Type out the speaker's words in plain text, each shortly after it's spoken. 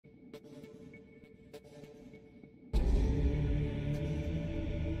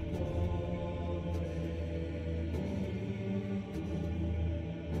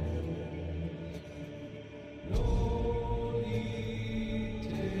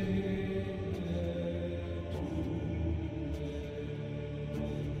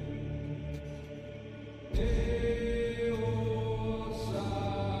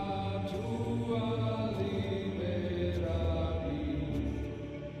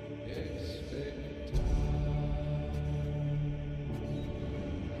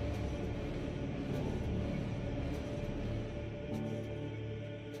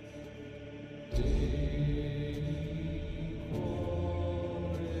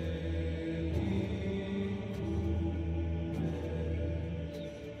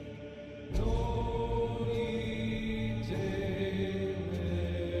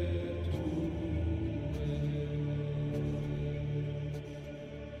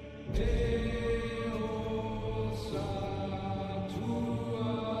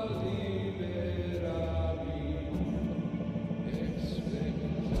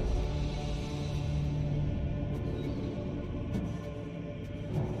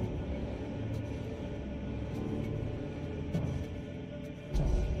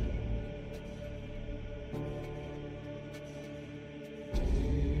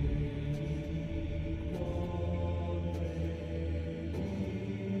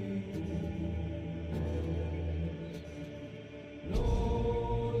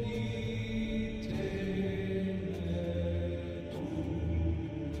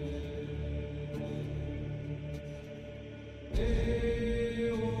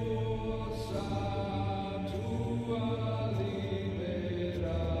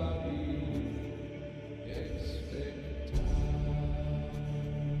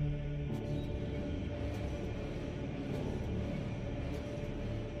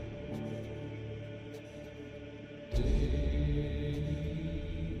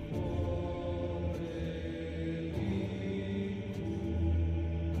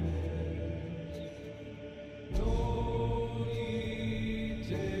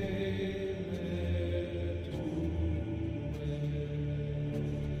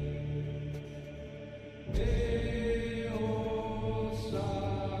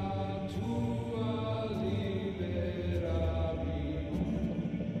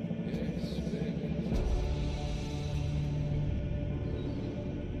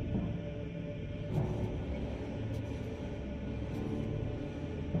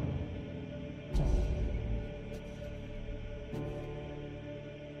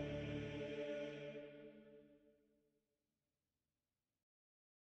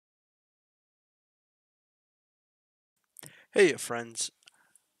Hey, friends.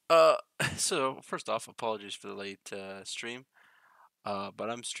 Uh, so first off, apologies for the late stream. But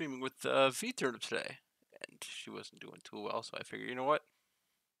I'm streaming with vTurnip today, and she wasn't doing too well, so I figured, you know what?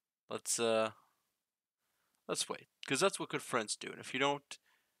 Let's uh, let's wait, because that's what good friends do. And if you don't,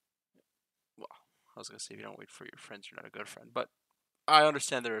 well, I was gonna say if you don't wait for your friends, you're not a good friend. But I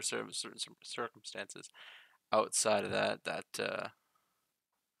understand there are certain circumstances outside of that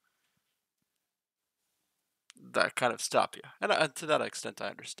kind of stop you, and to that extent, I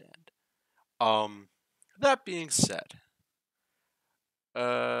understand. Um, that being said,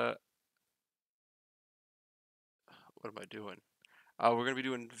 uh, what am I doing? We're gonna be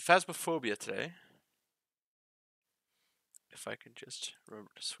doing Phasmophobia today. If I can just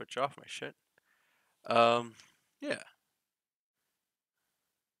remember to switch off my shit. Um, yeah.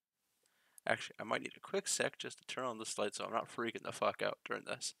 Actually, I might need a quick sec just to turn on this light so I'm not freaking the fuck out during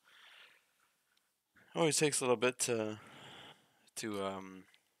this. Always takes a little bit to um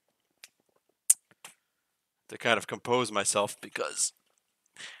to kind of compose myself because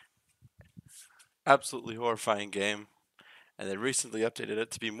absolutely horrifying game, and they recently updated it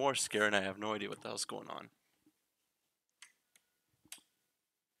to be more scary, and I have no idea what the hell's going on.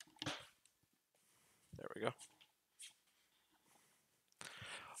 There we go.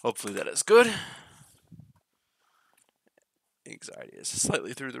 Hopefully that is good. Anxiety is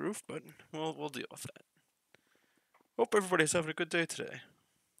slightly through the roof, but we'll deal with that. Hope everybody's having a good day today.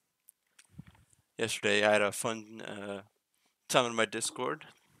 Yesterday I had a fun time in my Discord.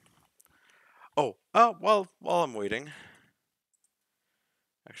 While I'm waiting,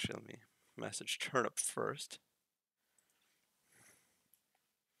 actually let me message Turnip first.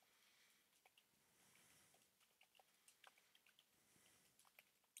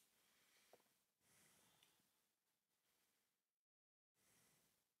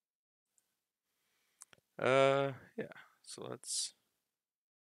 Yeah. So let's.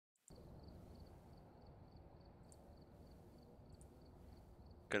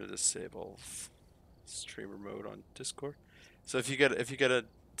 Gonna disable streamer mode on Discord. So if you get a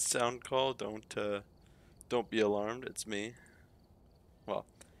sound call, don't be alarmed. It's me. Well,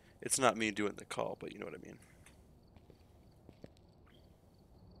 it's not me doing the call, but you know what I mean.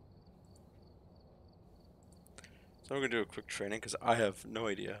 So I'm gonna do a quick training because I have no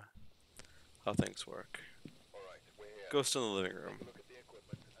idea how things work. Ghost in the living room.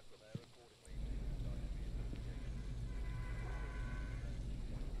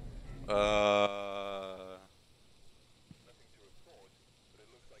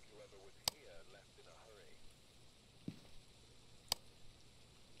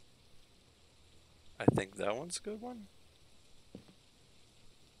 I think that one's a good one.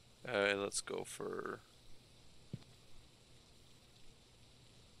 Let's go for.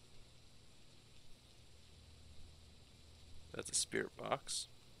 That's a spirit box.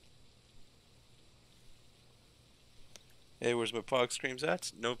 Hey, where's my pog screams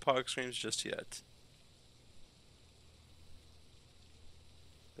at? No pog screams just yet.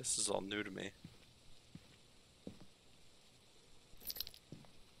 This is all new to me.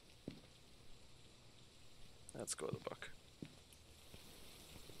 Let's go with the book.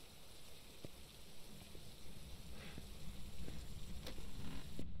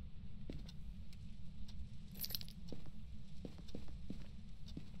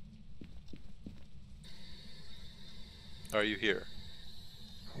 Are you here?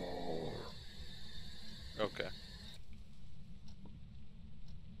 Okay.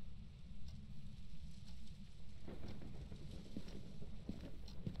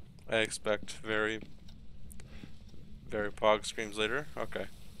 I expect very pog screams later. Okay.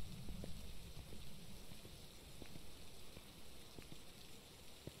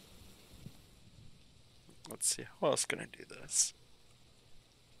 Let's see. How else can I do this?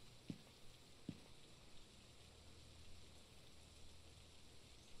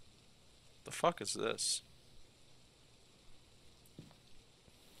 The fuck is this?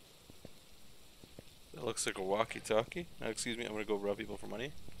 That looks like a walkie-talkie. Excuse me, I'm gonna go rob people for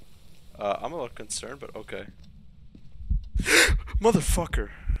money. I'm a little concerned, but okay.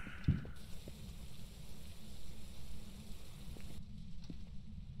 Motherfucker!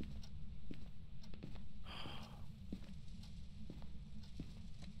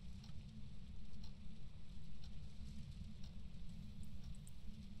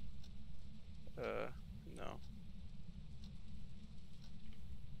 No.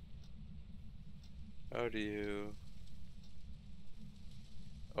 How do you...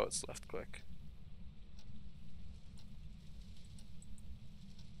 Oh, it's left click.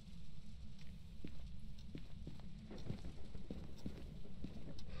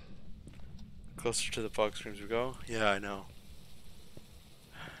 Closer to the pog screams we go. Yeah, I know.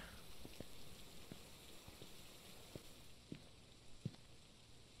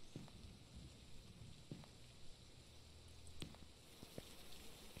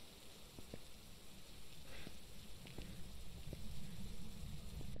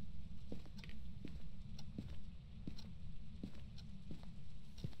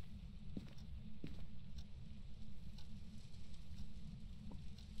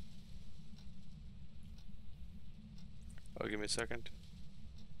 Oh, give me a second.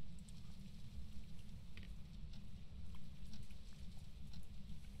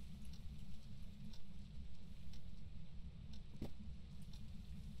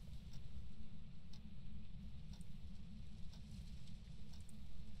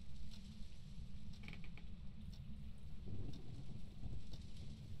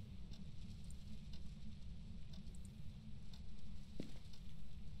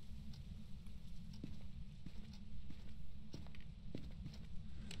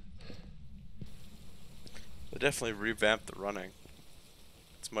 They definitely revamped the running.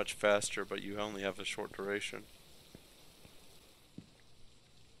 It's much faster, but you only have a short duration.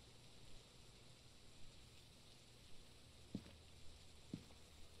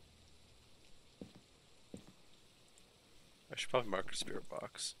 I should probably mark a spirit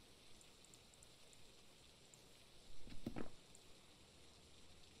box.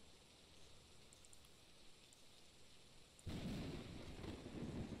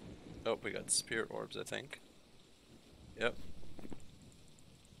 Oh, we got spirit orbs, I think. Yep.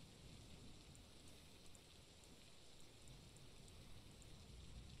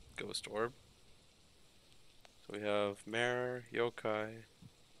 Ghost orb. So we have Mare, Yokai.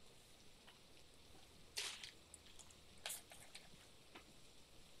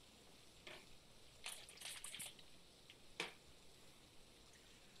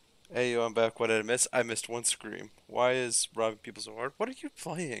 Hey yo, I'm back. What did I miss? I missed one scream. Why is robbing people so hard? What are you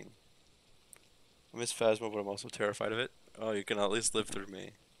playing? I miss Phasmo, but I'm also terrified of it. Oh, you can at least live through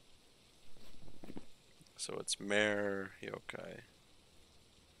me. So it's Mare, Yokai.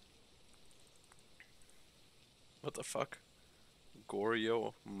 What the fuck?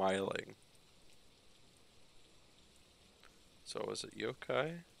 Goryo Myling. So is it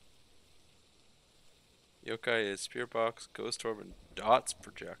Yokai? Yokai is Spirit Box, Ghost Orb, and Dots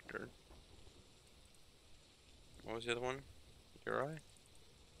Projector. What was the other one? Uri?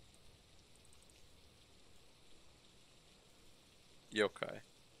 Yokai.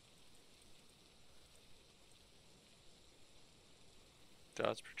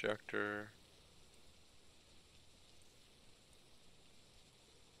 Dots Projector.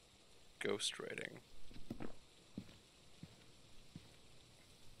 Ghost Rating.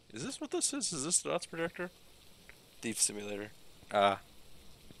 Is this what this is? Is this the Dots Projector? Thief Simulator. Ah.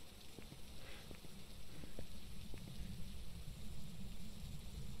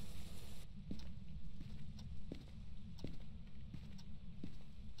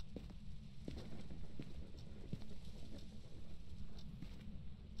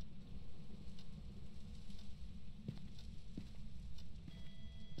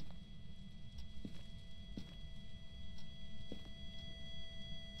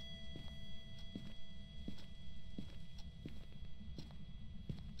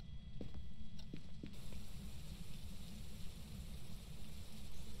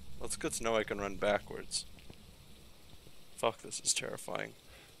 Well, it's good to know I can run backwards. Fuck, this is terrifying.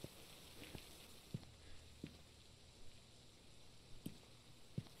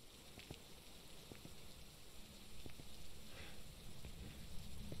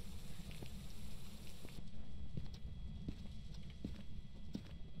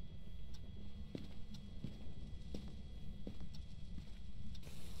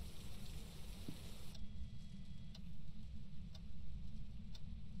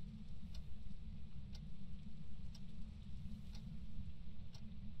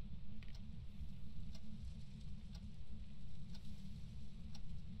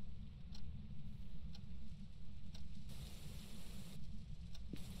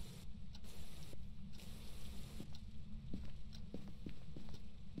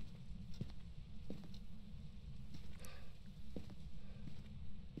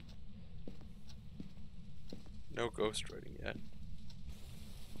 No ghost writing yet.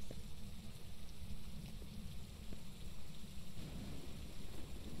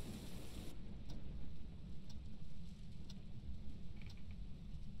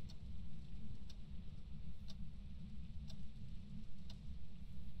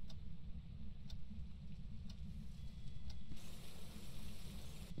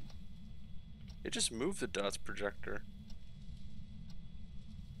 It just moved the Dots Projector.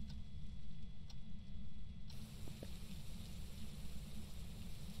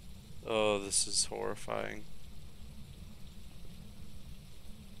 Oh, this is horrifying.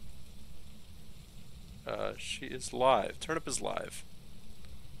 She is live. Turnip is live.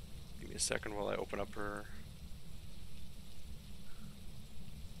 Give me a second while I open up her.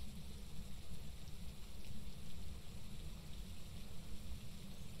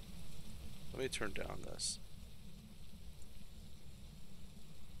 Let me turn down this.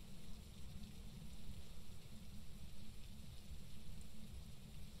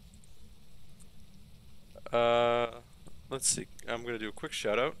 Uh, let's see. I'm gonna do a quick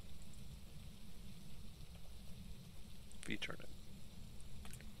shout out. vTurnip.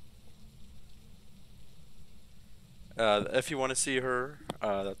 If you want to see her,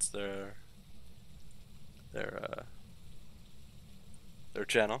 that's their their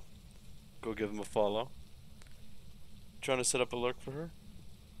channel. Go give them a follow. Trying to set up a lurk for her.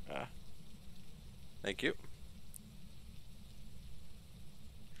 Ah, thank you.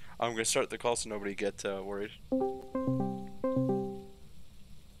 I'm gonna start the call so nobody get worried.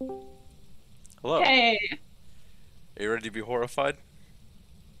 Hello. Hey. Are you ready to be horrified?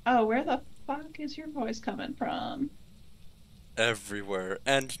 Oh, where the fuck is your voice coming from? Everywhere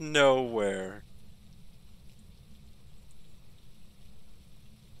and nowhere.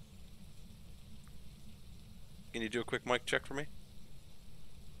 Can you do a quick mic check for me?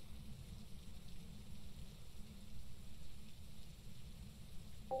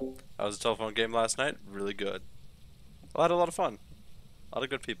 I was a telephone game last night. Really good. I had a lot of fun. A lot of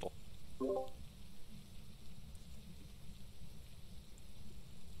good people.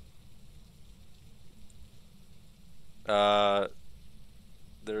 Uh,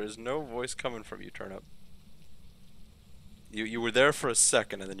 there is no voice coming from you, Turnip. You were there for a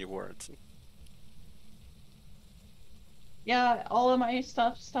second and then you weren't. Yeah, all of my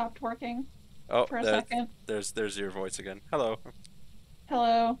stuff stopped working Oh, for a second. there's your voice again. Hello.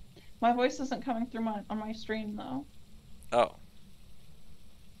 Hello. My voice isn't coming through on my stream though. Oh,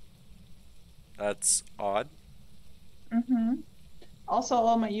 that's odd. Mm-hmm. Also,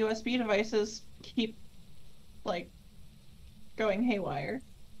 all my USB devices keep like going haywire.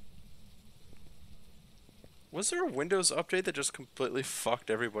 Was there a Windows update that just completely fucked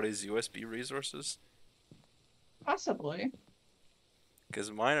everybody's USB resources? Possibly.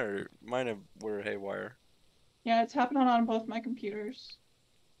 Because were haywire. Yeah, it's happening on both my computers.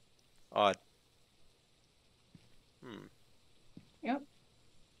 Odd. Hmm. Yep.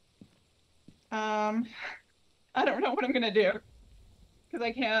 Um, I don't know what I'm gonna do because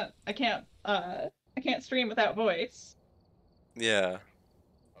I can't stream without voice. Yeah.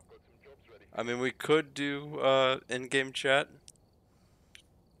 I mean, we could do in-game chat.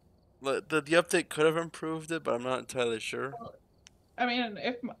 The update could have improved it, but I'm not entirely sure. I mean,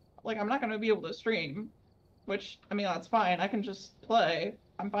 like I'm not gonna be able to stream, which I mean that's fine. I can just play.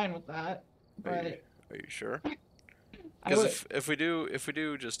 I'm fine with that. Are you But are you sure? I Because would. if we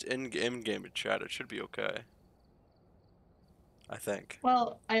do just in-game chat, it should be okay. I think.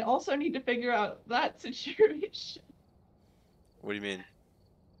 Well, I also need to figure out that situation. What do you mean?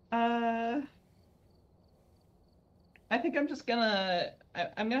 Uh, I think I'm just gonna.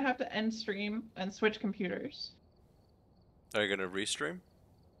 I'm gonna have to end stream and switch computers. Are you gonna restream?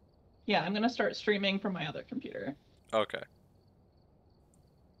 Yeah, I'm gonna start streaming from my other computer. Okay.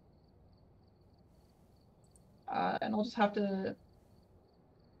 And I'll just have to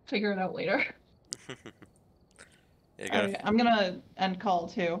figure it out later. You All gotta. right, I'm gonna end call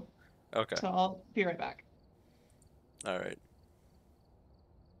too, Okay. so I'll be right back. All right.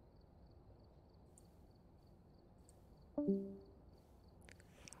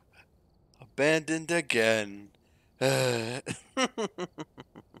 Abandoned again.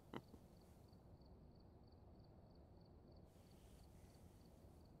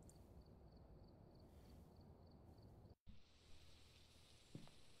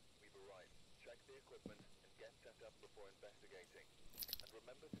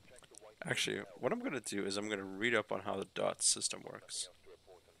 Actually, what I'm gonna do is I'm gonna read up on how the dot system works.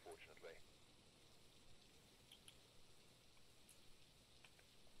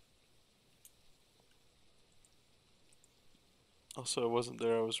 Also, I wasn't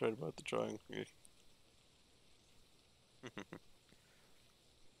there. I was right about the drawing.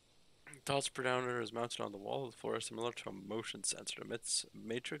 Dots per diameter is mounted on the wall of the floor, similar to a motion sensor. It emits a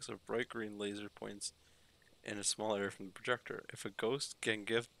matrix of bright green laser points in a small area from the projector. If a ghost can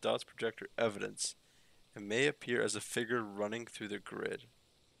give Dot's projector evidence, it may appear as a figure running through the grid.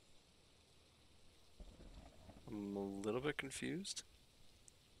 I'm a little bit confused.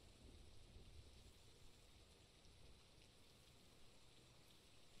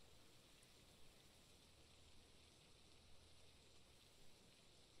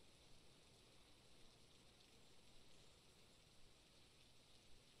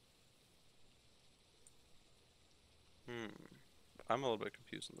 Hmm. I'm a little bit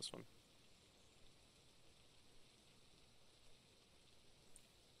confused on this one.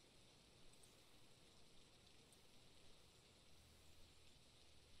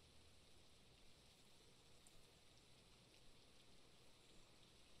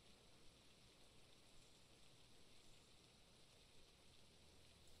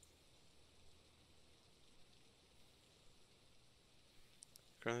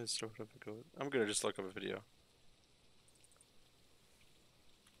 Currently, I'm gonna just look up a video.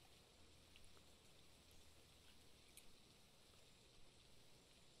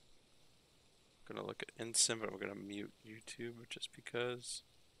 I'm gonna look at Insim, but I'm gonna mute YouTube just because.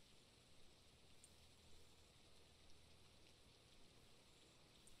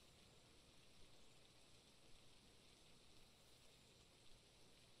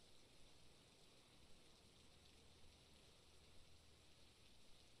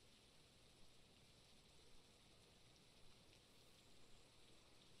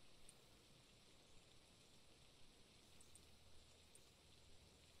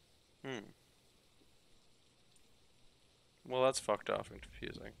 Hmm. Well, that's fucked off and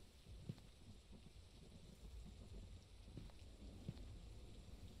confusing.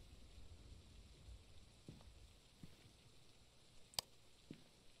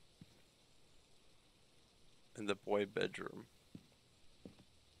 In the boy bedroom.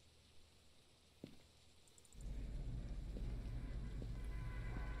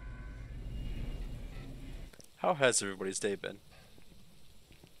 How has everybody's day been?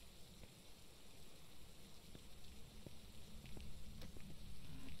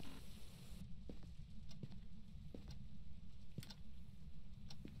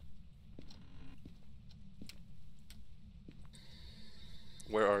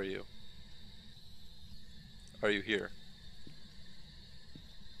 Where are you? Are you here?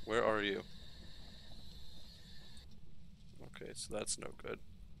 Where are you? Okay, so that's no good.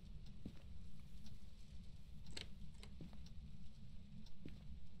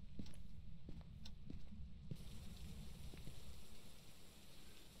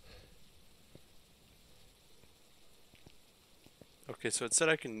 Okay, so it said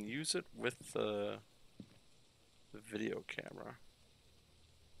I can use it with the video camera.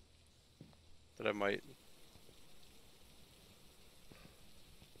 That I might.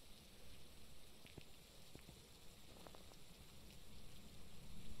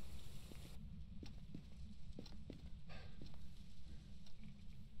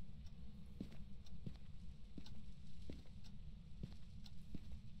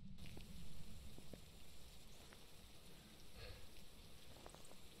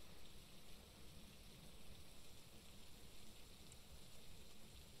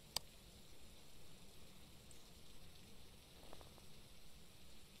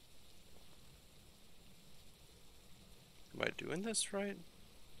 Am I doing this right?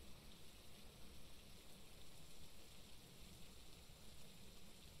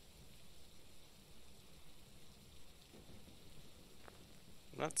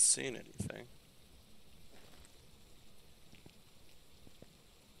 I'm not seeing anything.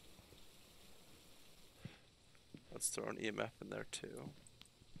 Let's throw an EMF in there too.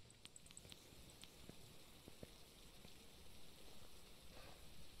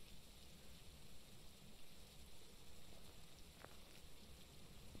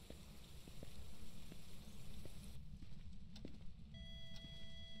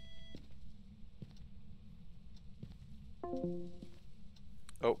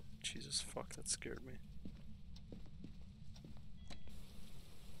 Oh, Jesus, fuck, that scared me.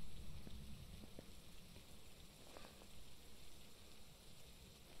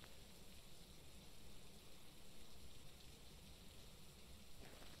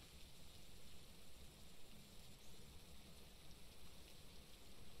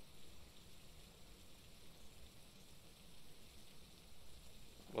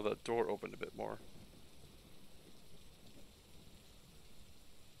 Well, that door opened a bit more.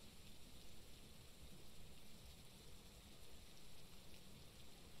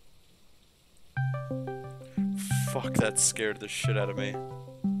 Fuck, that scared the shit out of me.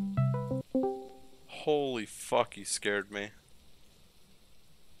 Holy fuck, he scared me.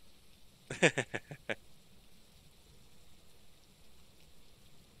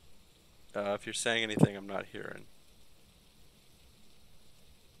 If you're saying anything, I'm not hearing.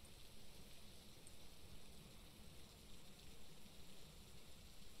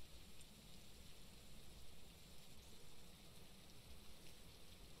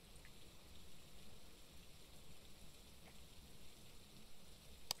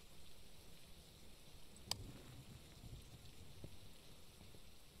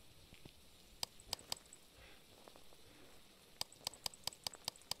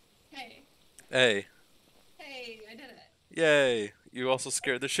 Hey. Hey, Hey, I did it. yay! You also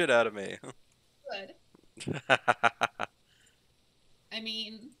scared the shit out of me. Good. I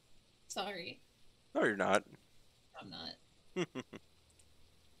mean, sorry. No, you're not. I'm not.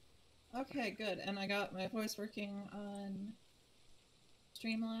 Okay, good. And I got my voice working on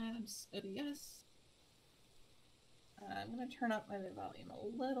Streamlabs OBS. I'm gonna turn up my volume a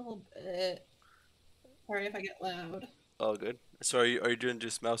little bit. Sorry if I get loud. All good. So are you doing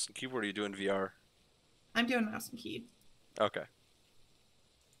just mouse and keyboard or are you doing VR? I'm doing mouse and key. Okay.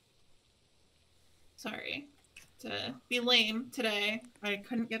 Sorry. To be lame today, I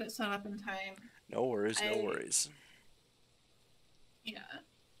couldn't get it set up in time. No worries, no I, worries. yeah.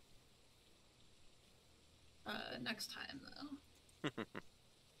 Next time though.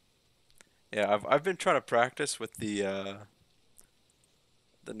 Yeah, I've been trying to practice with the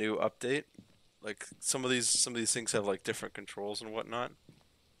new update. Like some of these things have like different controls and whatnot.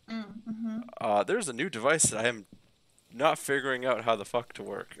 Mm-hmm. There's a new device that I am not figuring out how the fuck to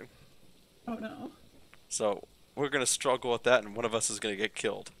work. Oh no. So we're gonna struggle with that, and one of us is gonna get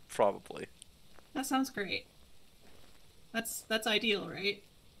killed, probably. That sounds great. That's ideal, right?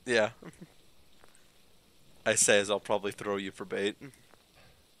 Yeah, I say as I'll probably throw you for bait.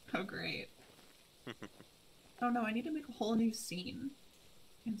 Oh great. Oh no, I need to make a whole new scene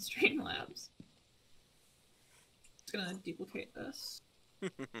in Streamlabs. It's gonna duplicate this.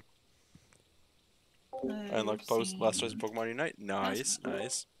 And I've like post last night's seen Pokemon Unite. Nice, Phasmo.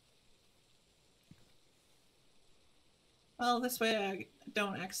 nice. Well, this way I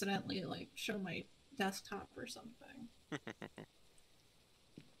don't accidentally like show my desktop or something.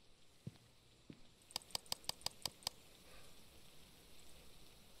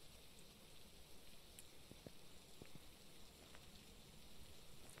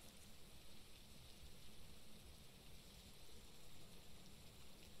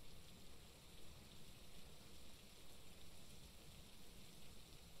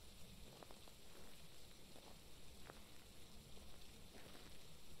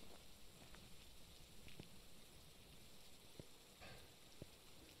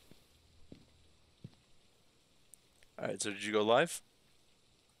 All right, so did you go live?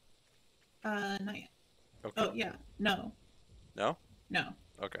 Not yet. Okay. Oh yeah, no, No? no.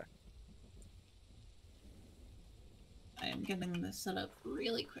 Okay. I am getting this set up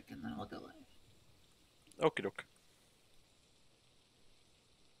really quick and then I'll go live. Okie doke.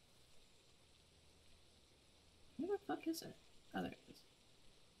 Where the fuck is it? Oh, there it is.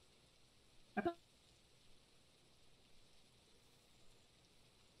 I put-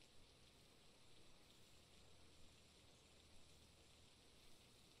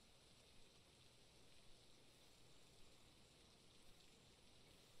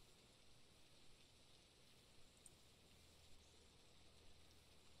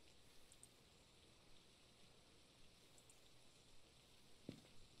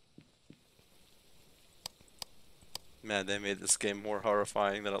 Man, they made this game more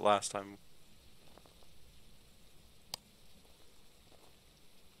horrifying than it last time.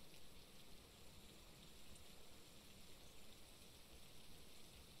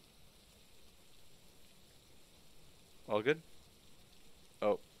 All good?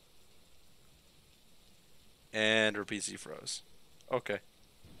 Oh. And her PC froze. Okay.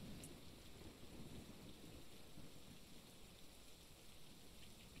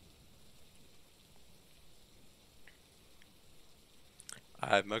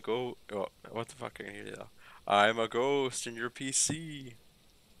 I'm a go. Oh, what the fuck? I can hear you now. I'm a ghost in your PC.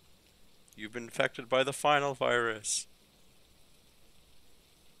 You've been infected by the final virus.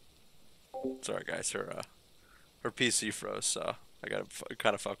 Sorry, guys. Her PC froze, so I gotta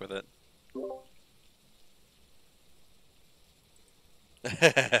kind of fuck with it.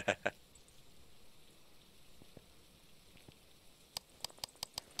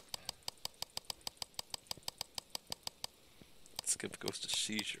 Let's give Ghost a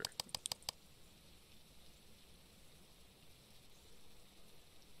seizure.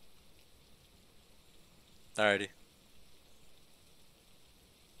 Alrighty.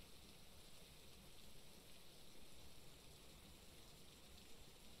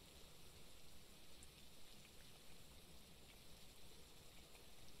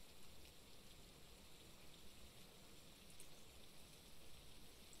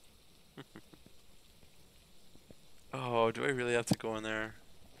 Oh, do I really have to go in there?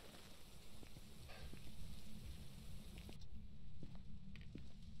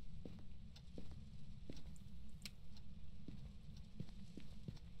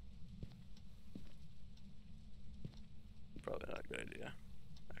 Probably not a good idea,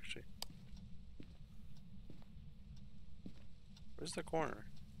 actually. Where's the corner?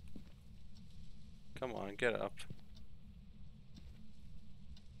 Come on, get up.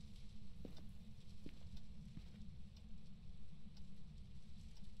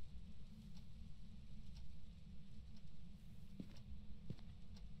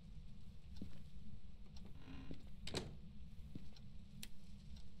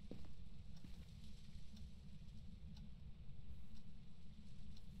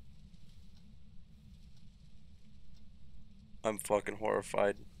 I'm fucking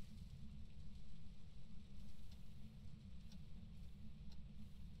horrified.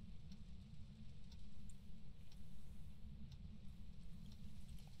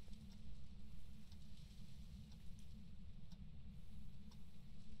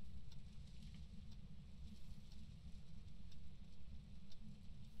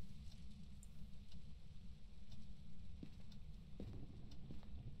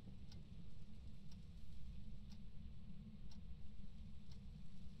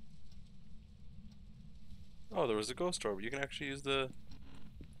 Oh, there was a ghost orb. You can actually use the.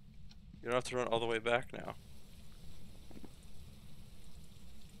 You don't have to run all the way back now.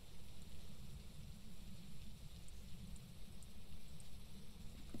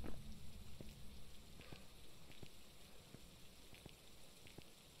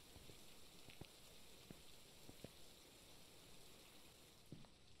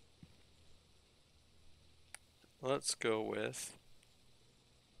 Let's go with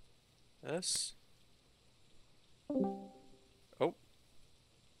this. Oh,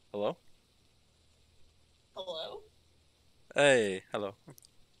 hello. Hello? Hey, hello.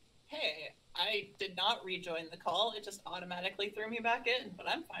 Hey, I did not rejoin the call. It just automatically threw me back in, but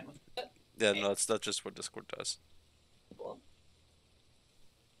I'm fine with it. Yeah, no, Hey, that's just what Discord does. cool.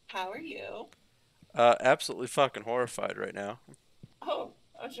 How are you? Absolutely fucking horrified right now. Oh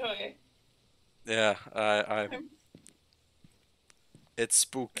joy. Yeah, I I'm, it's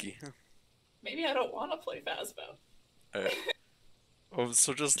spooky. maybe I don't want to play Phasmo. Alright. Oh,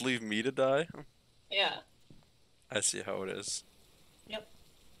 so just leave me to die? Yeah, I see how it is. yep.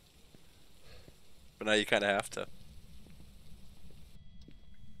 But now you kind of have to.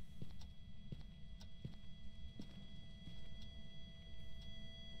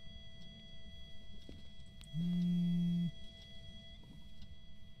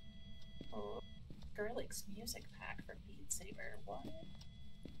 Oh, Skrillex music pack for Beat Saber. What?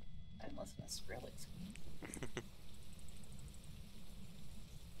 I'm listening to Skrillex.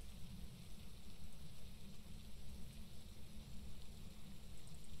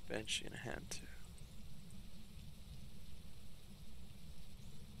 Banshee in a hand too.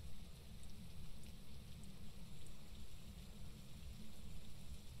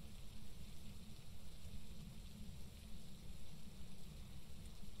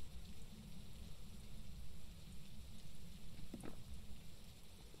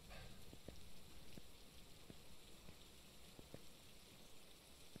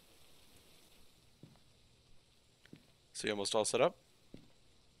 So you almost all set up?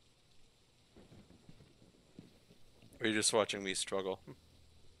 Or are you just watching me struggle?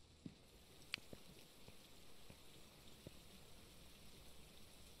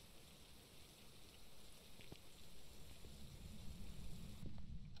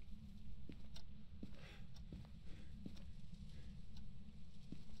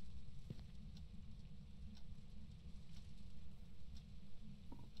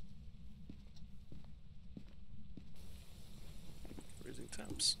 Freezing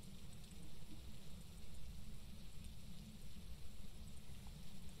temps.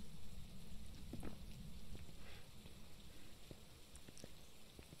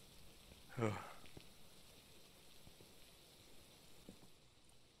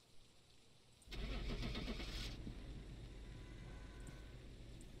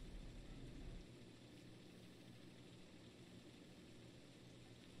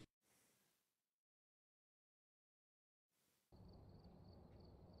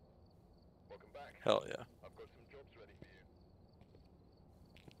 Hell yeah.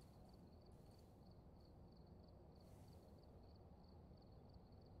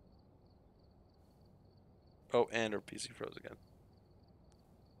 Oh, and our PC froze again.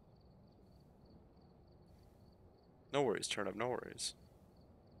 No worries, turn up, no worries.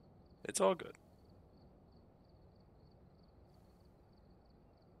 It's all good.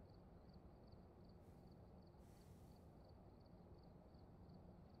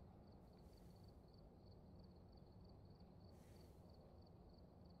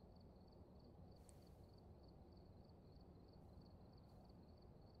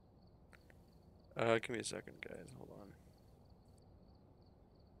 Give me a second, guys. Hold on.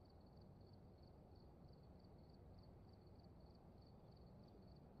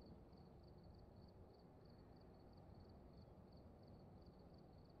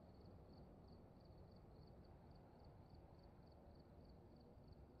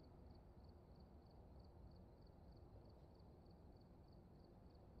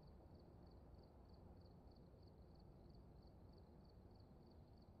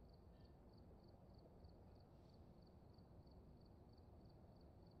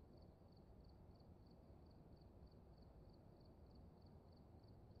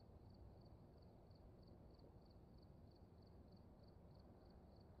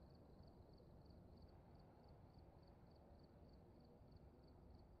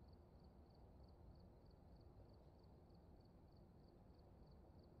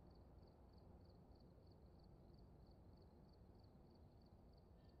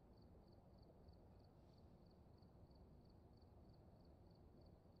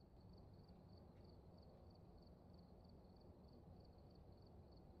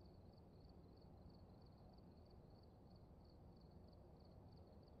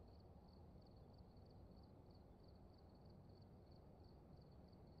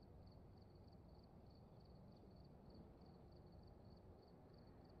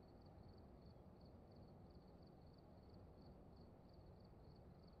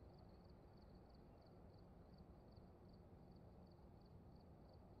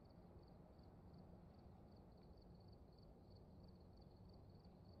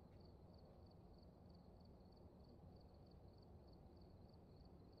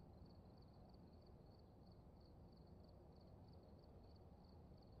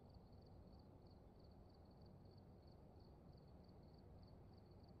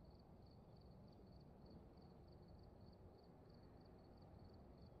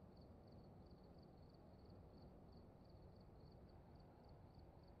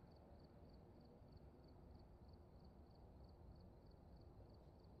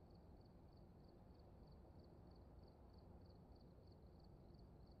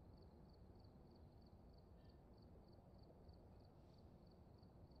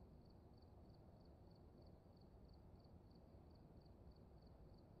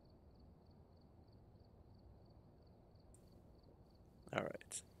 All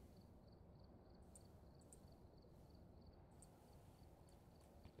right.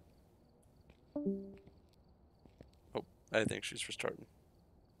 Oh, I think she's restarting.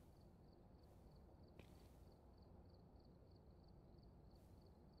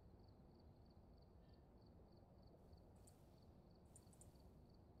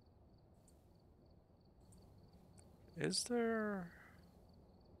 Is there...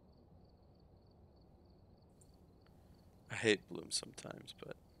 I hate bloom sometimes,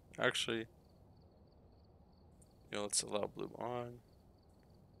 but actually, let's allow bloom on.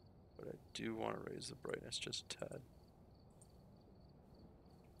 But I do want to raise the brightness just a tad.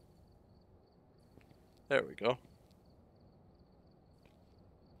 There we go.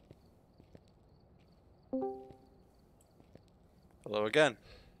 Hello again.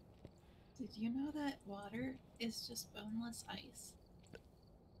 Did you know that water is just boneless ice?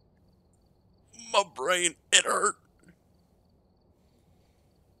 My brain, it hurt.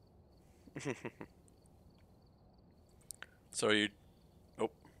 So you...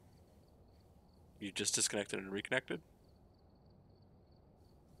 Oh. You just disconnected and reconnected?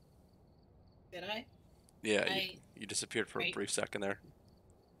 Did I? Yeah, you disappeared for a Right. brief second there.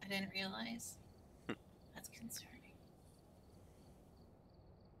 I didn't realize. That's concerning.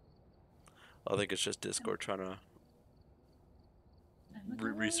 I think it's just Discord trying to... I'm a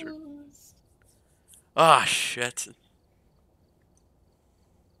Research. ghost. Ah, shit.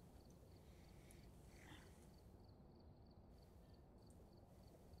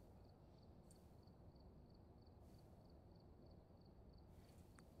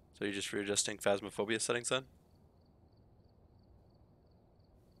 So you're just readjusting Phasmophobia settings then?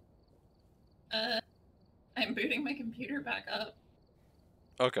 I'm booting my computer back up.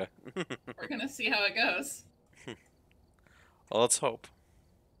 Okay. We're gonna see how it goes. Well, let's hope.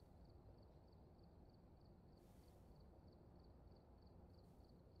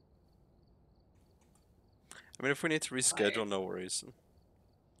 I mean, if we need to reschedule, no worries.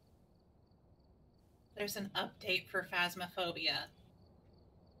 There's an update for Phasmophobia.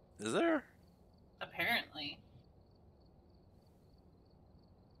 Is there? Apparently.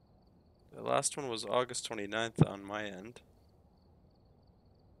 The last one was August 29th on my end.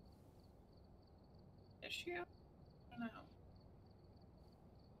 Issue? I don't know.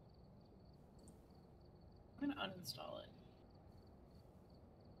 I'm gonna uninstall it.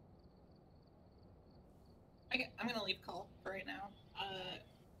 I'm gonna leave call for right now.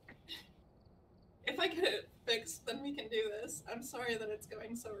 If I get it fixed, then we can do this. I'm sorry that it's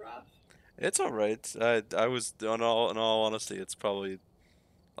going so rough. It's alright. I was, in all honesty, it's probably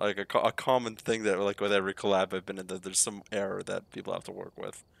like a common thing that, like, with every collab I've been in, that there's some error that people have to work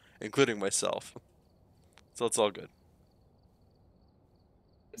with, including myself. So it's all good.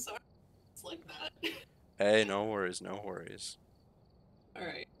 I'm sorry it's like that. Hey, no worries, no worries.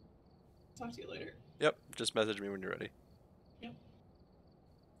 Alright. Talk to you later. Yep, just message me when you're ready. Yep.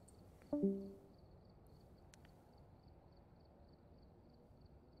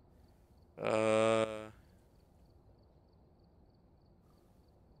 Uh...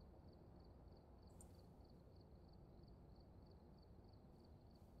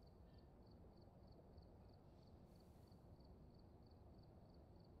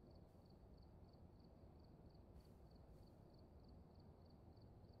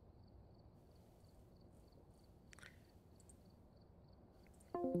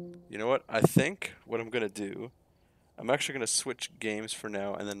 You know what? I think what I'm gonna do, I'm actually gonna switch games for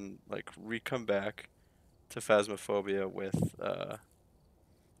now, and then like re-come back to Phasmophobia with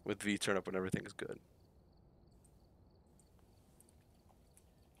vTurnip when everything's good.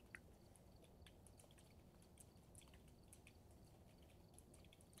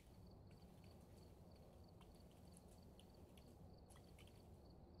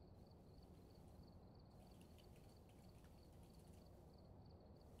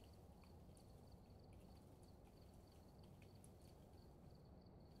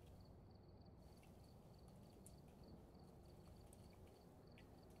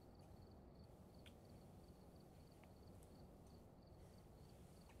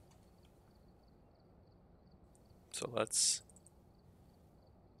 So let's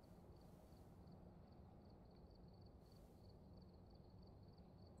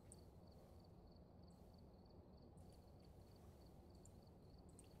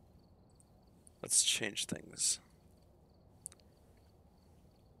change things.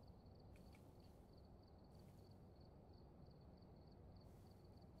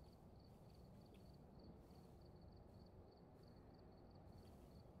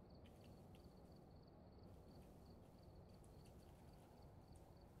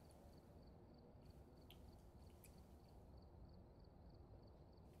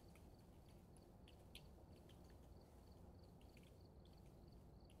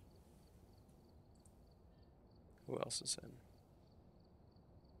 Who else is in?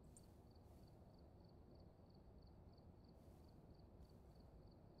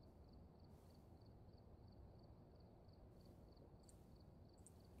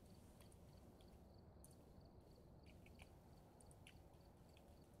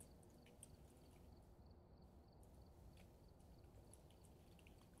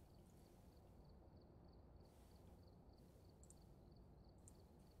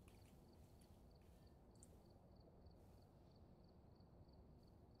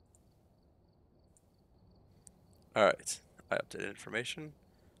 All right, I updated information.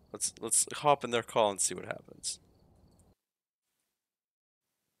 Let's hop in their call and see what happens.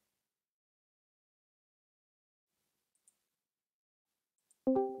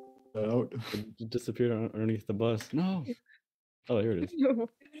 Out. It disappeared underneath the bus. No. Oh, here it is. No.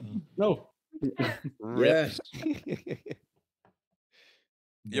 No. Yes.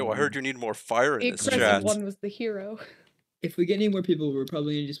 Yo, I heard you need more fire in The this aggressive chat. one was the hero. If we get any more people, we're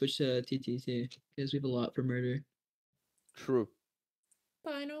probably gonna just switch to TTT because we have a lot for murder. True.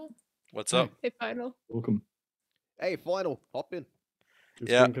 Final. What's up? Hey, final. Welcome. Hey, final, hop in.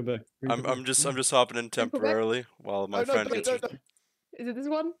 It's Yeah, Green Quebec. Green I'm Quebec. just hopping in temporarily while my Oh, no, friend no, gets. no, her- no, Is it this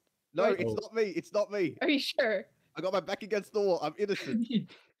one? no, Right. it's not me. It's not me. Are you sure? I got my back against the wall. I'm innocent.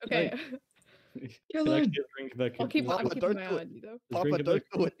 Okay. Kill It him. actually is Green Quebec. I'll keep, Papa, I'm keeping don't my do eye it. on you, though. It's Green Papa, don't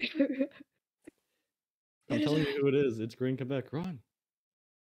Quebec. do it. I'm telling you who it is. It's Green Quebec. Run.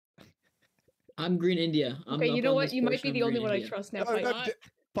 I'm Green India. I'm Okay, up you know on what? this You might portion be of the only Green one I India. trust now. No, Mike. no, Not-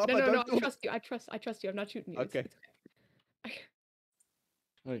 Papa, no, don't I do it. trust you. I trust you. I'm not shooting you. Okay. It's okay.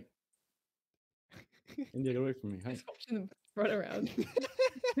 Hey. India, get away from me. I Hi. just watching them run around.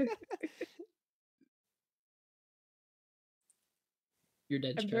 You're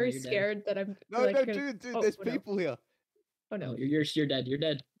dead. I'm Charlie, very you're dead. scared that I'm No, like, no, gonna- dude, oh, there's oh, no. people here. Oh no. No, you're dead. You're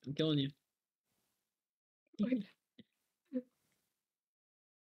dead. I'm killing you.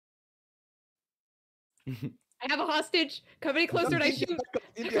 I have a hostage. Come any closer and I shoot.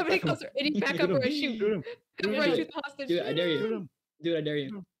 India, Come any back up. closer. Eddie, back up or I shoot. Shoot him. Come Shoot or I him. shoot the hostage. Do it. I dare Shoot you. him. Do it. I dare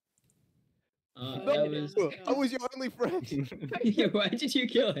you. No, That was. I was your only friend. Yeah, why did you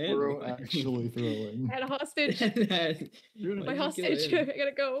kill him? We're actually throwing. I had a hostage. Shoot him. Why My did you kill hostage. him? I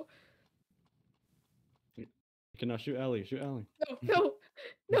gotta go. You cannot shoot Allie. Shoot Allie. No,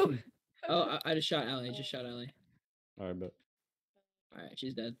 no, no. Oh, I just shot Allie. I just shot Allie. Alright, but All right,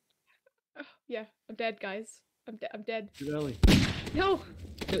 she's dead. Oh, yeah, I'm dead, guys. I'm dead. shoot Allie. No.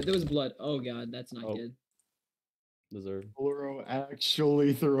 There was blood. Oh god, that's not Oh. good. Deserve. Bluro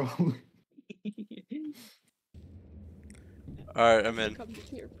actually throwing. All right, I'm in. Come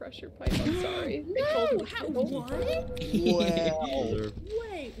to your pressure pipe. I'm sorry. They No, told me how, to. what? Deserve.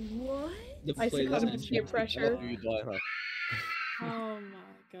 Wait, what? The I play succumbed this to peer match. pressure. You die, huh? Oh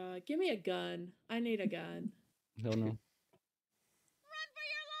my god. Give me a gun. I need a gun. Hell no.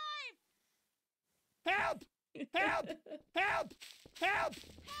 Help! Help! Help! Help!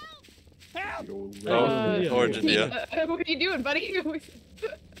 Help! Oh, India. Origin, yeah. What are you doing, buddy?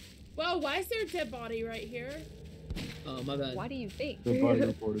 Well, why is there a dead body right here? Oh my bad. Why do you think? The body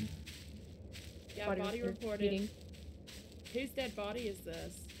reported. Yeah, Body body report reported. meeting. Whose dead body is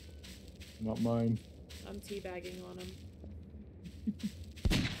this? Not mine. I'm teabagging on him.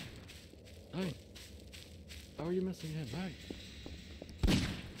 Hey. How are you missing him? Hey.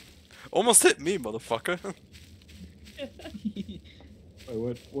 Almost hit me, motherfucker.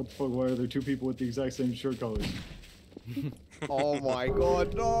 Wait, what the fuck? Why are there two people with the exact same shirt colors? Oh my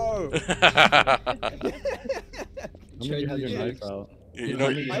god, no! How many you Tried had to your do knife this. out? You know, How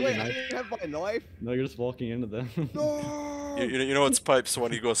many you, you I had wait, your I knife? didn't have my knife. No, you're just walking into them. No! you know what's pipes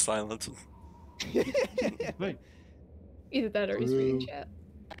when you go silent. Wait. Either that or he's reading True. chat.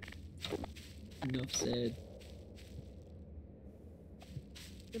 Enough said.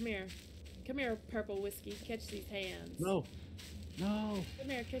 Come here. Come here, purple whiskey. Catch these hands. No. No. Come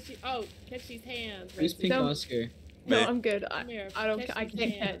here, catch you. Oh, catch these hands. Who's Rosie. Pink No. Oscar? No, Me. I'm good. Come here. I don't. catch I these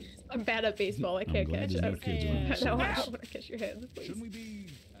can't catch. hands. I'm bad at baseball. I can't glad catch. there's no I, kids around this no, I house. don't want to catch your hands, please. Shouldn't we be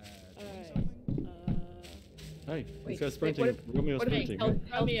Alright. Hey, Wait, this guy's wait, sprinting. what Romeo's What if we sprinting. held, Hey.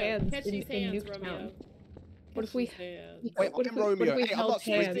 held Romeo, hands catch in, these in hands, Nuketown? Romeo. What if Catch we- these hands. Wait, What if I'm we- what if Romeo. we Hey, I'm held not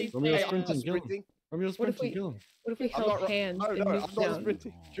sprinting. hands? Romeo's Hey, I'm not sprinting. Kill him. sprinting. Romeo's What if sprinting. we- Kill him. What if we I'm held not. hands No, in no, I'm not Nuketown?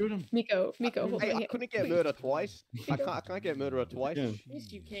 sprinting. Shoot him. Miko, hold Hey, my I hand. couldn't get murdered twice. I can't get murdered twice. Again.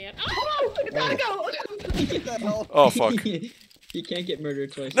 Yes, you can. Oh, I gotta go. What the hell? Oh fuck. You can't get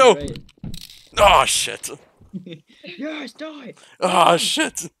murdered twice. No! Right. Oh shit. Yes, die. Oh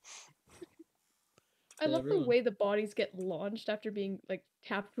shit. I love the Everyone. way the bodies get launched after being like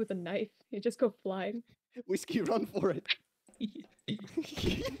tapped with a knife. They just go flying. Whiskey, run for it.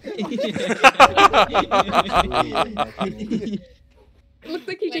 It looked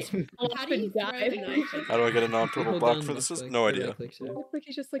like he Wait, just fell how off do you and throw died. the knife? How do I get a non-purple Hold block down for left this? click No or idea. right click, sorry. It looked like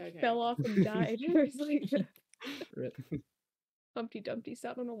he just like Okay. fell off and died. It was like Rip. Humpty Dumpty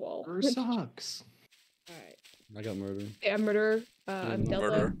sat on a wall. Murder sucks. Alright. I got murder. Hey, I'm murderer. I'm Delta.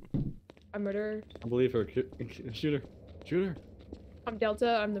 Murderer. I'm murderer. I believe her. Shoot her. Shoot her. I'm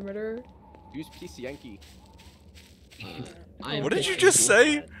Delta. I'm the murderer. Use PC Yankee. I'm What did you PC. just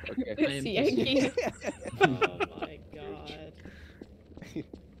say? Okay. It's am Yankee. Oh my god.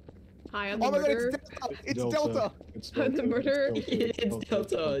 Hi, I'm the Oh my god, murderer. it's Delta! It's I'm the murderer. It's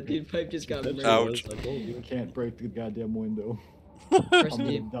Delta. Dude, Pipe just got That's murdered. Ouch. I told you can't break the goddamn window. First I'm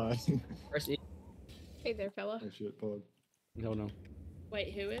game. gonna die. First game. Hey there, fella. Oh shit, Pog. No.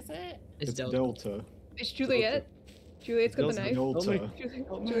 Wait, who is it? It's It's Delta. Delta. It's Juliet. Juliet's got the Delta. knife.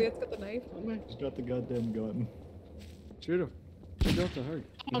 Delta. Juliet's got the knife. She's got the goddamn gun. Shoot her. Shoot Delta, hurry.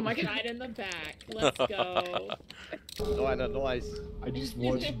 Oh my god. Right in the back. Let's go. Nice. I just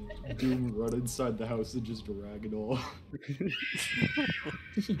watched Doom run inside the house and just drag it all.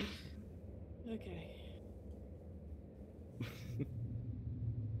 Okay.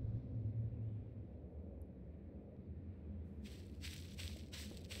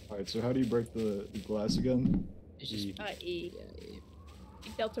 Alright, so how do you break the glass again? It's just E.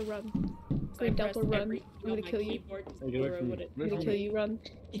 Delta run. So I Scream Delta press run. every I'm gonna on my kill you. keyboard to Hey, get away zero from what me. it I'm gonna Away kill you. Run.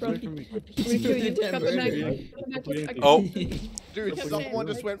 Away Run. from me. I'm gonna kill you. Got the knife. Murderer. Oh. Dude, Okay. someone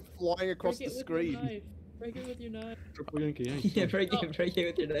just went flying across Break the it with your screen. knife. Break it with your knife. Purple Yankee, hey. Yeah, break it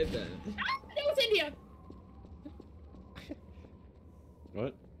with your knife then. That was India!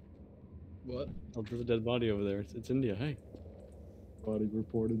 What? What? Oh, there's a dead body over there. It's India, hey. Body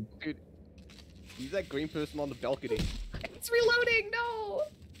reported. Use that green person on the balcony. It's reloading. No.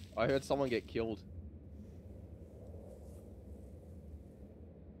 I heard someone get killed.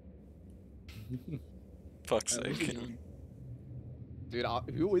 Fuck's sake. Dude,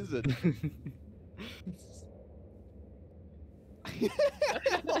 who is it?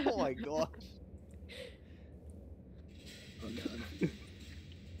 Oh my gosh. Oh god.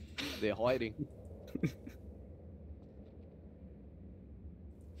 They're hiding.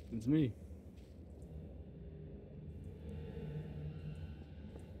 It's me.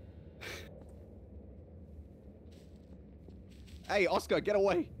 Hey, Oscar, get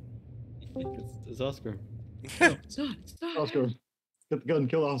away! It's Oscar. No, stop. Oscar, get the gun,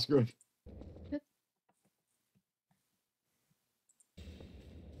 kill Oscar.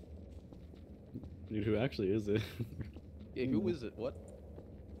 Dude, who actually is it? Yeah, who is it? What?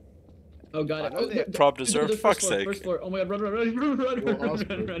 Oh god. I know Oh, that- Prob the deserved. first Fuck's floor, sake. First floor. Oh my god, run, Well,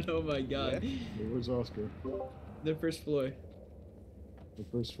 Oscar. run. Oh my god. Where's Oscar? The first floor. The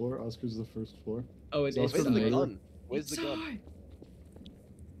first floor? Oscar's the first floor. Oh, it's Where's Where's the the inside. gun? Where's the gun?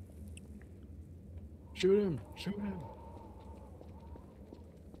 Shoot him! Shoot him!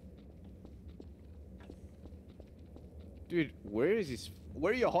 Dude, where is this?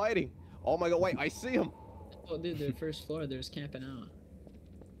 Where are you hiding? Oh my god, wait, I see him! Oh dude, the first floor, there's camping out.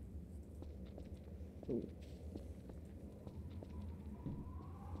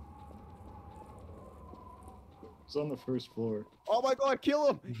 It's on the first floor. Oh my god, kill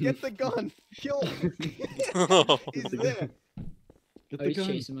him! Get the gun! Kill him! He's there! Get Oh, the he's gun!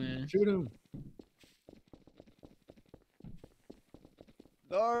 chasing my ass. Shoot him!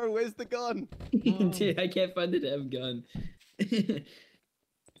 No, where's the gun? Dude, I can't find the damn gun.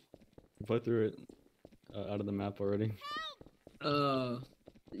 I threw it out of the map already.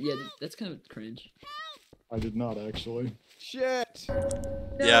 Yeah, that's kind of cringe. I did not actually. Shit! No,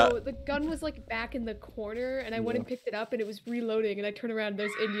 Yeah. the gun was like back in the corner, and I went and Yeah. picked it up, and it was reloading, and I turned around, and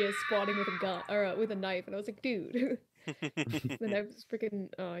there's India squatting with a gun or with a knife, and I was like, dude, the knife was freaking.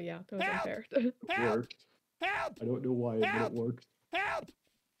 Oh yeah, that was unfair. It worked. Help! I don't know why, but it worked. Help!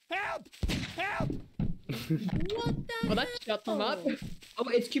 Help! Help! What the Well, that shut them up. hell? Oh,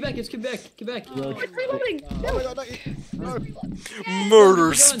 it's Quebec, it's Quebec, Quebec. Oh, It's reloading. my Oh my God. god, no!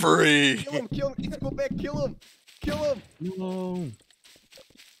 Murder spree. Kill him! It's Quebec, kill him! Kill him! No!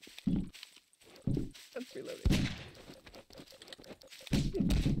 That's reloading.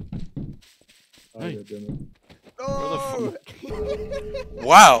 Oh, Hey. yeah, damn it. No!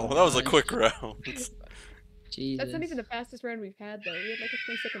 Wow, that was a quick round. Jesus. That's not even the fastest round we've had though. We had like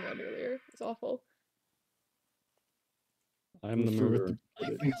a 3-second round earlier. It's awful. I'm the Threw it murderer.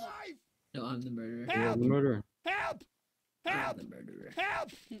 to- No, I'm the murderer. I'm the murderer. Help! I'm the murderer.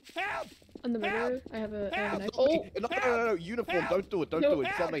 I'm the murderer. I have a knife. Oh! No, uniform, don't do it, don't do it.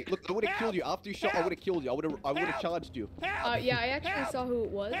 It's not me. Look, I would have killed you. After you shot, I would have killed you. I would have charged you. Yeah, I actually saw who it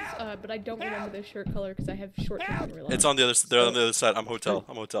was, but I don't remember the shirt color because I have short-term memory loss. It's on the other. They're on the other side. I'm hotel.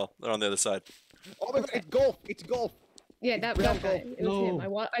 They're on the other side. Oh my god, it's golf. It's golf. Yeah, that guy. It was him.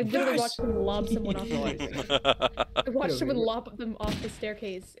 I literally watched him lob someone off the I watched someone lob them off the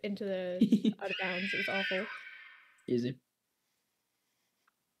staircase into the out of bounds. It was awful. Easy.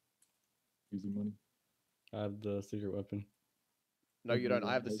 Easy money. I have the secret weapon. No, you don't.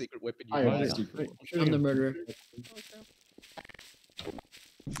 I have the secret weapon. I You have don't. the secret weapon. I'm the murderer.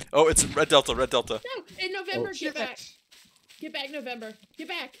 Oh, it's Red Delta. Red Delta. No, in November, Oh, get back. Get back, November. Get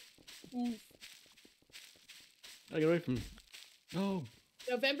back. I get away from me. No.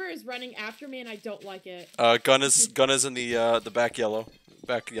 November is running after me, and I don't like it. Gun is in the back yellow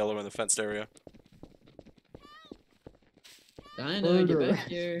in the fenced area. Dino, get back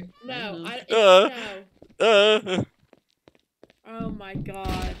here. No, Uh. no. Oh my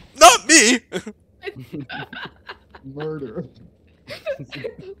god. Not me. Murder. Oh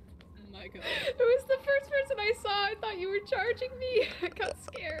my god. It was the first person I saw. I thought you were charging me. I got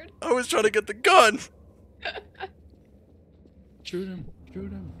scared. I was trying to get the gun. Shoot him.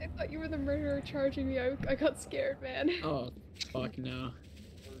 Shoot him. I thought you were the murderer charging me. I got scared, man. Oh, fuck no.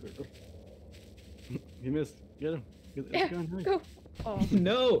 He missed. Get him. Get the Yeah, gun. Hurry. go. Oh.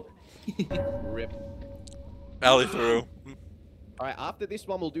 No! Rip. Alley through. Alright, after this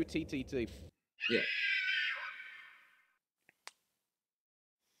one, we'll do TTT. Yeah.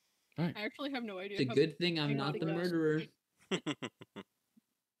 I actually have no idea. It's a good thing I'm not the goes. murderer.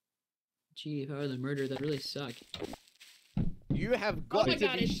 Gee, if I were the murderer, that'd really suck. You have got my to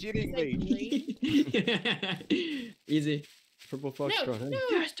god, be it's shitting like me. Easy. Purple foxtrot. No, hey. no.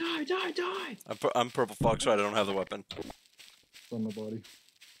 Yes, die, die, die! I'm Purple Fox, right? I don't have the weapon. It's on my body.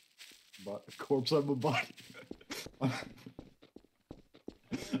 Corpse on my body.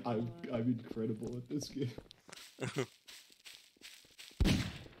 I'm incredible at this game.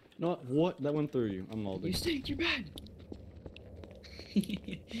 No, what? That went through you. I'm You molding. stink, you're bad!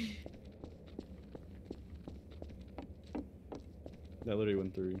 That literally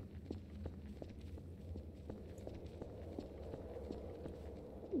went through you.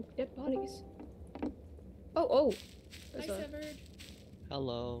 Ooh, dead bodies. Oh. Hi, There's a... Severed.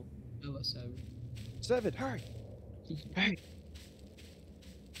 Hello. Oh, what's up? Seven, hurry. Hey!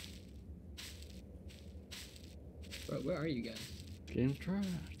 Bro, where are you guys? Game's trash.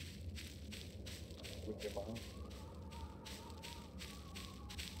 With your mom.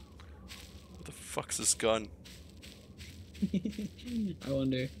 What the fuck's this gun? I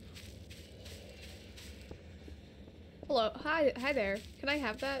wonder. Hello. Hi there. Can I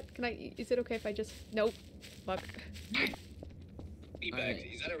have that? Can I? Is it okay if I just? Nope. Fuck. Alright.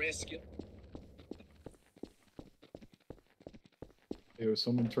 He's at a risk. Yo,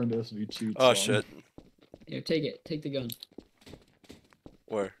 someone turned SV cheats Oh on. shit. Here, take it. Take the gun.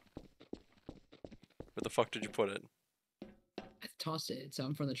 Where? Where the fuck did you put it? I tossed it. It's out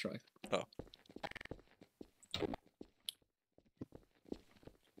in front of the truck. Oh.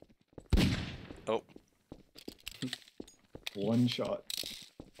 Oh. One shot.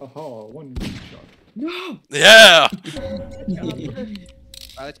 Aha, one shot. No! Yeah! Alright,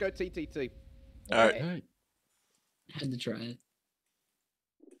 let's go TTT. Alright. Hey. Had to try it.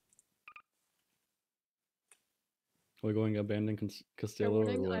 We're going abandoned Fair Castello or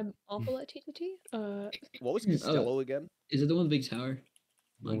warning, what? I'm awful at TTT. What was Oh. Costello again? Is it the one with the big tower?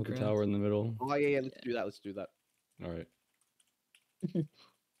 One with the Minecraft? tower in the middle. Oh yeah, let's do that. Let's do that. All right.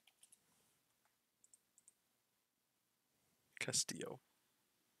 Castillo.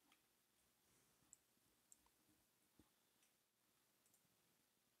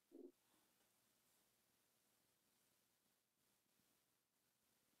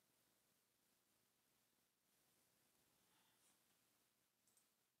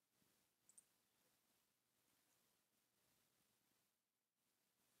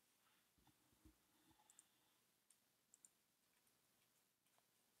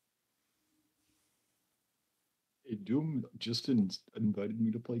 Hey, Doom just invited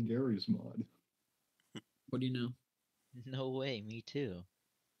me to play Garry's mod. What do you know? No way, me too.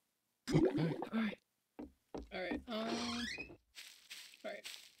 Alright. Alright, alright.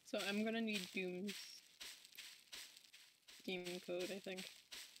 So I'm gonna need Doom's game code, I think.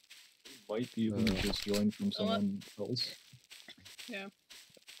 Might even just join from someone else. Yeah.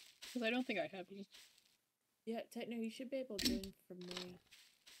 Because I don't think I have you. Yeah, Techno, you should be able to join from me.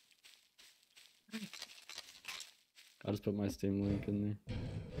 I'll just put my Steam link in there.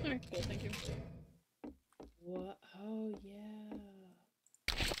 Alright, cool, thank you. What? Oh yeah.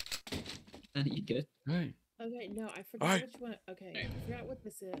 You good? Right. Okay, no, I forgot Alright. which one. Okay, I forgot what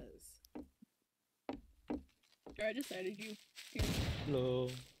this is. I just added you. Hello.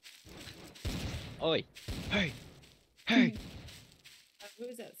 Oi. Hey. Hey. Who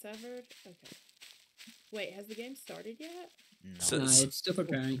is that? Severed? Okay. Wait, has the game started yet? So- Nah, s- it's still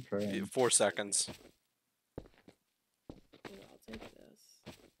preparing. 4 seconds. Oh, I'll take this.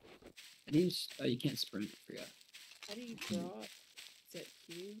 How do you, oh, you can't sprint. I forgot. How do you draw? Is it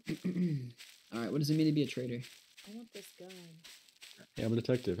Q? All right, what does it mean to be a traitor? I want this gun. Hey, I'm a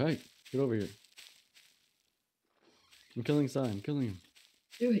detective. Hey, get over here. I'm killing Sai. I'm killing him.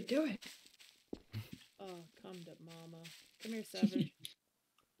 Do it, do it. Oh, come to mama. Come here, Severed.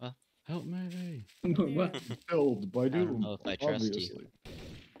 Help me. Come What? here. Killed by I don't Doom. know if I trust you. Obviously.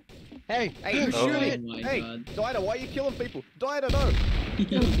 Hey, hey, who's Oh. shooting? Oh my Hey, god. Dinah, why are you killing people? Dinah, no!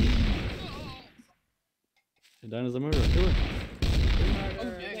 Hey, Dinah's a murderer. Kill her.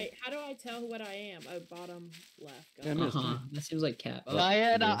 Murderer. Okay. Wait, how do I tell what I am? Oh, bottom left. Got Yeah, it. miss. That seems like Cap. Oh,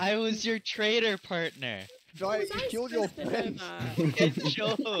 Diana, I was your traitor partner. Dinah, Was you I killed your supposed to know friends. that? It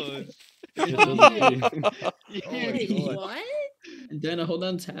shows. It Oh, doesn't You Oh my Wait, God. what? and then hold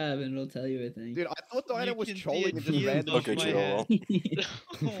on tab and it'll tell you, I think. Dude, I thought Dinah You was can see trolling and just accused randomly of Okay, my Gio, hand.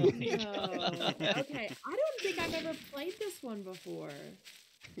 well. Oh my No. God. Okay, I don't think I've ever played this one before.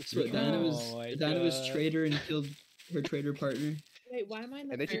 So Dinah was Oh my Dinah was God. traitor and killed her traitor partner. Wait, why am I in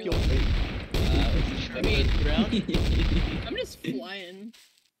the And then she barrel? killed me. I mean- yeah, I'm just flying.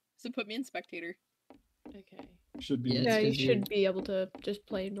 So put me in spectator. Okay. Should be. Yeah, Yeah, you 'cause you- should be able to just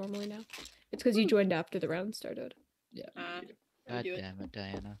play normally now. It's because you joined after the round started. God do it. damn it,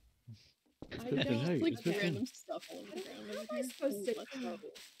 Diana. I Pippin, don't. hey, Like it's Pippin. random stuff all over the ground. How over am I here. supposed to Let's know?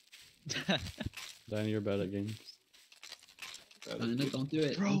 go. Dinah, you're bad at games. Dinah, don't do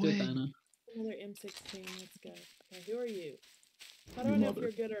it. Throw Don't do it, in. Dinah. Another M16. Let's go. Okay, who are you? How do Your I know if mother.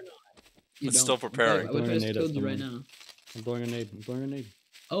 you're good or not? You It's don't. still preparing. I would Throwing a just nade at killed you right someone. now. I'm throwing a nade. I'm throwing a nade.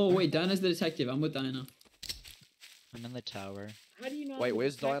 Oh wait, Dinah's the detective. I'm with Dinah. I'm in the tower. How do you know? Wait, I'm a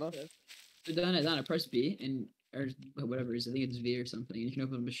where's Diana? detective? So Dinah, press B and or whatever it is. I think it's V or something. You can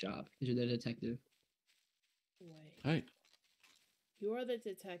open up a shop because you're the detective. Wait. Hey. You are the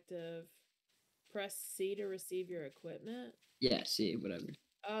detective. Press C to receive your equipment. Yeah, see, whatever.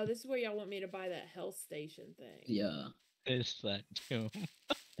 Oh, this is where y'all want me to buy that health station thing. Yeah. Is that Doom?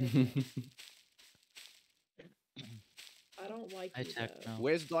 I don't like I you though. techno.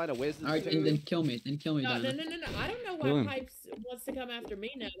 Where's Dinah? Where's the All right, detective? then kill me. Then kill me, No, Dinah. no. I don't know Kill why him. Pipes wants to come after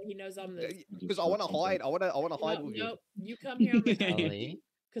me now that he knows I'm the. Because I want to hide. I want to hide No, with you. no, you come here. I'm gonna Ellie?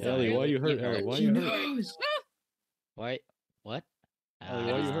 because Ellie, why you hurt, know Ellie? that Why She you you hurt? are- knows. Why? What?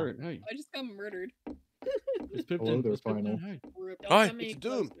 Ellie, why you Ah. hurt? Hey. I just got murdered. It's Pippin. Hello there, It's Pippin. Final. Hey. Rip. Don't Hi. come any It's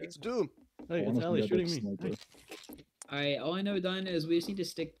Doom. closer. It's Doom. Hey, I it's wanna Ellie be a shooting big me. sniper. Hey. All right, all I know, Dinah, is we just need to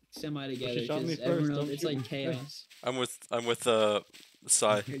stick semi together shot me because everyone first, else, don't it's shoot like me. Hey. chaos. I'm with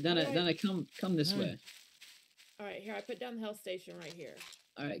Sai. Here, Dinah, Alright. Dinah, come this Hey. way. All right, here I put down the health station right here.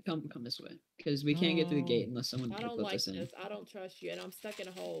 All right, come this way because we can't get through the gate No. unless someone I like, don't lets like us in. this. I don't trust you, and I'm stuck in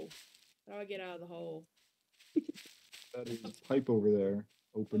a hole. How do I get out of the hole? That is pipe over there.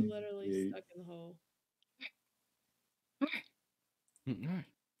 I'm Opening literally the gate. stuck in the hole. Alright.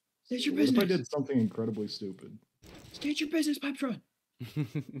 State your What if I business. did something incredibly stupid? State your business, PipeTr0n.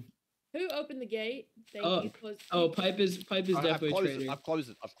 Who opened the gate? Thank Oh, you. Close- Oh, Pipe is I've definitely a closed traitor. it. I've closed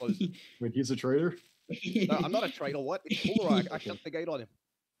it. I've closed it. Wait, he's a traitor? No, I'm not a traitor. What? It's Polaroid. I shut the gate on him.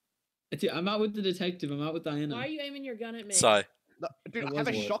 Dude, I'm out with the detective. I'm out with Diana. Why are you aiming your gun at me? Sai. No, dude, That I have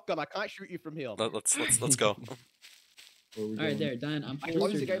a was what? shotgun. I can't shoot you from here. Let's go. Where are we All right, going? there, Diana. I'm I full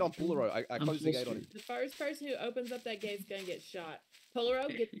closed the street gate now. on Polaroid. I I'm closed the full gate on him. street. The first person who opens up that gate's gonna get shot. Polaro,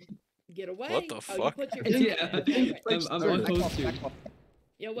 get away. What the Oh, you fuck? put your Yeah, okay, wait. I'm Sorry, on back post off, too. back off.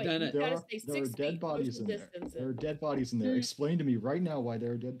 Yeah, wait. Dana- You There gotta are, stay there are 6 dead feet bodies social in there. distance. There are dead bodies in there. Explain to me right now why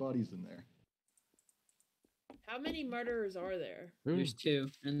there are dead bodies in there. How many murderers are there? There's two,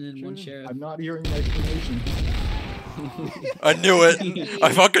 and then one Shoot him. sheriff. I'm not hearing the explanation. I knew it.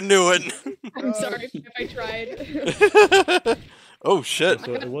 I fucking knew it. I'm sorry if I tried. Oh shit.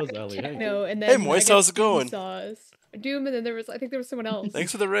 So it was Ellie. Hey. No, and then Hey, I Moist, guess how's it Doom going? saw us. Doom, and then I think there was someone else.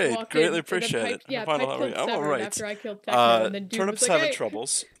 Thanks for the raid. walk Greatly in, and then appreciate Pipe, it. Yeah, Final, Pipe how are you? killed I'm Severin alright. after I killed Techno, and then Doom Turnip's was like, having hey.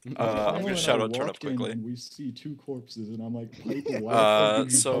 troubles. I I'm gonna when shout I out Turnip walked in quickly. And we see two corpses, and I'm like, Pipe, why the fuck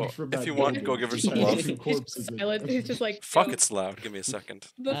did you So, come from if that you want, building? go give her Just some had love. two corpses in Silent. there. He's just like, Fuck, yo. it's loud. Give me a second.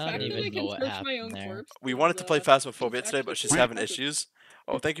 The I don't fact that even I know can what search my happened own there. corpse. We wanted to play is Phasmophobia today, but actually she's pretty having impressive. issues.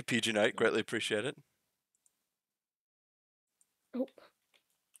 Oh, thank you, PG Knight. Greatly appreciate it. Oh,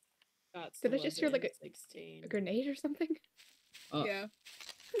 That's Did I just hear, like, 16. a grenade or something? Oh, Yeah.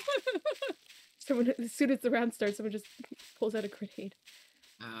 Someone, as soon as the round starts, someone just pulls out a grenade.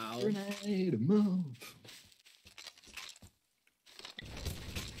 Ow. Grenade, move.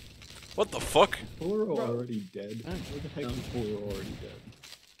 What the fuck? Polo Bro. already dead. Where the heck is Polo already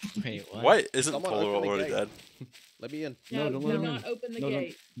dead? Wait, what? Why isn't Someone Polo open the already gate. dead? Let me in. No, don't do let him not in. open the No,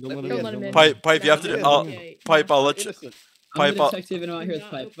 gate. Don't Let let me him in. Don't let him in. Pipe, you have to Don't do. open the Oh, gate. Pipe, I'll I'm let you. innocent. I'm Pipe, the I'll, detective and I'm out here with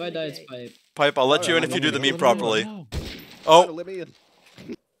Not Pipe. If I open the die, it's gate. Pipe. Pipe, I'll let you in Alright, if you do the Don't meme let him in, properly. no. Oh, Let me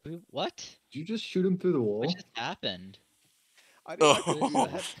in. What? Did you just shoot him through the wall? What just happened? I didn't have to do Oh.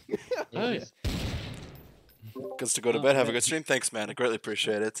 that. It Hey. was- gets to go to Oh, bed. Have a right. good stream. Thanks, man. I greatly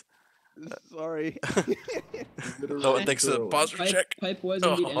appreciate it. Sorry. No one thanks for the positive Pipe, check. Pipe was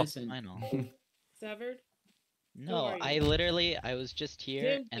indeed Oh. innocent. Final. Severed? No, are I you? literally, I was just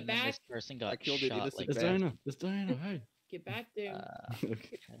here, Dude, and get then this back. person I got killed an shot innocent like It's man. Diana. It's Diana. Hey. Get back there. How do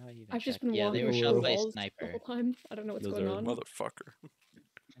I even I've just check? been Yeah, they walking were through shot the by a walls the sniper. whole time. I don't know what's Those going are on. Motherfucker.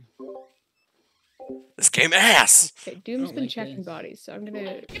 This game ass. Okay, Doom's don't been like checking this. bodies, so I'm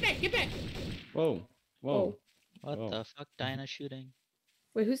gonna. Get back, get back! Whoa. Whoa. Oh, What Oh. the fuck? Dinah shooting.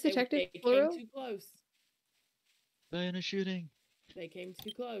 wait, who's detective? They came Plural? too close. Dinah shooting. They came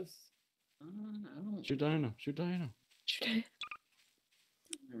too close. I don't. Shoot Diana. Shoot Diana.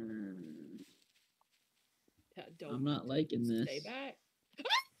 Don't I'm not liking this. stay back.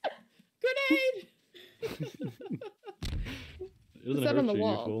 Grenade! It doesn't that hurt on the you,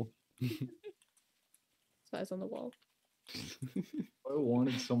 wall? you fool. Size on the wall. If I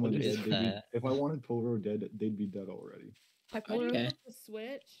wanted someone What dead, is they'd be, that? if I wanted Polo dead, they'd be dead already. Hi, I Plural. Okay. want the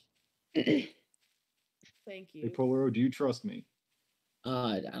switch. Thank Hey, you. Polo, do you trust me?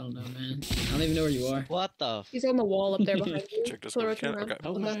 I don't know, man. I don't even know where you are. What the f- He's on the wall up there behind you. Check this Plural, one. turn around. Okay,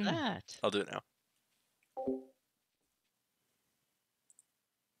 Oh, What was man. that? I'll do it now.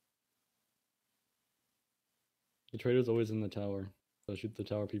 The traitor's always in the tower. So shoot the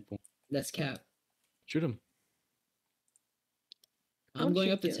tower people. That's Cap. Shoot him. I'm Don't going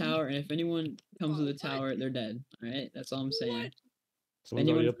shoot up the Doom. tower, and if anyone comes to the What? tower, they're dead. Alright? That's all I'm saying. Someone's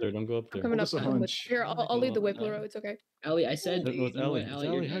already Anyone- up there. Don't go up I'm there. coming Hold up. us a I'm with. hunch. Here, I'll lead the way, Plural. It's okay. Allie, I said. No, it's you know Ellie. what, It's Allie,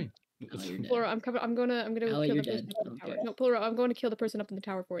 Ellie. you're Hey. dead. Allie, you're dead. Plural, I'm coming. I'm gonna Allie, kill you're the person dead. up in the I don't tower. care. No, Plural, I'm going to kill the person up in the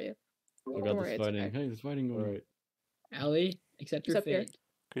tower for you. Oh Don't god, worry, there's it's fighting. okay. Hey, there's fighting going on. Allie, accept He's your up here. fate.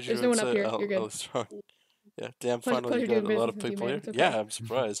 Could There's no one up here, you're good. Yeah, damn. Pleasure- Finally, you pleasure got doing a lot of business with you, people man. here. It's okay. Yeah, I'm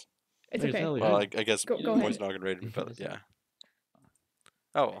surprised. It's Hey, it's okay. Ellie. Well, Hey. I guess Go Boy's ahead. not gonna raid me, What but is it? yeah.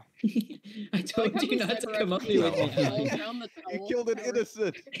 Oh well. I told Like how you the not to sniper come up actually here with me. No. Allie. falls down the You towel. killed an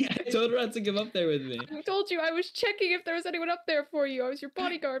innocent. I told her not to come up there with me. I told you I was checking if there was anyone up there for you. I was your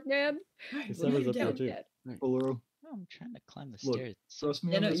bodyguard, man. Alright, The well, now server's you're up there dead. too. Dead. Polo, Oh, I'm trying to climb the Look, stairs. trust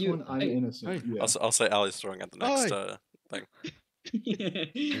me Yeah, on no, this you- one. I'm hey, innocent. hey. Yeah. I'll say Ali's throwing at the next Hey. thing.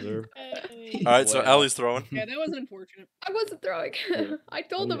 Deserve. Hey. All right, so Well. Ali's throwing. Yeah, that was unfortunate. I wasn't throwing. Yeah. I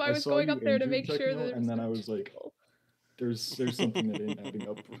told him I was saw going you up there to injured, make sure Techno, that. and then I was like, there's something that ain't adding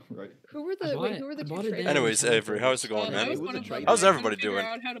up right. Who were I the bought wait? it- Who were the I two bought it traitors? down. Anyways, Avery, how's it going, I man? was It was gonna a trade. How's I was gonna everybody figure doing?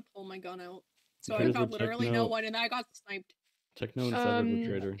 out how to pull my gun out. So I Traitors got were literally no techno. one, and I got sniped. Techno and Severed were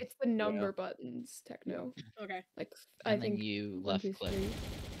traitor. It's the number buttons, Techno. Okay. Like I And then think you 1, left 2, click. 3.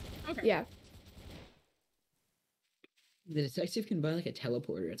 Okay. Yeah. The detective can buy like a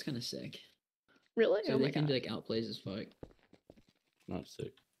teleporter. It's kind of sick. Really? So Oh they my can god. like outplays as fuck. Not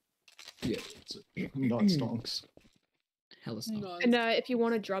sick. Yeah, it's not stonks. Hella stuff. Nice. And if you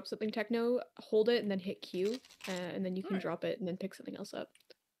want to drop something Techno, hold it and then hit Q, and then you can Alright. drop it and then pick something else up.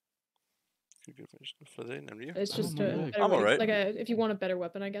 It's Oh just my a God. better I'm way- alright. like a if you want a better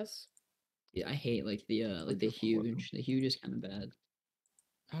weapon, I guess. Yeah, I hate like the different huge. The huge is kind of bad.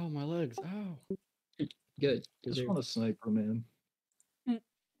 Ow, my legs. Ow. Good. Just deserved. want a sniper, man.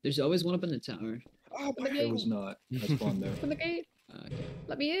 There's always one up in the tower. Oh, Open the There gate. was not. I spawned there. Open the gate. Okay.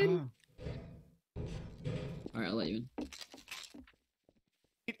 Let me in. Ah. All right, I'll let you in.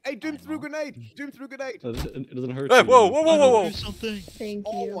 Hey, Doom I threw know. grenade. Doom threw grenade. It doesn't hurt Hey, you. whoa, whoa, whoa, whoa, whoa! Do something. Thank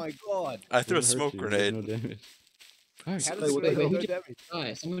Oh you. my god. I threw a Doesn't hurt smoke you, there's grenade. No damage. Alright. How Hey, does what grenade the do hell? damage?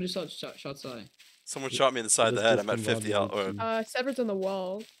 Sai, someone just shot Sai. Someone shot me in the side of the head. I'm at 50 health. Or Severed's on the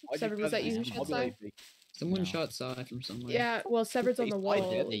wall. Why'd Severed, you was that gun you who me? shot I'll be Sai? lazy. Someone No. shot Sai from somewhere. Yeah, well, Severed's on the I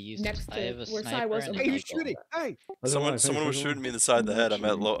wall did. They used- next I have to a where Sai sniper was. and on a the Hey, who's rifle. shooting? Hey, someone was shooting me in the side of the head. I'm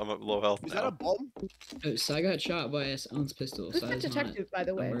at low health is that a now. bomb? Oh, Sai got shot by someone's pistol. Who's Sai that is not detective, by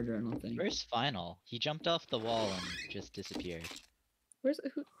the a way? murderer, I don't think. Where's Final? He jumped off the wall and just disappeared. Where's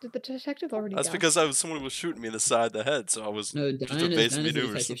who? Did the detective already? That's die? because someone was shooting me in the side of the head, so I was No, just Diana's evasive the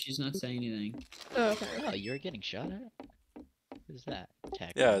maneuvers. detective. She's not saying anything. Oh, okay. Oh, you're getting shot at? Who's that?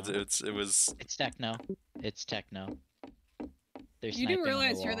 Techno. Yeah, it was. It's Techno. It's Techno. They're You sniping do on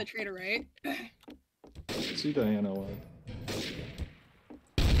realize the you're wall. the traitor, right? See Diana alive.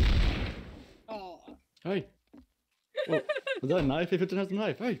 Oh, Hey. Whoa, was that a knife? Hey, PipeTr0n has a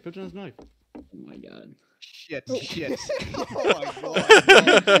knife. Hey, PipeTr0n has a knife. Oh my god. Shit, Oh. shit. Oh my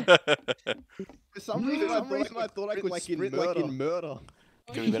god. For some reason, I thought I could sprint like in murder.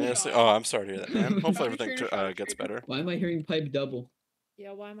 Can we bananas? Oh, I'm sorry to hear that, man. Hopefully Probably everything turn your gets better. Why am I hearing pipe double?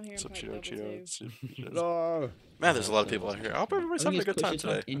 Yeah, why am I hearing So pipe Cheeto, double Cheeto. too? No. Man, there's a lot of people out here. I hope everybody's having a good time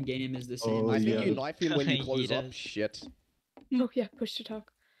today. In game is the same. Oh, I as think yeah. you knife him when you He close up. does. Shit. Oh yeah, push to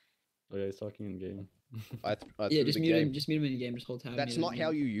talk. Oh yeah, he's talking in game. I Yeah, threw just the mute him. game. Just mute him in game. Just hold tab. That's mute not him. how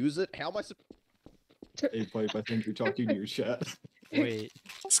you use it. How am I supposed? Hey, Pipe, I think you're talking to your chat. Wait,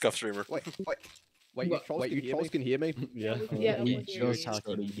 Scuff streamer. Wait, you What? trolls can hear me? Yeah. Yeah, we we hear just you. started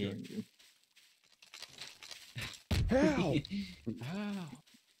Talking hearing you. How?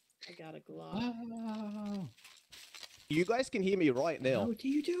 I got a Glock. You guys can hear me right now. How do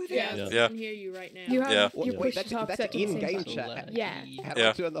you do that? Yeah, Yeah. I Yeah. can hear you right now. You have Yeah. you Wait, push to talk that's set to the same in-game button. chat. Yeah. How do Yeah.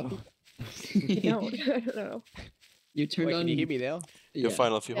 I turn that off? You don't. I don't know. You turned Wait, on. can you hear me now? Yeah, Yeah.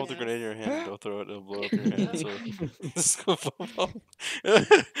 fine. If you hold the Yeah. grenade in your hand, don't throw it. It'll blow up your hand. So,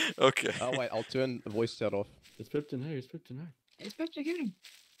 okay. Oh wait, I'll turn the voice chat off. It's PipeTr0n. Hey, it's PipeTr0n. Hey. It's back to game.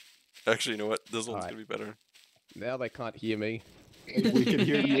 Actually, you know what? This one's Alright. gonna be better. Now they can't hear me. Hey, we can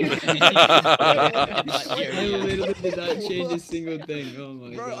hear you. I literally did not change a single thing. Oh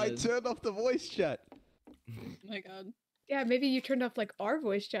my Bro, god. I turned off the voice chat. Oh my god. Yeah, maybe you turned off like our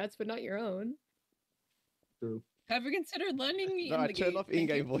voice chats, but not your own. True. Have you considered lending me No, in I the turned game? off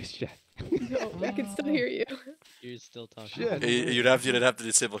in-game voice chat. No, I can still hear you. you're still talking. Shit. You'd have to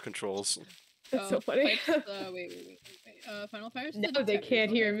disable controls. That's so funny. Wait. Final Fire's No, still they detected.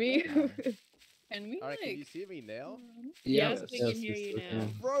 can't hear me. Can we Alright, can you like? hear me now? Yeah. Yes, we can hear you now.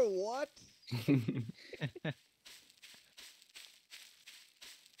 Bro, what?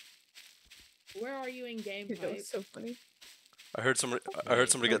 Where are you in game, That Pipe? was so funny. I heard somebody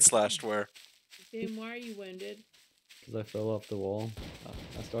get slashed where? Doom, why are you wounded? Because I fell off the wall.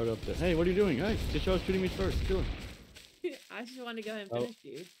 I started up there. Hey, what are you doing? Hey, get y'all shooting me first. Kill him. I just want to go ahead and Oh. finish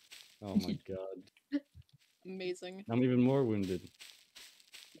you. Oh my god. Amazing. I'm even more wounded.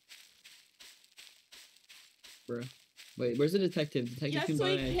 Bro. Wait, where's the detective? Detective Yes, can we buy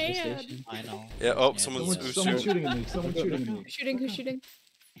a can. station. I know. Yeah. Oh, Yeah, someone's yeah. Someone's shooting at me. Someone's shooting at me. Who's shooting? Who's shooting?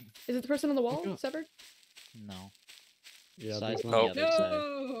 Is it the person on the wall? Look up. Severed? No. Yeah, Size but- on Oh. the other side.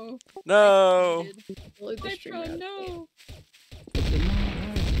 No. No. Load the stream PipeTr0n, out. no.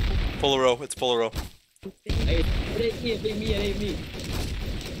 Pull a row. It's pull a row. Hey, it ain't me, it ain't me, it ain't me.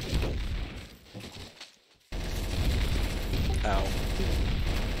 Ow.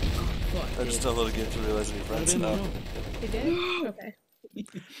 Fuck. I just downloaded a game to realize any I friends. didn't Oh. know. They did? Okay.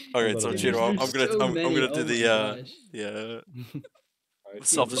 Alright, so There's Cheeto, I'm There's gonna so I'm many, gonna oh do my the gosh. yeah. Alright,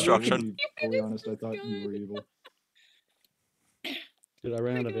 Self-destruction. To be fully honest, I thought you were evil. Dude, I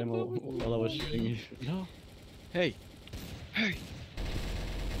ran out of ammo while I was shooting you. No. Hey. Hey.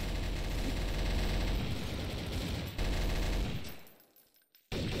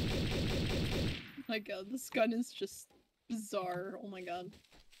 My god, this gun is just bizarre. Oh my god.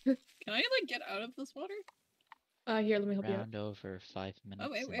 Can I like get out of this water? Here, let me help you out. Round over 5 minutes.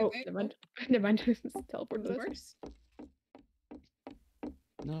 wait, and- wait, Oh, wait. never mind. Never mind. Teleported This us. works.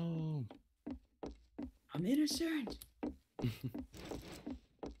 No. I'm innocent.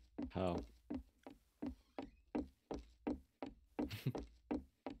 How?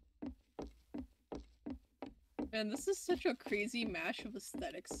 Man, this is such a crazy mash of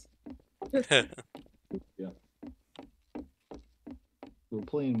aesthetics. We're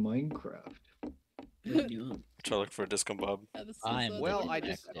playing Minecraft. Oh, yeah. Try to look for a disco bob. Yeah, this is, I'm Well, I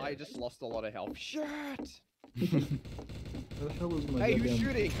Detective. just lost a lot of health. Shit! Where the hell is my Hey, who's goddamn-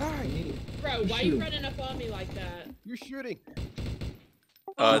 shooting? I Hey, need it. Bro, why you running up on me like that? who's shooting?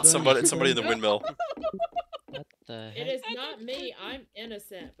 It's somebody in the windmill. What the It heck? is not me. I'm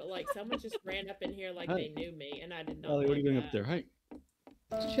innocent, but like someone just ran up in here like Hi. they knew me, and I did not. Ollie, what are you doing like up there? Hey.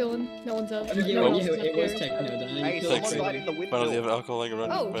 Just chilling. No one's up. I mean, yeah, no one Oh. else is up it was here. techno. Then I Hey, killed Thanks. someone Craig. died in the Finally, you have windmill. alcohol laying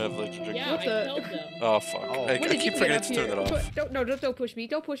around. Oh. I have like to drink. Yeah, What I the- killed them. Oh fuck! Oh. I When did you keep get forgetting up to turn here? that off. Don't push me.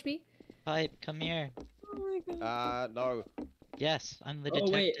 Don't push me. Pipe, come here. Oh my god. No. Yes, I'm the Oh,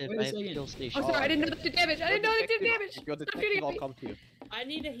 wait, detective. wait a I have second. kill station. Oh, sorry. I didn't know that did damage. I didn't know that did damage. If you're Stop detective, shooting I'll at me. come to you. I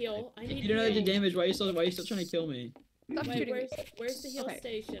need a heal. I need You don't know a the heal. damage. Why are you still trying to kill me? Stop Wait, shooting me. where's the heal Okay.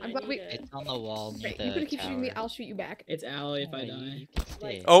 station? I'm I glad need we- a... It's on the wall near Right, the you're gonna keep shooting me. tower. I'll shoot you back. It's Allie if I Oh, die. you can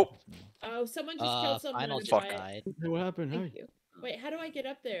stay Like- Oh. with me. Oh, someone just killed someone Final in just the riot. died. Hey, what happened? Thank Hey. you. Wait, how do I get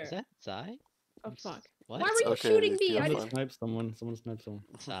up there? Is that Zai? Oh fuck. Why were you Okay, shooting me? feel I fine. just Snipe someone. Someone sniped someone.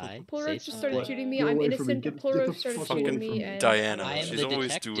 Sigh. Polro Say just started something. shooting me. Get I'm away from me. innocent. Get Polro the started fuck shooting away me, from me. and Diana, I am she's the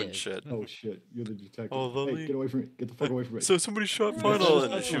always doing detective. shit. Oh shit, you're the detective. Oh, Hey, Lily. get away from me. Get the fuck away from me. So somebody shot Yeah. Final,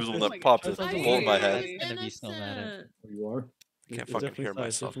 Yeah. and she was the one Oh that my popped God. a I hole in my was head. I'm gonna be so mad at innocent. Oh, you are? Can't It's fucking definitely hear Sai,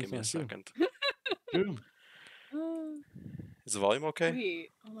 it's myself. Give definitely me a Sai, second. Shoot him. Is the volume okay? Wait,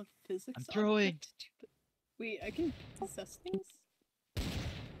 all the physics. I'm on throwing. that? Wait, I can possess things?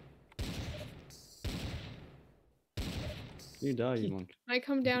 You die, you monk. Can I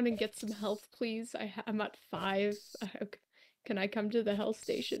come down and get some health, please? I'm at 5. Can I come to the health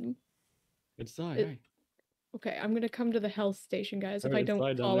station? It's Sai, It- hey. Okay, I'm gonna come to the health station, guys. If Alright, I it's don't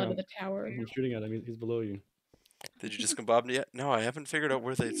Sai down fall there. out of the tower. I'm shooting at him. He's below you. Did you just discombobble yet? No, I haven't figured out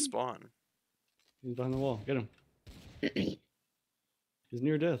where they spawn. He's behind the wall. Get him. He's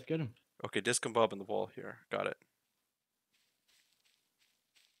near death. Get him. Okay, discombob in the wall here. Got it.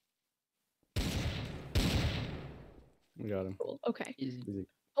 We got him. Cool. Okay. Easy. Easy.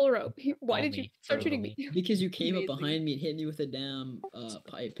 Polro, why Follow did you me, start follow shooting me? Because you came up Amazing. behind me and hit me with a damn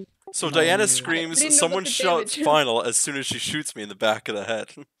pipe. So No, Diana I screams, didn't know someone about the shouts damage. Final as soon as she shoots me in the back of the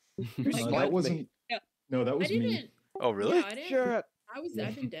head. You that sniped wasn't. me. Yeah. No, that I was me. didn't. Oh, really? Yeah, I didn't. Shit.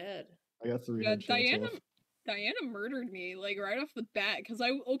 I've been dead. I got 3 Yeah, headshots off. Diana murdered me, like, right off the bat, because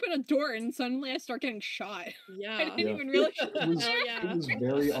I open a door and suddenly I start getting shot. I Yeah. didn't Yeah. even realize It was, Hell yeah. it was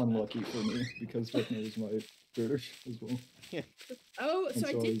very unlucky for me because Whitney was my brother as well. Oh, And so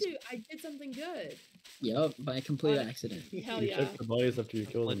I so did is- I did something good. Yup, by a complete Uh, accident. Hell You yeah. check the bodies after you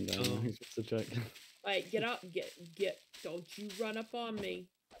kill them, Let's Diana. go. He's supposed to check. Like, get up, get. Don't you run up on me.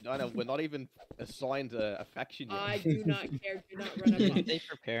 I know, we're not even assigned a faction yet. I do not care. Do not run up on Are me. they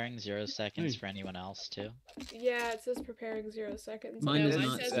preparing 0 seconds for anyone else too? Yeah, it says preparing 0 seconds. Mine does mine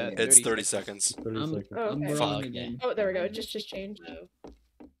not says say. It's 30 30 seconds. 30 I'm, seconds. Oh, I'm okay. wrong Okay. again. Oh, there we go. It just changed. No.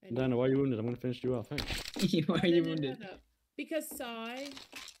 Diana, why are you wounded? I'm gonna finish you off. Hey. Why are you wounded? No. Because Sai,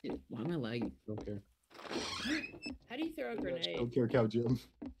 Dude, why am I lagging? Don't care. how do you throw a grenade? Don't care, Cow Jim.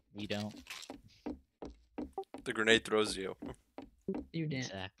 You don't. The grenade throws you. You damn.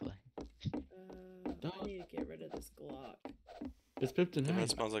 Exactly. I need to get rid of this Glock. It's Pipton. That Hey.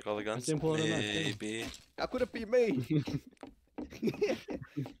 smells like all the guns. seen pull out a knife, didn't Maybe. How could it be me?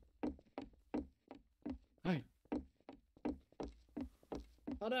 Hey.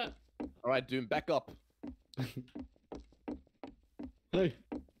 Hold up. Alright, Doom, back up. Hey.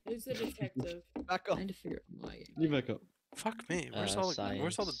 Who's the detective? Back up. Trying to figure out my game. You back up. Fuck me. Where's all the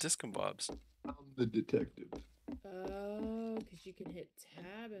Science. discombobs? I'm the detective. Oh, because you can hit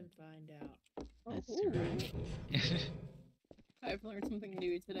tab and find out. That's Ooh. right. I've learned something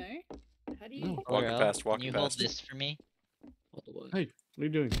new today. How do you? No. Walking Orel, past, can walking you hold past. this for me? Hold the what? Hey, what are you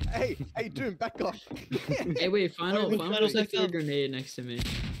doing? Hey, Doom, back up. Hey, wait, final Final just back threw a up. grenade next to me.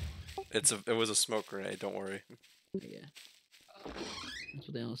 It was a smoke grenade. Don't worry. Oh, yeah. That's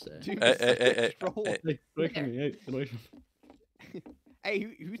what they all say. Doom, Hey, just take hey, hey, control. hey. Hey, get away from me. Hey, get away from me. Hey,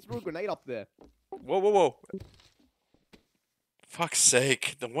 who threw a grenade up there? Whoa, whoa, whoa. Fuck's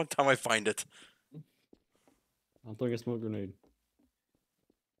sake. The one time I find it. I'm throwing a smoke grenade.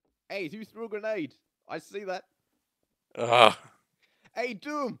 Hey, who threw a grenade? I see that. Ugh. Hey,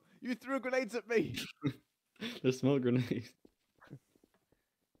 Doom, you threw grenades at me. There's smoke grenades.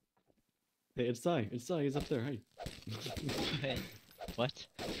 Hey, it's Sai. It's Sai. He's up there. Hey. Wait, what?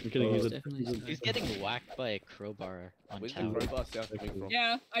 I'm kidding. He's a. Definitely He's a Sai. He's getting whacked by a crowbar on Where's the tower. crowbar sound coming from?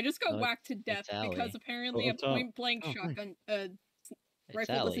 Yeah, I just got Uh, whacked to death Ally. because apparently Oh, a up top. point blank Oh, nice. shotgun It's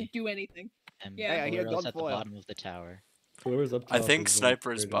rifle Ally. doesn't do anything. And Yeah. Hey, I hear Orel's at the gunfire. bottom of the tower. Whoever's up top. I think is the one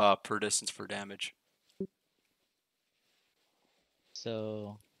snipers traitor. per distance for damage.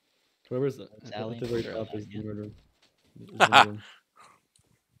 So Whoever's It's at Ally the very and top Orel, is the yeah. murderer. Is the murderer.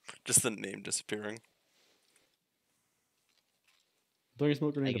 Just the name disappearing. Throwing a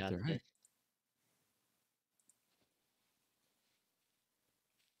smoke I grenade got up there. Hey.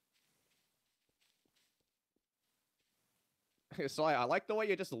 this. Sorry, I like the way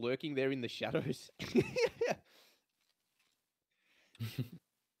you're just lurking there in the shadows.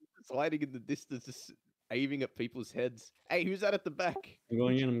 Sliding in the distance, just aiming at people's heads. Hey, who's that at the back? I'm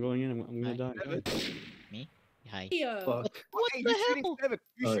going in. I'm going in. I'm gonna die. Seven. Me? Hi. Yeah. Fuck. Hey, the who's shooting hell? Seven?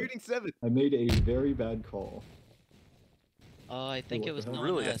 Who's Alright. shooting Seven? I made a very bad call. Oh, I think what it was the hell? on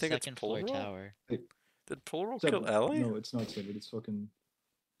Really? I the think it's second floor Polaroid? tower. Did Polaroid Seven. kill Ellie? No, it's not Seven. It's fucking.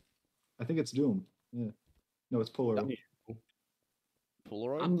 I think it's Doom. Yeah. No, it's Polar.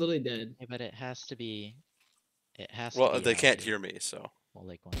 Polaroid? I'm literally dead. Yeah, but it has to be. It has Well, to be. they can't Ally. hear me, so Well,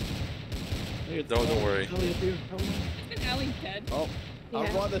 like one. Hey, it's Don't Ally. worry. Ally up here. Help me. Isn't Allie dead? Oh, I'm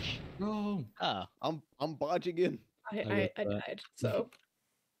Yeah. running. No. Oh, I'm barging in. I get that. died. So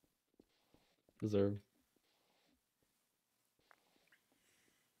Deserve.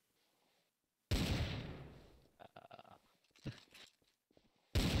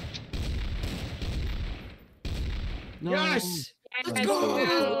 No. Yes! Let's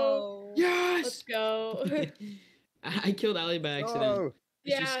go! Yes! Let's go. I killed Ali by accident. Oh,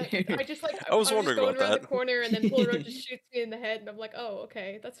 Yeah, I just like I was I'm just wondering going about around the that. corner and then Polaroid just shoots me in the head and I'm like, oh,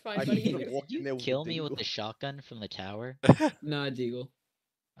 okay, that's fine, I buddy. should've Did walked in you there with kill the me with deagle. the shotgun from the tower? Nah, Deagle.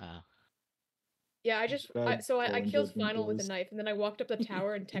 Oh. Yeah, I Bad I phone killed judgment, Final with a boys. knife and then I walked up the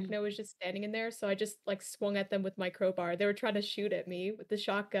tower and Techno was just standing in there, so I just like swung at them with my crowbar. They were trying to shoot at me with the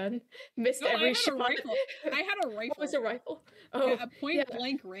shotgun. Missed No, I every had a shot. rifle. I had a What rifle. was a rifle? Oh, Yeah, a point yeah.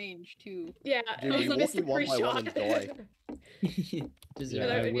 blank range too. Yeah, Dude, I we missed walk in every one by one shot. and die.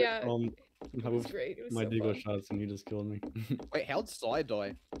 Deserve And Yeah, I- I whipped, yeah, I it was whipped great. It was my so deagle fun. shots and you just killed me. Wait, how'd Psy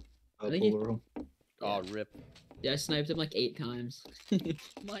die? I think he- Polaroid. Oh, rip. Yeah, I sniped him like 8 times.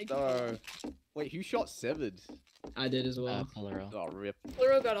 My So, God. wait, who shot Severed? I did as well. Polaro. Oh, rip.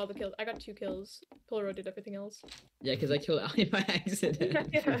 Polaroid got all the kills. I got 2 kills. Polaroid did everything else. Yeah, because I killed Ali by accident.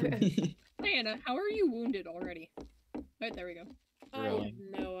 Diana, how are you wounded already? Right, there we go. I have Rowing.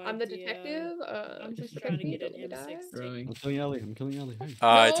 no idea. I'm the detective. I'm just who's trying to protecting get me? an Don't let me die. M16. Rowing. I'm killing Ali. I'm killing Ali. Hey.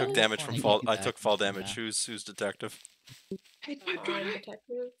 I took No. damage from Wanna fall. get I back took fall into damage. that. Who's detective? I'm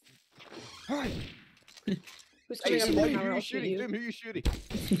detective. Hey, Who's hey, coming up who to are the you? tower? Who I'll you shoot shooting? you. Doom, who you shooting?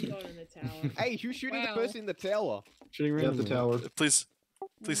 Going in the tower. Hey, who's shooting Wow. the person in the tower? Shooting Yeah, randomly. the tower. Please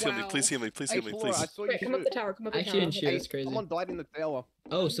heal me. Wow. Please heal me. Please Hey, heal me. Flora, I Please. saw you Wait, come up shoot. the tower. Come up I the actually tower. didn't shoot. Hey, It's crazy. someone died in the tower.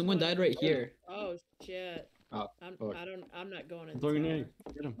 Oh, someone died right here. Oh shit. Ah, fuck. I'm not going in the Throwing a tower. grenade.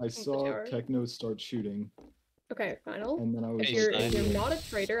 Get him. I saw tower. Techno start shooting, Okay, Final. and then I was If Hey, you're Stein. not a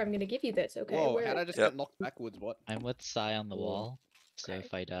traitor, I'm gonna give you this. Okay. Whoa, where- how'd I just Yep. get knocked backwards? What? I'm with Psy on the Whoa. wall, so Okay.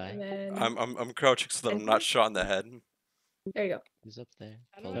 if I die, And then I'm crouching so that I'm not shot in the head. there you go. who's up there?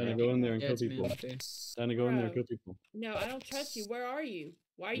 I don't Diana, Polaro. go in there and Yeah, kill it's me. people. I'm up there. Diana, go in there and Bro. kill people. No, I don't trust you. Where are you?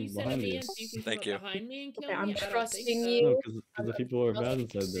 Why are you I'm sending behind me you. in so you can Thank come you. up behind me and kill Okay, me? I'm I don't trusting think so. you. No, because the people who are bad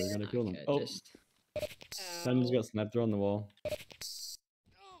inside there are gonna kill them. Okay, Oh, just... Diana just Ow. got sniped on the wall.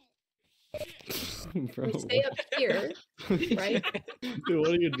 Bro, We stay up here, right? Dude, what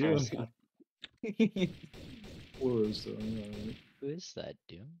are you doing? Polaroid's still alright. Who is that,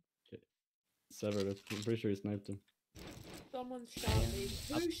 Doom? Severed. I'm pretty sure he sniped him. Someone shot me.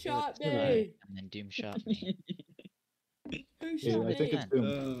 Up Who shot here. me? And then Doom shot me. Who Yeah, shot I think me? it's Doom.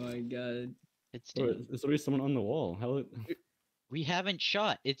 Oh my god. It's Bro, Doom. it's already someone on the wall. How? We haven't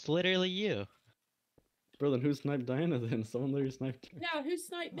shot. It's literally you. Bro, then who sniped Diana then? Someone literally sniped her. No, who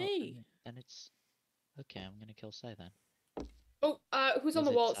sniped Oh, me? Then it's okay. I'm gonna kill Psy then. Oh, who's on Was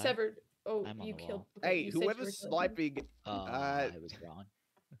the it wall? Sai? Severed. Oh, I'm on you the killed. wall. okay, Hey, you said you were whoever's killing him. sniping, Oh, I was wrong.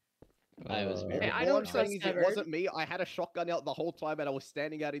 I was very Okay, I all don't I'm saying trust is it Severed. wasn't me. I had a shotgun out the whole time, and I was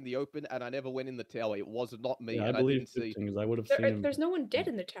standing out in the open, and I never went in the tower. It was not me, Yeah, I and I believe didn't see. because I would have seen him. There's no one dead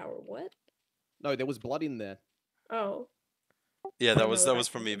in the tower. What? No, there was blood in there. Oh. Yeah, I that don't was know that what was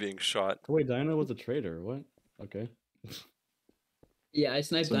from me happened. being shot. Oh, wait, Diana was a traitor. What? Okay. Yeah, I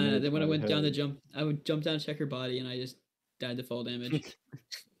sniped So Diana. moved Then when I my went down to head. jump, I would jump down to check her body, and I just died to fall damage.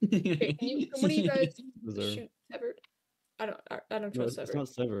 Okay, can one of you guys Deserve. shoot Severed? I don't No, trust it's Severed. not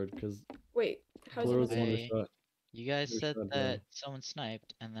severed because Wait, how's it Polaroid not was the one who Hey. shot. You guys Who said shot that Diana. someone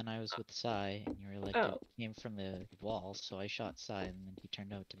sniped, and then I was with Psy, and you were like, Oh. it came from the wall, so I shot Psy, and then he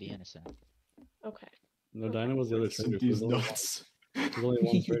turned out to be innocent. Okay. No, Diana was the other traitor. so These there's only one- nuts. There's only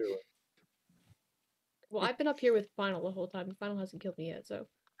one traitor left. Well, I've been up here with Final the whole time. and Final hasn't killed me yet, so.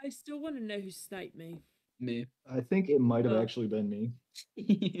 I still want to know who sniped me. Me. I think it might have Oh. actually been me.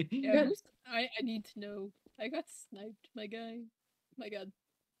 Yeah, I need to know. I got sniped, my guy. My god.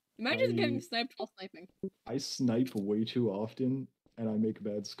 Imagine I- getting sniped while sniping. I snipe way too often, and I make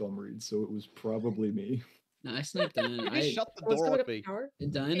bad scum reads, so it was probably me. No, I sniped Diana. You just I, shut the What's door coming on up the me. tower?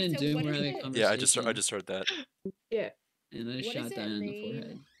 Diana Wait, and so Doom what were is having a it? conversation. Yeah, I just heard that. Yeah. And I What shot does it Diana in the mean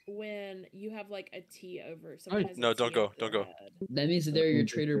forehead. when you have like a T over? Someone has a No, don't T go, over don't their go. head. That means that I they're your think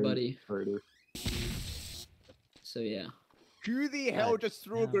it's traitor a buddy. Traitor. So yeah. Who the hell just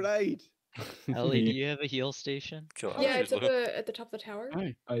threw a no. grenade? Ellie, do Me. you have a heal station? Kill Yeah, Alex it's at Lou. the top of the tower.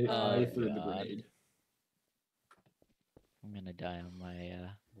 Hi. I Oh, threw the God. grenade. I'm gonna die on my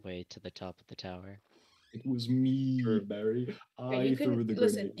way to the top of the tower. It was me, Sure. Barry. Okay, I you threw can the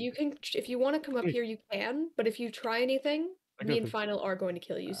listen. grenade. You can if you want to come up Hey. here, you can. But if you try anything, I me got and this. Final are going to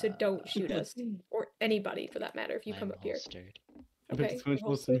kill you. So don't shoot us or anybody for that matter. If you I'm come up here, holstered. I picked okay. this finish well,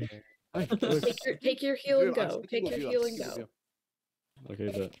 close to me. Hi. Look. take your heal and Dude, I'm go. sticking Take with your you, heal I'm and sticking with go. you.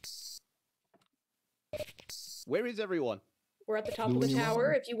 Okay, but Where is everyone? We're at the top of Doing the your tower.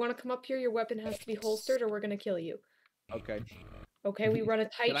 own. If you want to come up here, your weapon has to be holstered, or we're gonna kill you. Okay. Okay, we run a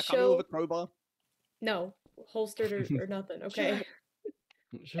Can tight I come in show. with a crowbar? No, holstered or nothing. Okay.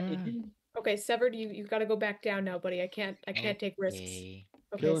 sure. Okay, Severed, you got to go back down now, buddy. I can't take risks. Okay.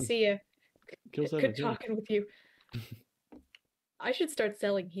 Okay, Kill him. see ya. Kill Good Seven. Kill him. talking with you. I should start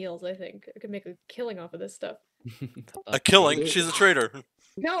selling heals, I think. I could make a killing off of this stuff. A killing? She's a traitor.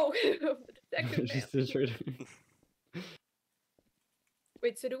 No! Detective She's man. the traitor.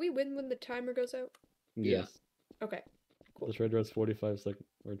 Wait, so do we win when the timer goes out? Yes. Okay. The traitor has 45 seconds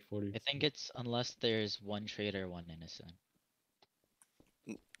or 40. I think it's unless there's one traitor, one innocent.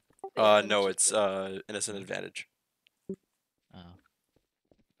 No, it's innocent advantage. Oh.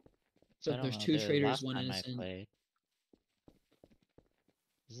 So I if don't there's know, two the traitors, last one time I innocent. played-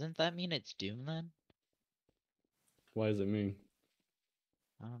 Doesn't that mean it's Doom then? Why is it me?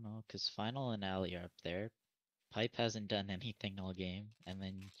 I don't know, because Final and Ali are up there. Pipe hasn't done anything all game, and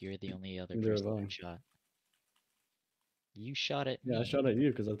then you're the only other Neither have person I. who shot. You shot at Yeah, I me. shot at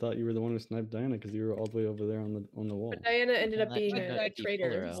you because I thought you were the one who sniped Diana because you were all the way over there on the wall. But Diana ended Well, up that being turned out a to be traitor,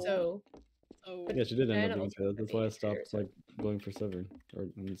 Fullerell. so. Oh. But Yeah, she did end Diana up being also traitor. ended up That's why I being a traitor, stopped like going for Severin or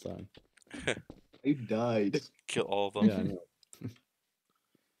inside. I died. Kill all of them. Yeah, I know.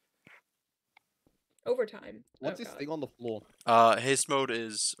 Overtime. What's Oh, this God. thing on the floor? Haste mode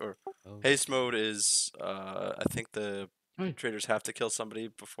is haste mode is I think the traitors have to kill somebody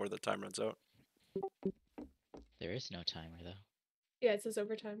before the time runs out. There is no timer though. Yeah, it says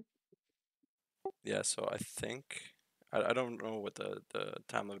overtime. Yeah, so I think I don't know what the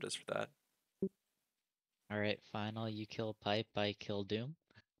time limit is for that. Alright, Final, you kill Pipe, I kill Doom.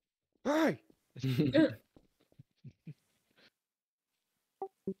 Hey!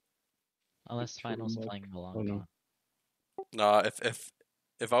 Unless Final's Muck. playing the long Oh, no. con. Nah,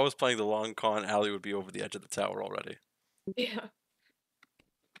 if I was playing the long con, Ali would be over the edge of the tower already. Yeah.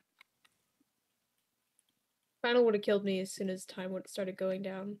 Final would have killed me as soon as time would have started going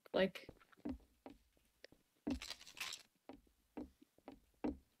down. Like,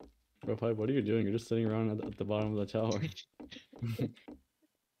 Bro, Pipe, what are you doing? You're just sitting around at the bottom of the tower.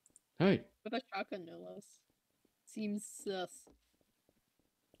 Hey! With a shotgun, no less. Seems sus.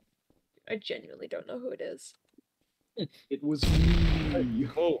 I genuinely don't know who it is. It was me.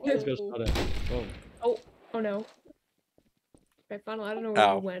 Oh, I just got shot at. Oh. Oh no. Okay, Final, I don't know where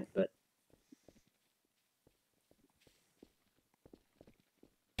Ow. you went, but.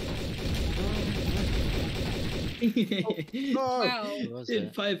 No! Who was Dude,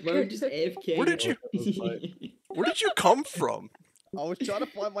 it? Pipe, why would you just AFK? Where did you Where did you come from? I was trying to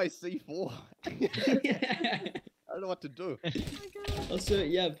find my C4. I don't know what to do. Also,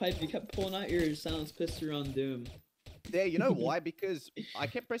 yeah, Pipe, you kept pulling out your silence pistol on Doom. Yeah, you know why? Because I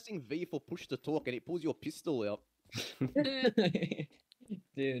kept pressing V for push to talk and it pulls your pistol out.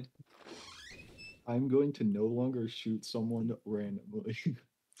 Dude. I'm going to no longer shoot someone randomly.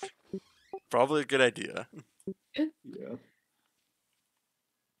 Probably a good idea. Yeah.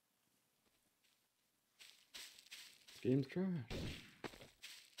 Game's trash.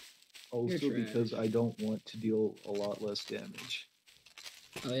 Also trash. because I don't want to deal a lot less damage.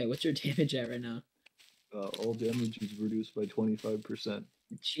 Oh yeah, what's your damage at right now? All damage is reduced by 25%.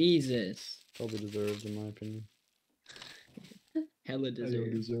 Jesus. Probably deserved, in my opinion. Hella I don't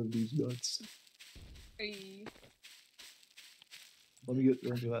deserved. deserve these nuts. Hey. Let me get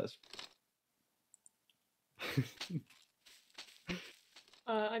the last.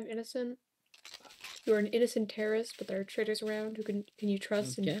 I'm innocent. You're an innocent terrorist, but there are traitors around who can you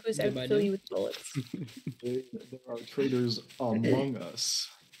trust Okay, and who's out to goodbye, kill Doom. you with bullets. There are traitors among us.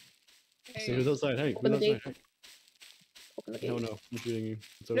 So who's outside? Hey, Open who's the outside? gate. Open the Hey. gate. No, I'm shooting you.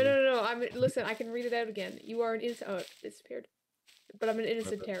 It's No, over. no, no, no. Listen. I can read it out again. You are an innocent. Oh, it disappeared. But I'm an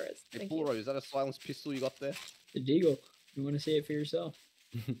innocent terrorist. Hey, Thank Pulro, you. is that a silenced pistol you got there? The Deagle. You want to say it for yourself?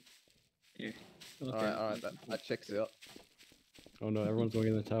 Here. Okay. Alright, that checks out. Oh no, everyone's going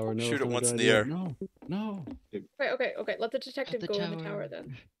in the tower. No, Shoot it's it not a once good in the idea. air. No, no. Okay. Let the detective the go in the tower. tower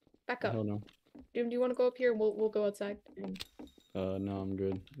then. Back up. Hell no. Doom, do you want to go up here and we'll go outside? No, I'm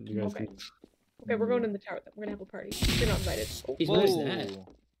good. You guys Okay. can... Okay, we're going in the tower then. We're gonna have a party. You're not invited. He's what is that? Whoa.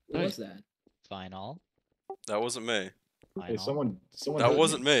 What was that? Final. That wasn't me. Oh. Hey, Final. someone. That hurt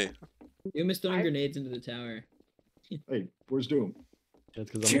wasn't me. You missed throwing I- grenades into the tower. Hey, where's Doom? That's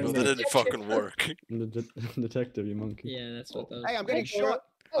because Well, I'm that the, didn't fucking work. I'm the detective, you monkey. Yeah, that's what those. Hey, I'm getting Hey, Pulro. shot!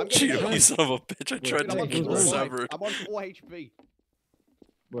 Oh, I'm getting Cheeto, shot! you son of a bitch. I tried I'm to on Hey, kill who's four wrong? Sever. I'm on 4 HP.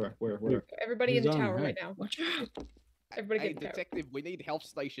 Where? Everybody in Who's the on? tower Hey. right now. Watch out! Everybody Hey, get in the tower. detective, we need health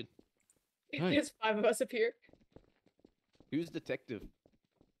station. Hey. There's 5 of us up here. Who's detective?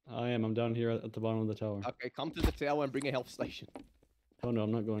 I'm down here at the bottom of the tower. Okay, come to the tower and bring a health station. Oh no,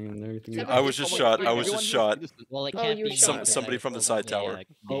 I'm not going in there. You think Seven- I was just shot. I was just shot. Well, it Oh, can't you be were me shot. because Somebody I from the rolled side only a tower.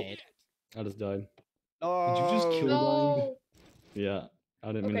 grenade. I just died. No. Did you just kill Garry? No. Yeah, I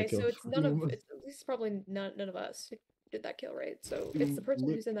didn't mean Okay, to kill. so it's none of Doom. it's this is probably none of us. did that kill, right? So it's the Doom person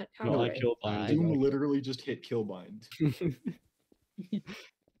lit- who's in that No, tower, I right? killed Bind. Doom literally just hit killbind.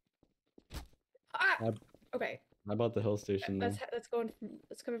 Ah! Okay. How about the hill station though? That's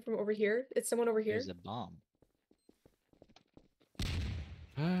coming from over here. It's someone over here. There's a bomb.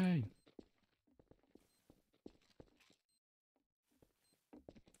 Hey.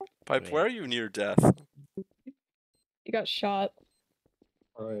 Pipe, Wait. where are you near death? You got shot.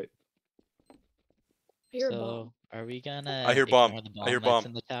 Alright. I hear a So, bomb. are we gonna I hear ignore bomb. the I hear bomb that's bomb.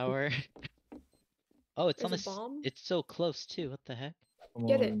 in the tower? Oh, it's on There's the a bomb? It's so close too. What the heck? Come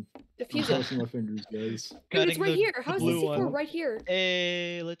Get it. on. I'm Defuse it. crossing my fingers, guys. Dude, it's Cutting right the here. How is the blue C4 one. right here?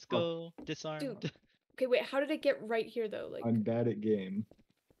 Hey, let's Oh. go. Disarmed. Dude. Okay, wait. How did it get right here though? Like, I'm bad at game.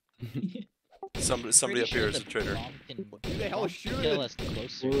 Somebody Pretty up here sure is a the traitor. bomb can Who the hell is shooting? kill us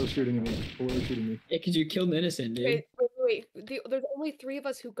closer. Polo shooting at me. Polo shooting me. Yeah, because you killed an innocent, dude. wait. There's only 3 of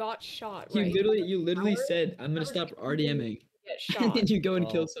us who got shot, You right? literally Tower? said, I'm gonna Tower's stop the only one RDMing. who get And shot. then you go and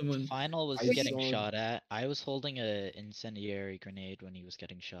kill Well, someone. Final was I getting saw- shot at. I was holding a incendiary grenade when he was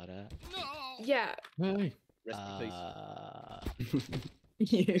getting shot at. Yeah. Hey. Rest in peace.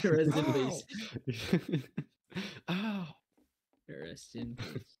 Yeah, rest in peace. Ow. Rest in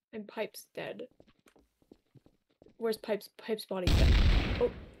peace. And Pipe's dead. Where's Pipe's body dead? Oh.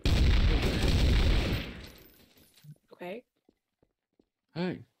 Okay.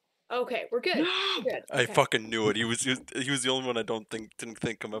 Hey. Okay, we're good. We're good. I Okay. fucking knew it. He was the only one I didn't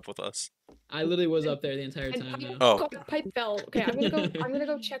think come up with us. I literally was up there the entire And time Pipe, now. Oh. God, Pipe fell. Okay, I'm gonna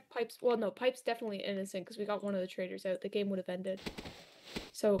go check Pipe's. Well, no, Pipe's definitely innocent because we got one of the traitors out. The game would have ended.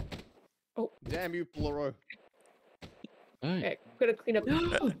 So, Damn you, Pluro. Hey. okay, I'm gonna clean up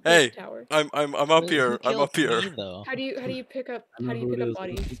the Hey, tower. I'm up here. I'm up here. How do you pick up I know who it is.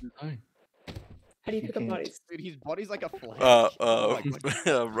 bodies? Hey. How do you You pick up can't. bodies? Dude, his body's like a flash. Oh my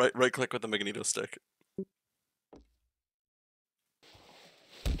God. right click with the magneto stick.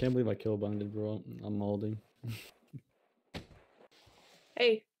 Can't believe I kill binded, bro. I'm molding.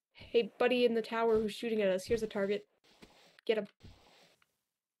 Hey, buddy in the tower who's shooting at us. Here's a target. Get him.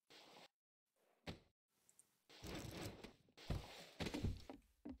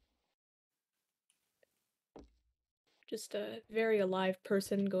 Just a very alive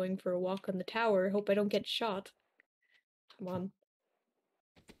person going for a walk on the tower. Hope I don't get shot. Come on.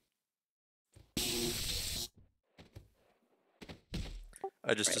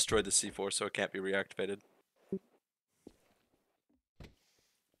 I just destroyed the C4, so it can't be reactivated.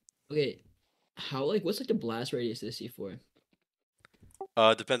 Okay, how what's the blast radius of the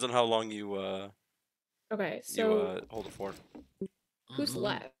C4? Depends on how long you Okay, so hold it for. who's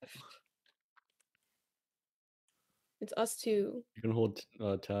left? It's us two. You can hold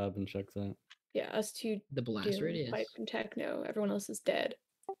tab and check that. Yeah, us two. The blast Doom, radius. Pipe and Techno. Everyone else is dead.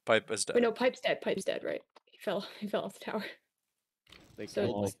 Pipe is dead. Wait, no, Pipe's dead. Pipe's dead, right? He fell off the tower. They So I'm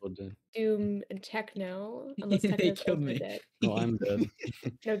killed me. also dead. Doom and Techno, unless They Techno's killed also me. dead. No, I'm dead.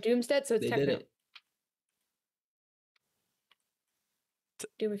 No, Doom's dead, so it's They did Techno. it.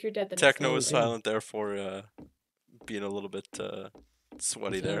 Doom, if you're dead, then it's Techno Oh, is damn. silent there for being a little bit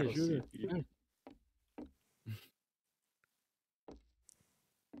sweaty there. Hey, shoot it. Hey.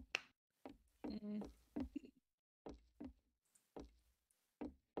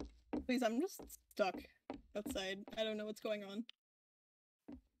 Please, I'm just stuck outside. I don't know what's going on.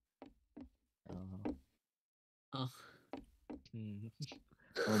 Oh.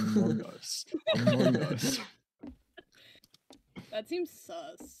 Among Us. Among Us. That seems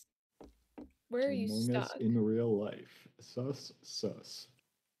sus. Where are you Among Us stuck? in real life. Sus.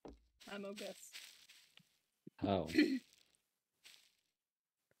 I'm a guess. How?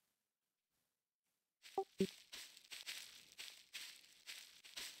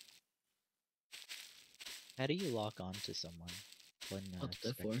 How do you lock on to someone when What's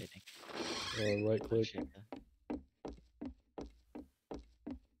that for? spectating? Right click. Shit.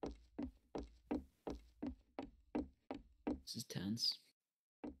 This is tense.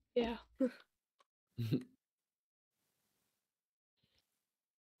 Yeah. I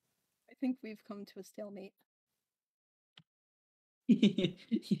think we've come to a stalemate. Do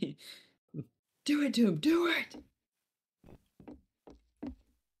it to him, do it!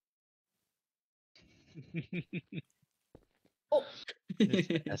 Oh.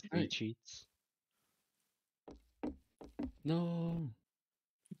 S3 cheats. No.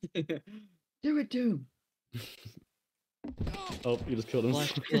 Do it to him! Oh, you just killed him.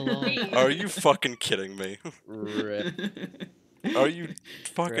 Flash kill off. Are you fucking kidding me? Rip. Are you Rest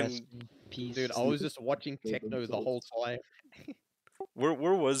fucking? in peace. Dude, I was just watching Techno the whole time. Where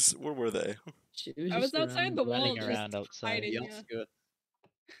were they? I was outside the wall, running just around outside. hiding. The Yeah. outskirt.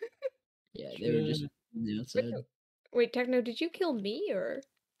 Yeah, they were just on the outside. Wait, Techno, did you kill me or?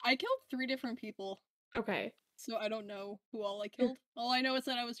 I killed 3 different people, Okay. so I don't know who all I killed. All I know is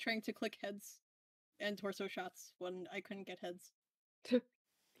that I was trying to click heads and torso shots when I couldn't get heads.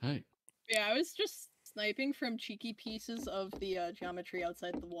 Hey. Yeah, I was just sniping from cheeky pieces of the geometry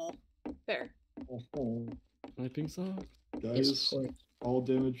outside the wall. There. Oh, Sniping saw? guys, all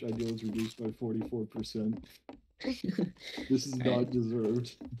damage I deal is reduced by 44%. This is not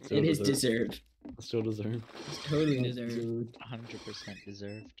deserved. It is deserved. Still deserved. It's totally Not deserved. 100%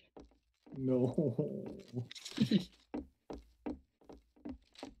 deserved. No.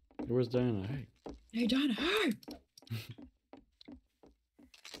 Where's Diana? Hey. Hey, Donna, hey!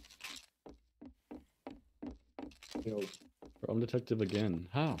 Yo, I'm detective again.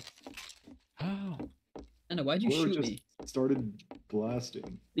 How? How? Anna, why'd you Laura shoot just me? started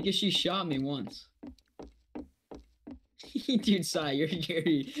blasting. Because she shot me once. Dude, Sai,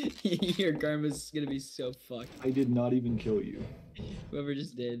 your karma's gonna be so fucked. I did not even kill you. Whoever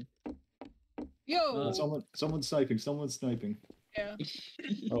just did. Yo! Someone's sniping. Someone's sniping. Yeah.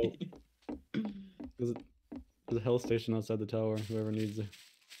 Oh. There's a hell station outside the tower. Whoever needs it.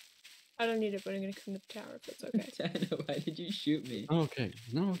 I don't need it, but I'm gonna come to the tower if it's okay. Dana, why did you shoot me? Okay.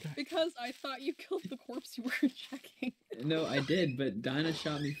 No, okay. Because I thought you killed the corpse you were checking. No, I did, but Dinah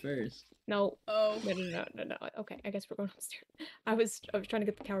shot me first. No. Oh. No. Okay, I guess we're going upstairs. I was trying to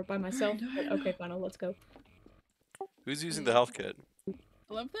get the tower by myself, but okay, fine, let's go. Who's using the health kit?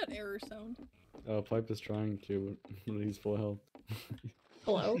 I love that error sound. Pipe is trying to, but he's full health.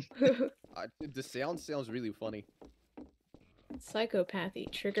 Hello? The sound sounds really funny. Psychopathy,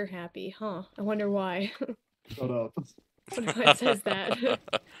 trigger happy, huh? I wonder why. Shut up. It says that.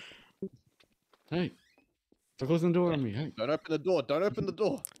 Hey. Stop closing the door on me. Hey. Don't open the door. Don't open the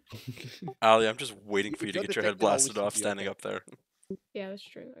door. Ali, I'm just waiting for you to You're get your head detective, I blasted wish off you'd be standing okay. up there. Yeah, that's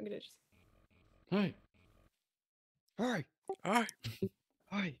true. I'm gonna just. Hey. Hurry. Hi.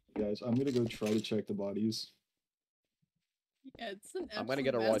 Hurry. Guys, I'm gonna go try to check the bodies. Yeah, it's an I'm gonna absolute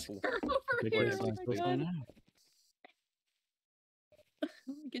get a rifle. massacre over Make here. way Oh signs. my What's god. going on?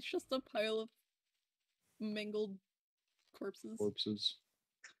 Like, it's just a pile of mangled corpses. Corpses.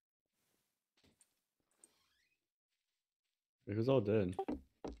 It was all dead.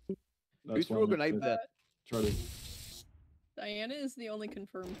 Who That's why threw a I'm gonna grenade there? try to. Diana is the only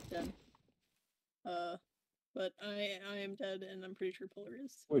confirmed dead. But I am dead, and I'm pretty sure Polar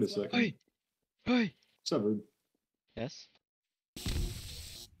is. Wait a as well. second. Hey! Severed. Yes?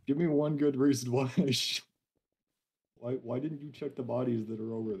 Give me one good reason why I why didn't you check the bodies that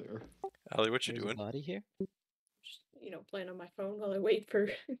are over there? Ali, what you There's doing? a body here? Just, playing on my phone while I wait for.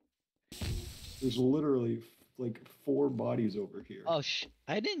 There's literally like 4 bodies over here. Oh,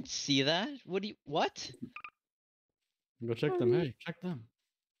 I didn't see that. What? Go check them. Hey, check them.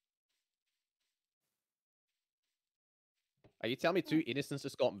 Are you telling me 2 innocents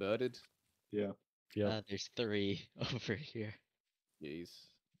just got murdered? Yeah. Yeah. There's 3 over here. Jeez.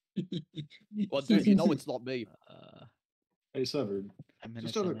 Well, dude, you know it's not me. Hey, Severed. I'm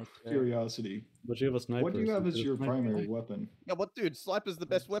Just out of innocent, I swear. curiosity, But you have a sniper. what do you so have as there's your sniper. primary Hey. weapon? Yeah, but dude, sniper's the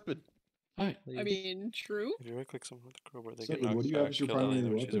best weapon. Hi. I mean, true. If you right click someone with the crowbar, they Severed, get knocked what do you have back. as your Kill Ali, primary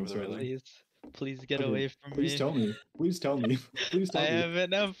then she's weapon, over there, Severed? like, Please get Okay, away from Please me. tell me. Please tell me. Please tell I me. have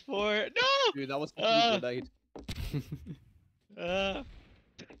an M4. No! Dude, that was a grenade.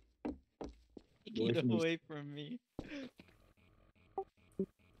 Get from me. away from me.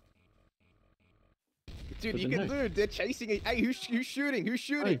 Dude, But you then, can hey. dude, they're chasing it. Hey, who's shooting? Who's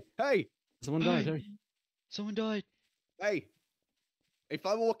shooting? Hey, Someone died. Hey. Hey. Someone died. hey. If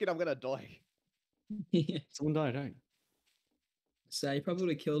I walk in, I'm gonna die. Someone died. Hey. Sai, you probably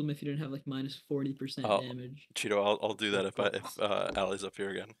would have killed him if you didn't have like minus 40% Oh. damage. Cheeto, I'll do that if Ali's up here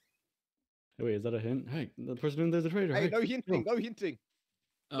again. Hey, wait, is that a hint? Hey, the person in there's a traitor. Hey, Hey, no hinting, go. no hinting.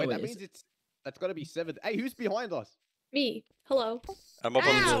 Oh, Wait, wait, that is means that's gotta be 7. Hey, who's behind us? Me. Hello. I'm up on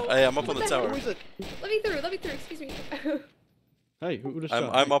Ow! the. Hey, I'm up on What the the heck? tower. Who is it? Let me through. Excuse me. Hey, who just I'm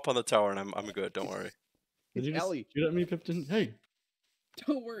shot? I'm Hey, up on the tower and I'm good. Don't worry. Did you just Ellie. shoot at me, Pipton? Hey,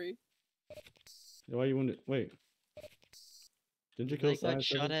 Don't worry. why you wounded? Wait. Didn't you kill They got Sai,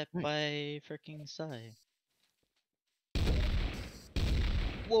 shot Severed? at Hey. by freaking Sai.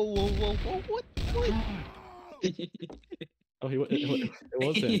 Whoa, what? Oh, it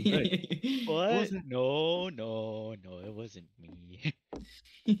was him. Hey. What? was it? No, it wasn't me.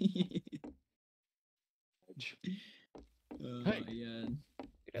 Oh Hey. my god.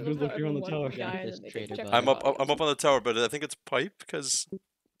 I Who's love how looking on the everyone tower? wanted to die and This then they traitor just check body. their I'm bodies. up on the tower, but I think it's Pipe because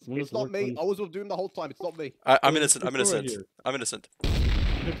Someone It's just not worked me. on- I was with Doom the whole time. It's not me. I'm Oh, innocent. I'm there's a door innocent. here. I'm innocent.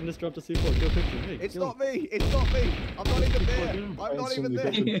 Pipton just dropped a C4. Kill Pipton. Hey, It's kill not him. me. It's not me. I'm not even there. Kill him. I'm not even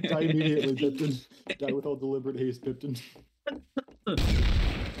Instantly, there. Pipton. Die immediately, Pipton. Die with all deliberate haste, Pipton.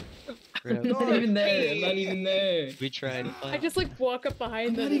 Rip. I'm not even there. I'm not even there. We tried. I just like walk up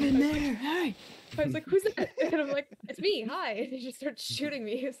behind them. Not even and there. Hey. I was like, "Who's that?" And I'm like, "It's me. Hi!" And they just start shooting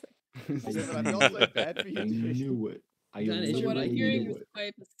me. It's like, Seven, I feel so bad for I you. knew it. I Kinda So what I'm literally hearing knew is it.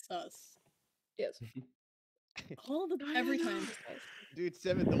 Pipe is sus. yes. All the every time. Dude,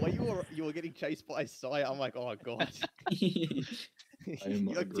 Seven, the way you were getting chased by Sai, I'm like, oh god. I am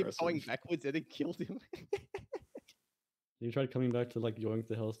You like tiptoeing aggressive. backwards and then killed him. You tried coming back to like yoink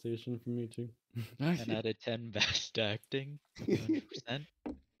the hell station for me too. 10 out of 10 best acting. 100%.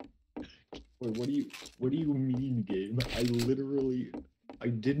 Wait, what do you mean, game? I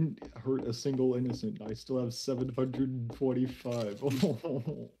didn't hurt a single innocent. I still have 745.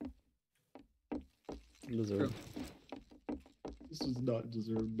 Deserved. This does not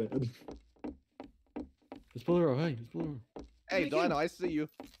deserve bad. Just pull her over. Hey, just pull her over. Hey, Dinah, I see you.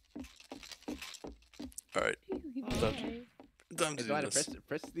 Alright. Okay. Time to Hey, do Dinah, this.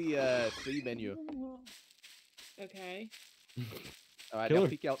 press the C menu. Okay. Alright, Kill now her.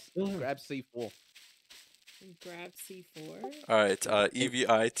 pick out, Kill her. grab C4. And grab C4. Alright, Wait a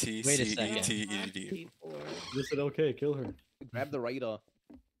EVITCETED. C4. You said okay, kill her. Grab the radar.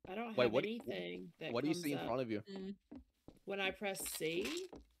 I don't Wait, have what- anything that What do you comes see in up. front of you? When I press C?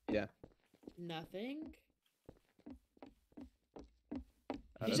 Yeah. Nothing.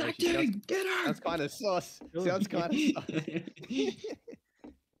 I He's don't know, she acting. Get her. Sounds kind of sus. Kill Sounds her. kind of sus.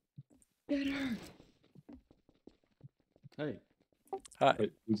 Get her. Hey. Hi.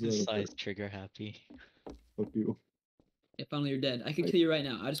 Wait, who's This the other size trigger happy. Fuck you. Yeah, finally you're dead. I could kill you right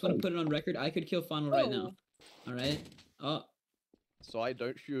now. I just want to put it on record. I could kill Final right now. All right. Oh, So I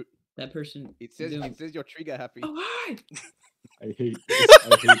don't shoot. that person. It says doing- it says you're trigger happy. Oh hi. I hate this.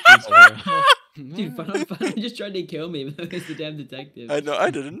 I hate this. Dude, Final just tried to kill me, but it's the damn detective. I know, I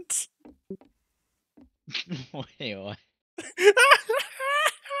didn't. Wait, what?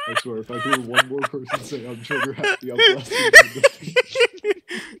 I swear, if I hear one more person say I'm trigger happy, I'm blasting them.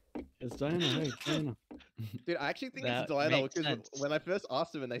 It's Diana. Hey, Diana. Dude, I actually think That it's Diana makes because sense. when I first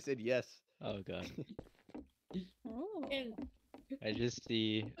asked them and they said yes. Oh god. Oh. And I just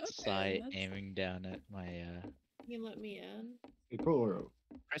see Sai that's- aiming down at my you can let me in. Hey, pull her out.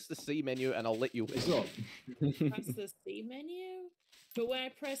 Press the C menu and I'll let you What's in. up? Press the C menu? But when I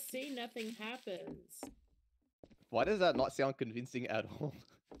press C, nothing happens. Why does that not sound convincing at all?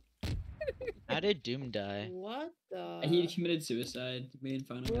 How did Doom die? What the? He committed suicide. Me and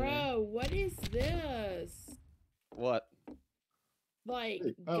Final. Bro, what is this? What? Like,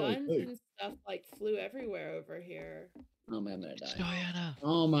 Hey, Allie, guns hey. and stuff, like, flew everywhere over here. Oh man, I'm gonna It's die. Diana.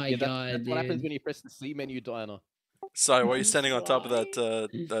 Oh my Yeah, god, that's what happens dude. when you press the C menu, Diana. Sorry, why are you standing on top of Why?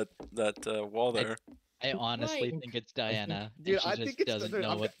 that wall there? I honestly Like- think it's Diana. and Dude, she I just think it's doesn't dude, know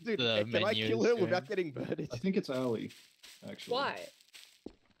I'm- what dude, the can I menu kill is her doing. without getting murdered? I think it's Allie, actually. Why?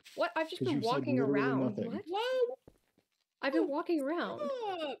 What? I've just 'Cause been you said walking literally around. nothing. What? Whoa! I've been walking around.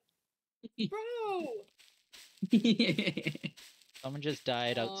 Stop! Bro! Someone just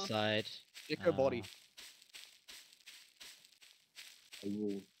died Aw. outside. Check her body.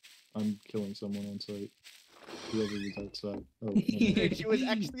 I'm killing someone on site. Whoever was outside. Oh, never mind. Dude, she was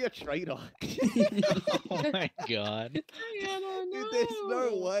actually a traitor. Oh my god. Diana, Dude, there's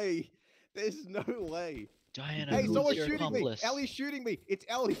no way. There's no way. Diana, Hey, who's someone's your shooting accomplice? me. Ellie's shooting me. It's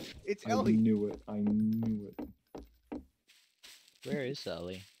Ellie. It's I Ellie. knew it. I knew it. Where is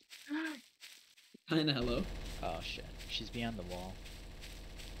Ellie? Kinda hello. Oh shit. She's behind the wall.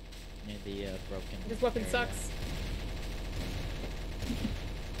 Near the broken. This weapon area. sucks.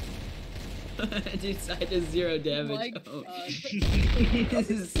 Dude, side does 0 damage. my Oh. god.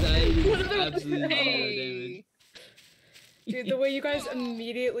 This side is absolutely 0 damage. Hey. Dude, the way you guys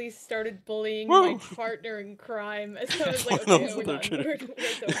immediately started bullying Whoa. my partner in crime, as I was like, One okay, of we're them done. triggered.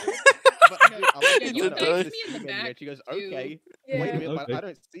 We're over. But, dude, I'm like, Yeah, you Diana, thanked this me in the C menu, back, and she goes, too. okay. Yeah. Wait a minute, but Okay. I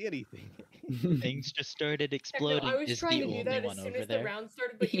don't see anything. Things just started Heck no, exploding. I was Is trying the to do only that one as soon over as the there? round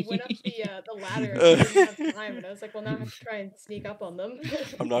started, but you went up the ladder and I didn't have time, and I was like, well, now I have to try and sneak up on them.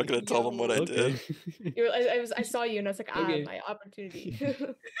 I'm not gonna tell them what I Okay. did. I saw you, and I was like, Okay. my opportunity.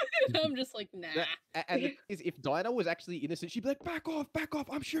 I'm just like, nah. And the thing is, if Dinah was actually innocent, she'd be like, back off,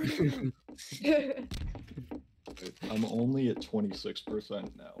 I'm shooting you. I'm only at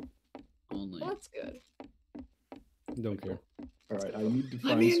 26% now. Only. Well, that's good. Don't care. Alright, I need to Let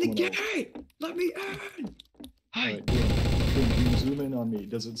find me in the someone else. gate! Let me in! Hi. Alright, can you zoom in on me?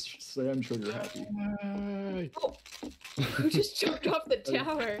 Does it say I'm trigger happy? Oh, who just jumped off the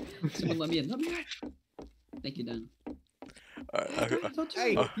tower? Someone let me in. Let me in! Thank you, Dan.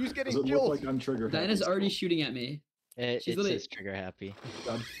 Hey, who's getting Does it look killed? like I'm trigger happy Dinah's already still? shooting at me. It She's literally- says trigger happy.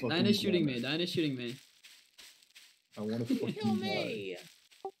 God fucking Dinah's damn shooting it. me. Dinah's shooting me. I want to fucking Kill die. me.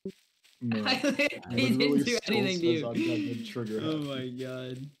 No. I literally Literally didn't do still anything to says you. I'm goddamn trigger Oh happy. my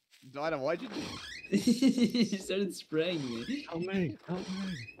god. Dinah, why'd you do? She started spraying me. Help me! Help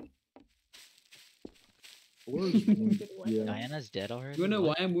me! Yeah. Diana's dead already? You wanna know why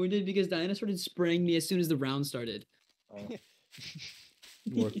What? I'm wounded? Because Diana started spraying me as soon as the round started.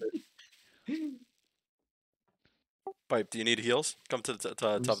 Worth it. Pipe, do you need heals? Come to the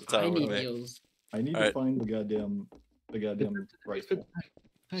top of the I tower with need me. heals. I need to Alright. find the goddamn rifle.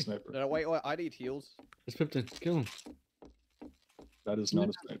 Hey. Sniper. No, wait, I need heals. It's Pipton. Kill him. That is not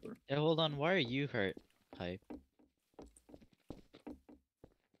a sniper. Yeah, hold on. Why are you hurt, Pipe?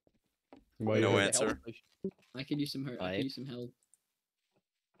 Why No you answer. I could use some hurt. I Pipe. could use some help.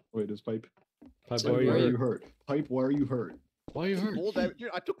 Wait, is Pipe? Pipe, Pipe, why are you hurt? Pipe, why are you hurt? Why are you hurt? Fall damage. Dude,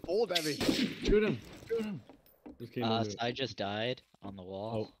 I took fall damage. Shoot him! Shoot him! Just came over. I just died on the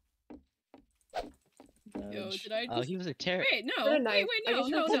wall. Yo, Badge. did I Oh, just... he was a terror. Wait, no. What a Wait, knife. I no, just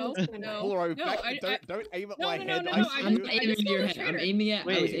no, heard no. someone No, Polaroid, no, back, I... don't aim at No, my no, head. no, I no, see I I'm you. just- aiming at your killed head. the I'm traitor. aiming at. I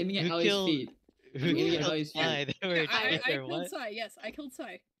was Wait, aiming at who Ali's killed- feet. Who I'm aiming at killed Ali's feet. Sai? They were a I traitor, killed what? Sai, yes, I killed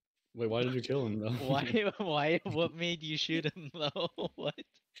Sai. Wait, why did you kill him though? What made you shoot him though? What?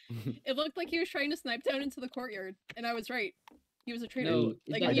 It looked like he was trying to snipe down into the courtyard, and I was right. He was a traitor. No,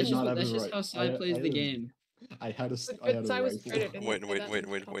 Like, I that's did he not was... have that's it just right. how Sai plays the game. I had a But Sai was rifle. traitor, didn't Wait, he? wait, That wait,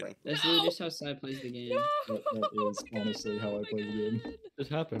 was wait, top wait. right. That's literally just how Sai plays the game. That is honestly how I play the game.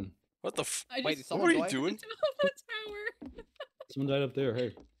 Just happened. What the f- I Wait, just did What are someone you die? doing? the tower. Someone died up there.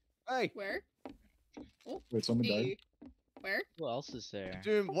 Hey. Hey, Where? Wait, someone died? Hey. Where? Who else is there?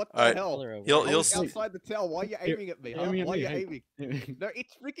 Doom, what the Alright, hell? Color of He'll- what? he'll I was s- outside the tower. Why are you aiming at me? Huh? Aiming at Why are me, you hey. aiming? No,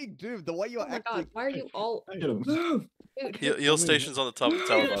 it's freaking Doom. The way you're Oh my god, acting. why are you all... Hit him. Move! Dude, Heal station's on the top of the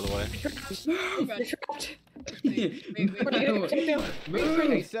tower, by the way. Oh god. you're trapped. Wait, What are you No. doing? No. Hey,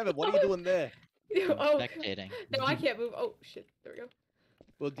 Move! Seven, what are you doing there? Oh, Spectating. no, I can't move. Oh, shit. There we go.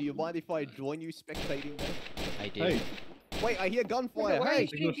 Well, do you mind if I join you spectating there? I do. Hey. Wait, I hear gunfire. Why are Hey! you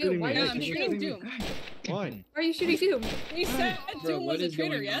shooting shooting Doom? Why me. are Yeah, you I'm shooting shooting Doom? Doom. Why? Why are you shooting Doom? We said Bro, Doom what was a is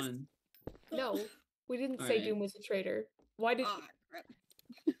traitor, going yes? on? No, we didn't say Alright. Doom was a traitor. Why did... Ah, crap.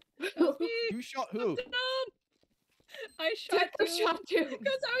 That was me. You shot who? I shot Techno Doom shot Doom.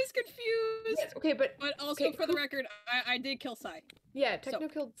 because I was confused. Yes, okay, but But also, Okay, for the who- record, I did kill Sai. yeah, Techno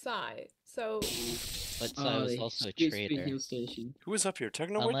killed Sai. So But Sai was they also a squeezed me traitor. heal station. Who was up here?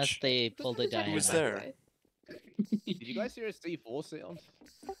 Techno Unless Witch? they pulled a Who's Techno Who was Diana. Witch, by the there? way? Did you guys hear a C4 sound?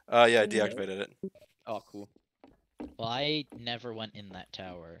 Yeah, I deactivated it. Oh, cool. Well, I never went in that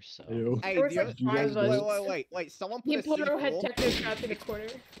tower, so. Ew. Hey, There was do you like you five guys of us. wait. Someone Me put and a Polo had C4. Techno trapped in a corner.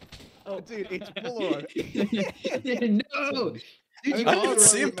 Oh, Dude, it's Polaroid. No! Dude, you I are didn't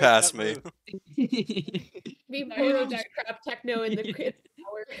see him make pass that me. move. me and No, Polo you're just trapped Techno in the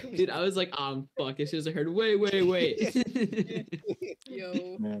tower. Dude, I was like, fuck. As soon as I heard, wait.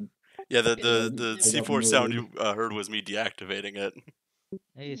 Yo. Man. Yeah, the I got C4 sound murdered. you heard was me deactivating it.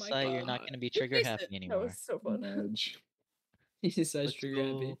 Hey, my Sai, you're not God. gonna be You trigger missed happy it. That anymore. was so fun. Badge. He says Let's trigger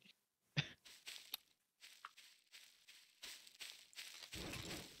happy. go.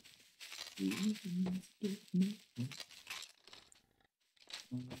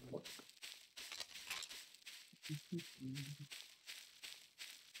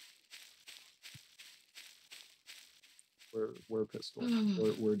 Where pistol?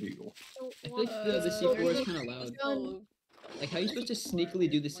 Where deagle? I feel like the C4 is kind of loud. Oh, Like, how are you supposed to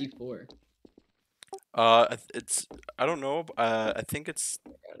sneakily do the C4? It's I don't know. I think it's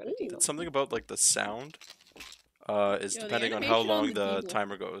something about like the sound. Is Yo, the depending on how animation on long the the deagle.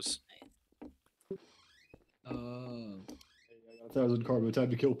 timer goes. Oh. I got 1,000 carbo, time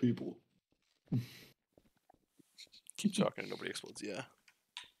to kill people. Keep talking, nobody explodes. Yeah.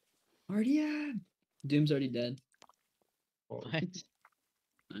 Already at? Doom's already dead. Oh, What?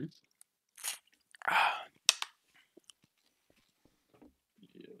 Nice.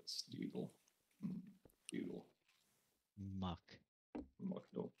 yes, deagle. Deagle. Muck. Muck,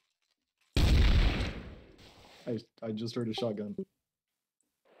 no. I just heard a shotgun.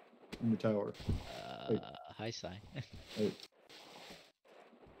 In the tower. Wait. Hi, Sai. Hey.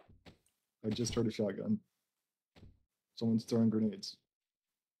 I just heard a shotgun. Someone's throwing grenades.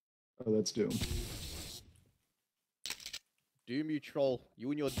 Oh, that's Doom. Doom, you troll. You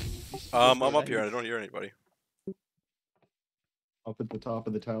and your. I'm up here. I don't hear anybody. Up at the top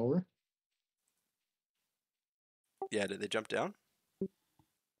of the tower. Yeah, did they jump down?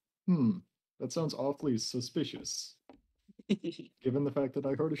 That sounds awfully suspicious. Given the fact that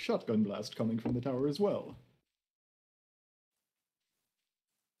I heard a shotgun blast coming from the tower as well.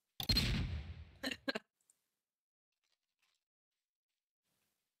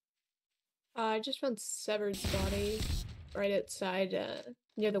 I just found Severed's body right outside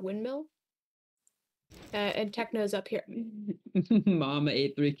near the windmill. And Techno's up here. Mom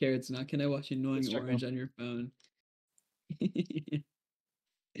ate 3 carrots. Now can I watch Annoying Yes, Orange on your phone?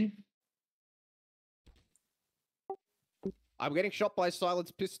 I'm getting shot by a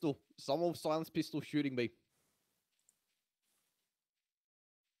silenced pistol. Someone with silenced pistol shooting me.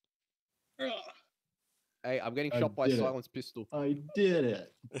 Hey, I'm getting I shot by a did it. silenced pistol. I did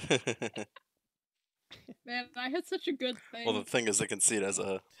it. Man, I had such a good thing. Well, the thing is, I can see it as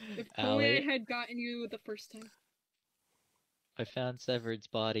a. If only I Allie, had gotten you the first time. I found Severed's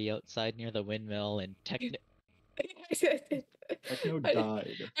body outside near the windmill, and Techno I,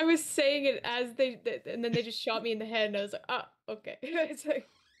 died. I was saying it as and then they just shot me in the head, and I was like, ah, okay. It's like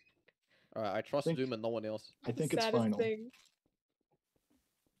Alright, I trust Doom and no one else. I think the it's saddest final. thing.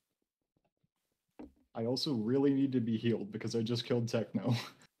 I also really need to be healed because I just killed Techno.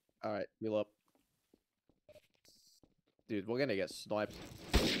 Alright, heal up. Dude, we're gonna get sniped.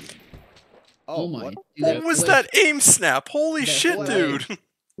 Oh Oh, my. what? Dude, What was that aim snap? Holy That's shit, hilarious. dude!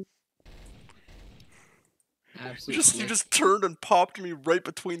 Absolutely. You just turned and popped me right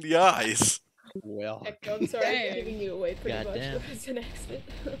between the eyes. Well. Echo, I'm sorry for Dang. giving you away pretty much. Goddamn. It was an accident.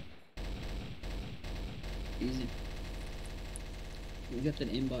 Easy. We got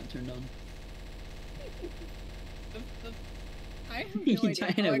that aimbot turned on. I have no idea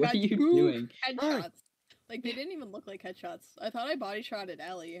Diana, how I what got are you 2 doing? headshots. Like, they didn't even look like headshots. I thought I body shot at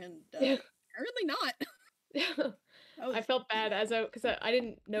Ellie, and Yeah. apparently not. I felt bad because I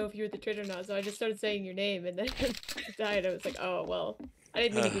didn't know if you were the traitor or not, so I just started saying your name, and then you died. I was like, oh well, I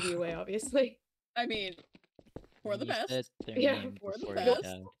didn't mean to give you away, obviously. I mean, for the You best. said their Yeah, name for the before best. you You'll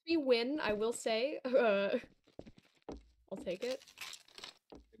died. we win, I will say. I'll take it.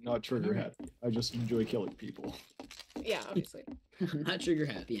 I'm not trigger happy. I just enjoy killing people. Yeah, obviously. I'm not trigger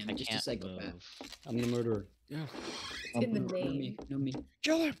happy. I I'm just a can't psychopath. move. I'm the murderer. Yeah. It's in the No, no me. name. No me.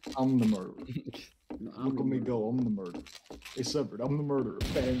 Kill him! I'm the murderer. No, I'm Look the at me murderer. go. I'm the murderer. Hey, Severed, I'm the murderer.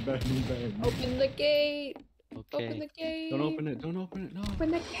 Bang, bang, bang. Open the gate. Open Okay. the gate. Don't open it. Don't open it. No.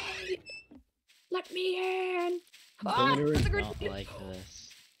 Open the gate. Let me in. Don't Ah, let her there's a in. grenade. Not like this.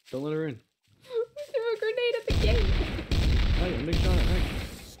 Don't let her in. Threw a grenade at the gate. Hey, I'm being shot at. Hey.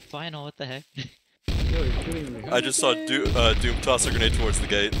 Final, what the heck? Yo, you're shooting me. I just saw Doom toss a grenade towards the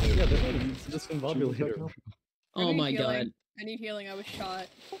gate. Yeah, it's discombobulator. Oh I need my healing. god. I need healing. I was shot.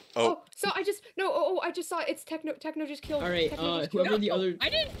 Oh, so I just I just saw it. It's Techno. Techno just killed. Alright, Techno just killed- whoever the other. I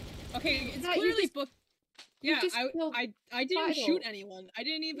didn't. Okay, it's Yeah, you clearly just- booked. you Yeah, just killed I didn't Final. shoot anyone. I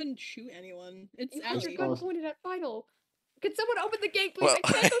didn't even shoot anyone. It's You had your Ellie. gun pointed at Final. Could someone open the gate, please? Well,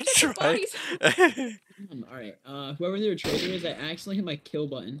 I can't go check the try. bodies. Alright, whoever the traitor is, I accidentally hit my kill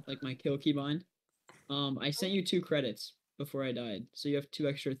button, like my kill key bind. I sent you 2 credits before I died, so you have 2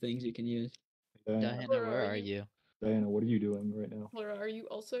 extra things you can use. Diana, Where where are are you? you? Diana, what are you doing right now? Laura, are you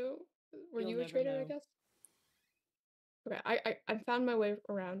also? Were You'll you a never traitor? I know. guess. Okay, I found my way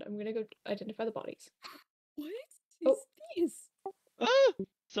around. I'm gonna go identify the bodies. What Oh. is this? Ah!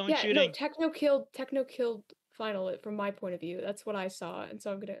 Someone Yeah, shooting! no, Techno killed Final from my point of view. That's what I saw, and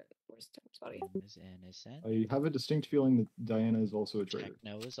so I'm gonna. Where's Techno's body? Is innocent. I have a distinct feeling that Diana is also a traitor.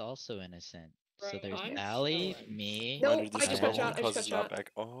 Techno is also innocent. So Right, there's I'm Allie, so me. No, Minor I just got discombobulation shot. I just causes got shot.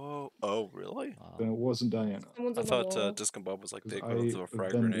 knockback. Oh, really? Then it wasn't Diana. Someone's I on the thought wall. discombobulation was like the 'Cause equivalent of a I've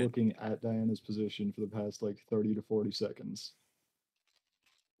frag been grenade. looking at Diana's position for the past like 30 to 40 seconds.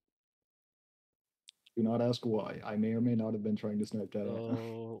 Do not ask why. I may or may not have been trying to snipe Diana.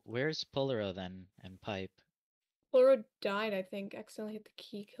 Oh, where's Polaro then? And Pipe? Laura died, I think. Accidentally hit the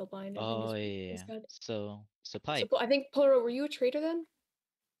key kill bind. I think Oh, is yeah. what he said. So So, Pipe, I think Polaro, were you a traitor then?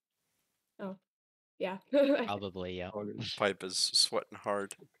 Oh, yeah. probably, yeah. Pipe is sweating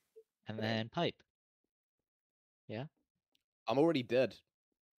hard. And then Pipe. Yeah? I'm already dead.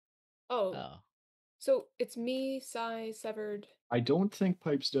 Oh, Oh. so it's me, Sai, Severed. I don't think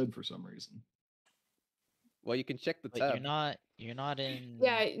Pipe's dead for some reason. Well, you can check the But tab. you're not in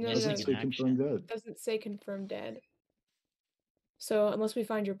Yeah, no, It doesn't missing say in confirmed action. dead. Doesn't say confirmed dead. So unless we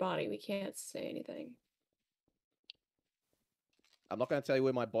find your body, we can't say anything. I'm not going to tell you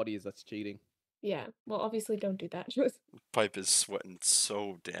where my body is. That's cheating. Yeah, well, obviously don't do that. Pipe is sweating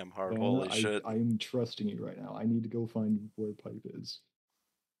so damn hard. Diana, Holy shit. I am trusting you right now. I need to go find where Pipe is.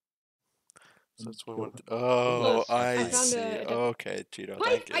 So that's what Go- went. Oh, Look, I I found see. a dead- Okay, Cheeto,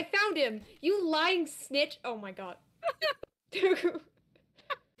 Pipe, thank you. I found him! You lying snitch! Oh my god.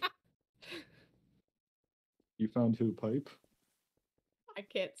 You found who, Pipe? I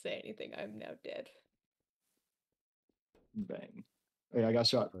can't say anything. I'm now dead. Bang. Hey, I got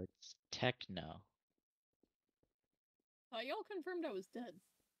shot. It's Techno. Y'all confirmed I was dead.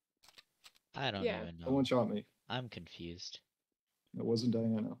 I don't Yeah. even know. Someone shot me. I'm confused. It wasn't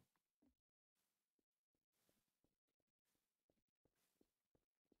Diana.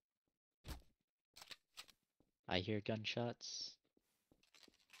 I hear gunshots.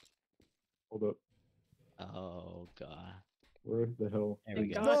 Hold up. Oh god. Where the hell? There we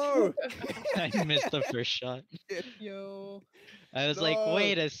go. No! I missed the first shot. Yo. I was like, No.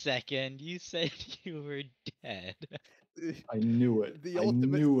 wait a second, you said you were dead. I knew it. The I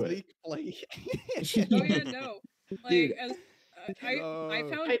ultimate knew it. sneak play. Oh yeah, no. Like Dude. as I No.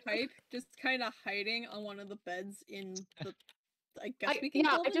 found Pipe just kind of hiding on one of the beds in the. I guess we can Yeah,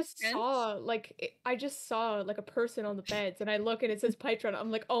 call I them just tents? saw I just saw like a person on the beds, and I look and it says PipeTr0n. I'm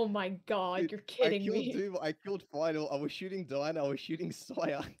like, oh my god, Dude, you're kidding I killed me. Doom, I killed Final, I was shooting Diana, I was shooting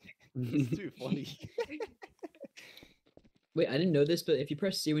Sawyer. It's too funny. Wait, I didn't know this, but if you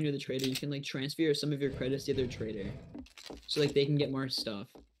press C when you're the trader, you can like transfer some of your credits to the other trader, so like they can get more stuff.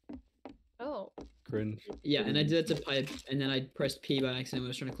 Oh. Cringe. Yeah, and I did that to Pipe, and then I pressed P by accident when I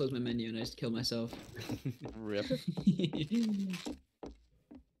was trying to close my menu, and I just killed myself. Rip.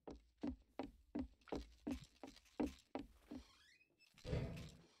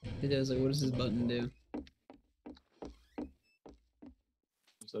 I was like, what does this button do?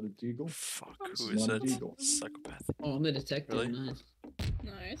 Is that a deagle? Fuck, It's who is not a it? deagle. Psychopath. Oh, I'm the detective. Really? Nice.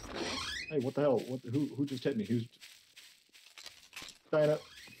 Nice, nice. Hey, what the hell? What? Who just hit me? Who's? Diana.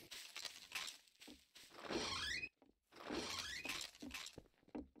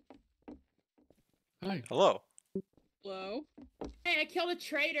 Hi. Hello. Hello. Hey, I killed a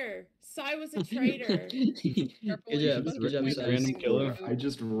traitor. Sai was a traitor. Good job. Good job, Sai. Random killer. I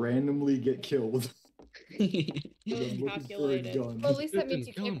just randomly get killed. I'm looking for a Calculated. gun. Well, at least that means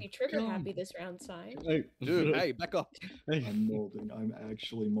you Kill can't him, be trigger kill him. happy this round, Sai. Hey, Dude, hey, back up. Hey. I'm molding. I'm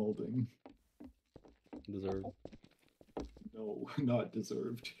actually molding. Deserved. No, not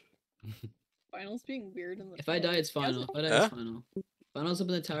deserved. Finals being weird in the. If I die, it's final. If I die, Huh? it's final. Final's up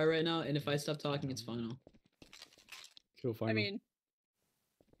in the tower right now, and if I stop talking, it's final. Kill final. I mean,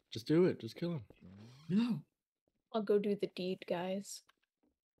 just do it. Just kill him. No. I'll go do the deed, guys.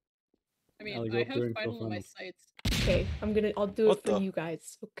 Allie, go I up have there and kill final in my final. sights. Okay, I'll do What it for the- you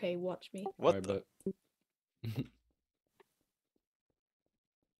guys. Okay, watch me. What Alright, the? but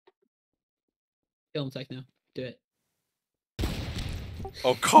Kill him, Techno. Do it.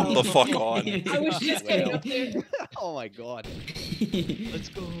 Oh, come the fuck on. I was just getting up there. Oh my god. Let's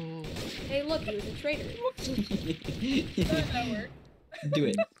go. Hey, look, he was a traitor. That worked. Do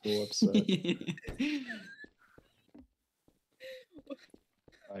it. So upset.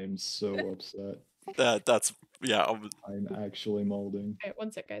 I am so upset. That's yeah. I'm actually molding. Alright,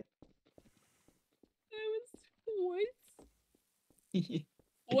 one sec, guys. I was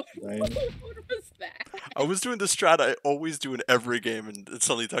what? Diana. What was that? I was doing the strat I always do in every game, and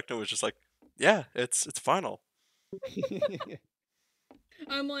suddenly Techno was just like, "Yeah, it's final."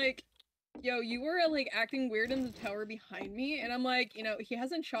 I'm like, yo, you were like acting weird in the tower behind me, and I'm like, he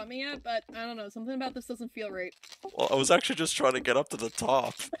hasn't shot me yet, but I don't know, something about this doesn't feel right. Well, I was actually just trying to get up to the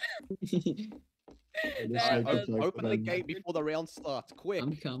top. It is That so was- good Open that the I'm- gate before the round starts, quick.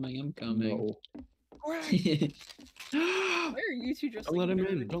 I'm coming. I'm coming. No. Why are you two just don't like let him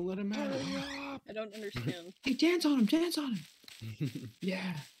nerds? in. Don't let him in. I don't understand. Hey, dance on him. Dance on him.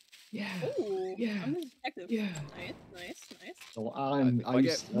 Yeah. Yeah. Ooh, Yeah. I'm the detective. Yeah. Nice, nice, nice. No, I'm If I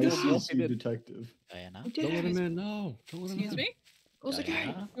get one more ICC hit- detective. Diana. Don't let him in. No. Don't let him Excuse in. me? Close the gate.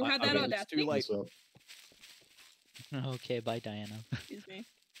 Diana? Who had I that mean, it's audacity? too late. What's up? Okay, bye, Diana. Excuse me.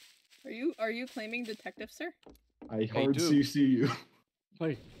 Are you claiming detective, sir? I hard dude. CC you.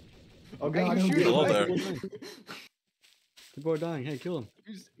 Hey, Oh Hey, god, you I'm shoot getting Hello back. there. people are dying. Hey, kill him.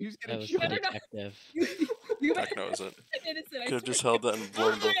 Who's That getting was shot? the No, no, no. detective. You Techno is it? innocent, I Could have just swear. held that and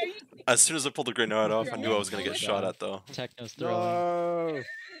blown the. As soon as I pulled the grenade off, I knew I was gonna get shot at though. Techno's throwing.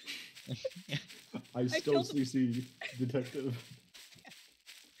 No. I still killed him. CC detective.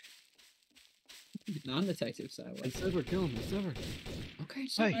 No, I'm detective, so I It's Sever. Kill him. It's Sever. Okay,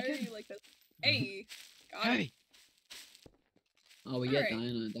 so Why are you like this? Hey, got him. Hey. Oh, we get Alright.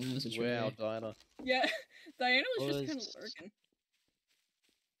 Diana. Diana's a traitor. Wow, Diana. Yeah, Diana was just kind of Was- lurking.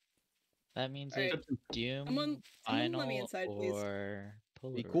 That means Alright. it's Doom, Someone let me Final, inside, please. or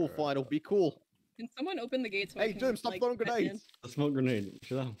Be cool, Final. Be cool. Can someone open the gate so I Hey, can, Doom, stop like, throwing get in? grenades. A smoke grenade.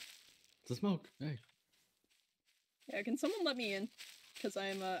 Chill out. It's a smoke. Hey. Yeah, can someone let me in? Because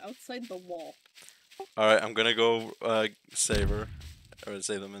I'm outside the wall. All right, I'm gonna go save her, or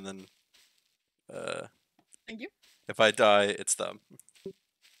save them, and then Thank you. if I die, it's them.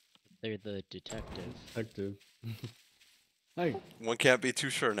 They're the detective. Detective. Hey, One can't be too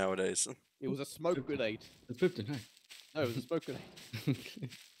sure nowadays. It was a smoke grenade. it's 15. Hey. No, it was a smoke grenade.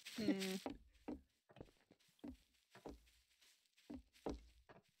 Hmm.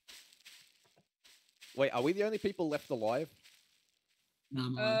 Wait, are we the only people left alive? Nah,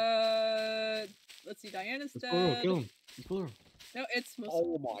 I'm alive. Let's see. Diana's It's Plural, dead. kill him. It's Plural. No, it's most.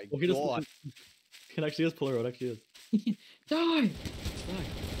 Oh my Oh, he doesn't. god. It actually is Plural. It actually is. Die! Die.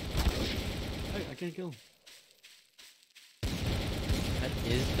 Hey, I can't kill him. What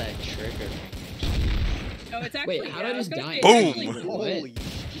is that trigger? Oh, it's actually. Wait, how yeah, did I just die? it's Boom! actually Blue. Holy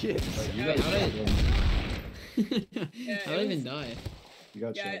shit. You Yeah, got how did- shotgunned. Yeah, How it did I was- even die? You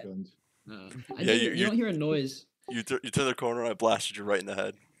got Yeah. shotgunned. I Yeah, didn't- you- you don't hear a noise. You turn the corner, I blasted you right in the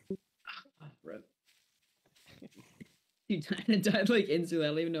head. Rip. Dude, Diana died like instantly. I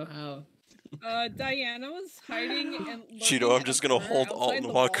don't even know how. Diana was hiding and. Cheeto, lurking I'm in just a gonna corner hold Alt outside and the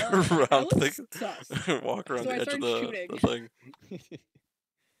walk wall. That around, was sus. walk around So the I edge of started the shooting. thing.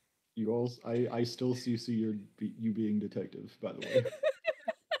 You all, I still CC you being detective, by the way.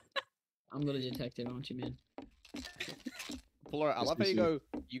 I'm gonna detective, aren't you, man? Flora, I Yes, love we how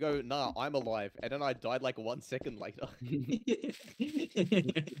see. you go, nah, I'm alive, and then I died like 1 second later.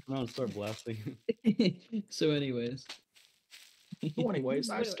 No, start blasting. So, anyways. So anyways,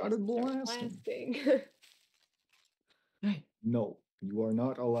 I Anyways, started start blasting. Hey. No, you are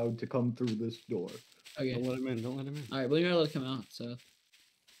not allowed to come through this door. Okay. Don't let him in. Don't let him in. Alright, well, you're not allowed to come out, so.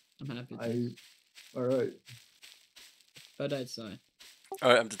 I'm happy. Alright. If I died, sorry.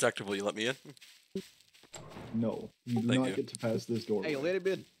 Alright, I'm detective. Will you let me in? No, you do Thank not you. get to pass this door. Hey, let him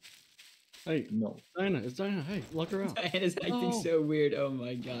in. Hey, No. Diana, it's Diana. Hey, lock her out. Diana's acting No. so weird. Oh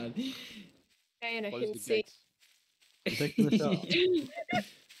my god. Diana Close can the see. gates. I'm taking the shot.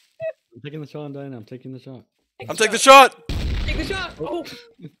 I'm taking the shot on Diana. I'm taking the shot. I'm taking the shot! Take the shot! Oh!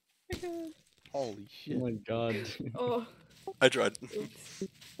 Holy Oh shit. my god. Oh. I tried. Oops.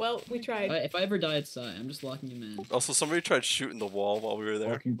 Well, we tried. If I ever die, it's Sai. I'm just locking him in. Also, somebody tried shooting the wall while we were there.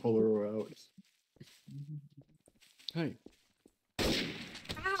 Walking Polaro out. Hey,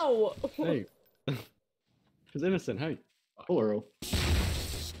 Ow! hey. He's innocent. Hey. Polaro.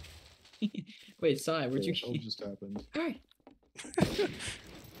 Wait, Sai, where'd you What just happened? Alright.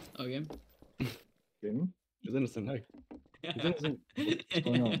 Okay. Game? He's innocent. Hey. He's innocent. What's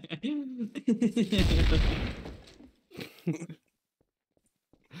going on?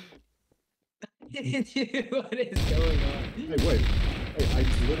 What is going on? Hey, wait. Hey,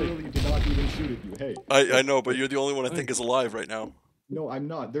 I literally did not even shoot at you. Hey. I know, but you're the only one I think is alive right now. No, I'm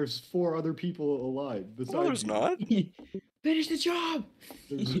not. There's 4 other people alive besides No, there's you. not. Finish the job!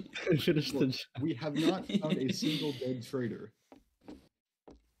 Finish the Look, job. we have not found a single dead traitor.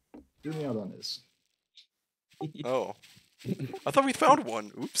 Hear me out on this. Oh. I thought we found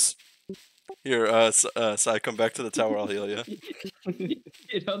one. Oops. Here, Sai, come back to the tower. I'll heal you.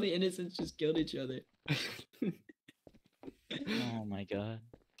 Dude, all the innocents just killed each other. Oh my god.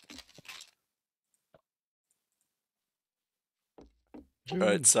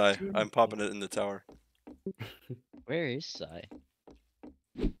 Alright, Sai, I'm popping it in the tower. Where is Sai?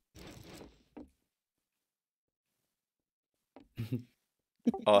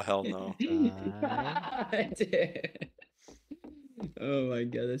 Oh, hell no. Oh my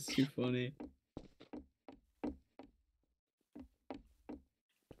god, that's too funny.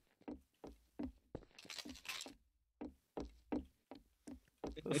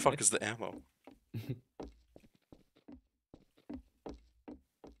 Where the fuck is the ammo?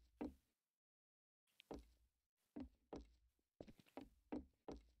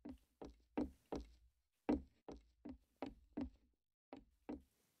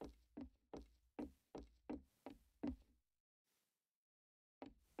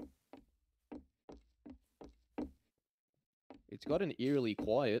 It's gotten eerily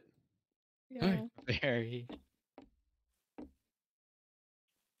quiet. Yeah. Very.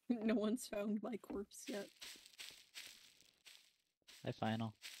 No one's found my corpse yet. Hi,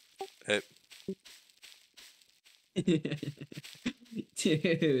 Final. Hey.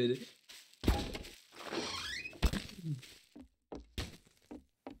 Dude.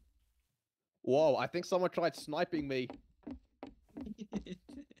 Whoa, I think someone tried sniping me.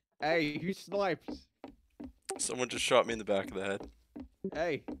 Hey, who sniped? Someone just shot me in the back of the head.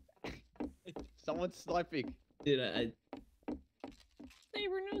 Hey. Someone's sniping. Dude, I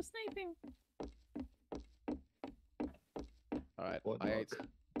Sniper, no sniping. Alright, What I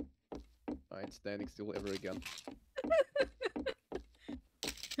ain't standing still ever again.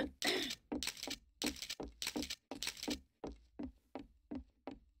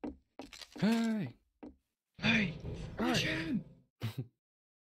 Hey. Hey! Russian!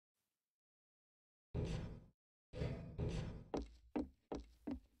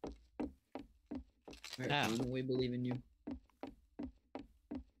 Ow. We believe in you.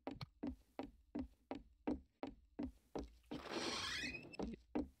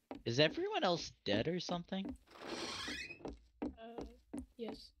 Is everyone else dead or something?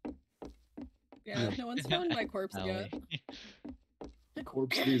 Yes. Yeah, no one's found my corpse yet.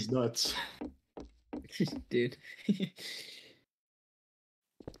 Corpse these nuts. Dude. Have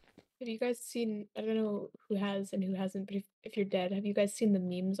you guys seen, I don't know who has and who hasn't, but if you're dead, have you guys seen the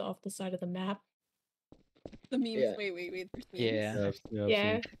memes off the side of the map? The memes. Yeah. Wait. There's memes.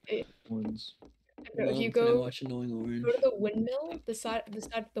 Yeah. Yeah. Ones. If you Can I go watch Annoying Orange? to the windmill, the side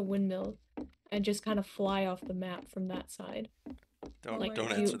of the windmill, and just kind of fly off the map from that side. Don't Like,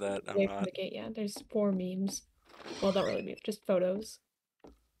 don't if answer you that. I'm away from not. the gate, yeah. There's 4 memes. Well, not really memes, just photos.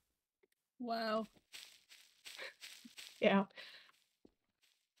 Wow. Yeah.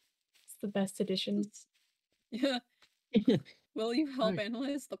 It's the best edition. Yeah. Will you help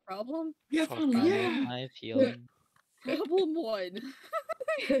analyze the problem? Yeah, Problem 5 healing. Problem 1.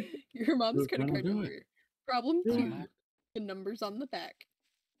 Your mom's Look, credit I card don't do number. it. Problem Do 2. it. The numbers on the back.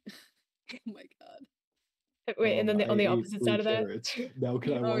 Oh my god. Wait, and then I on the ate opposite 3 side of that? carrots. Now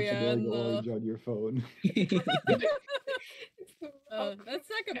can I Oh, watch yeah, Annoying and the- Orange on your phone? That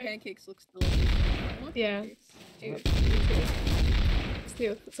sack of pancakes looks delicious. I want Yeah. pancakes.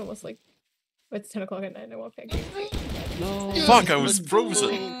 Dude, it's almost like it's 10 o'clock at night and I want pancakes. No. Fuck! I was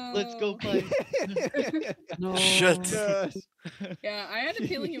frozen. Let's go play. No. Shit. Yes. Yeah, I had a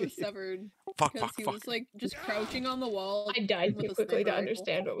feeling it was severed. Fuck. Because he was like just crouching on the wall. I died with too a quickly to sniper rifle.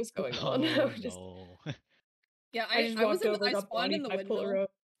 understand what was going on. I Oh was just, no. Yeah, I just I walked was in, over, I got spawned in bodied the by windmill. Polaroid.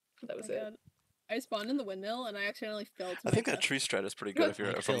 That Oh was my it. God. I spawned in the windmill and I accidentally fell to I my think that death. tree strat is pretty good if I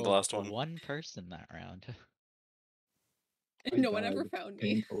you're from the killed last one. one person that round. I No one ever died found me.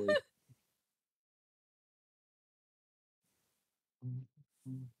 painfully.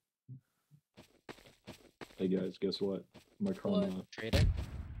 Hey guys, guess what? My karma, Trader?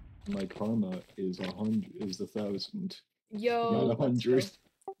 my karma is 1,000, Yo, not let's go. 100.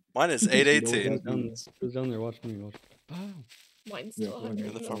 Mine is You know what 818. that means? Who's down there? Watch me. Watch. Oh. Mine's Yeah, still go ahead. 100. In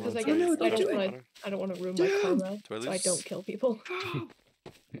the That's farm because I, runs, get, right? I don't want to ruin my karma, Do I so I lose? don't kill people.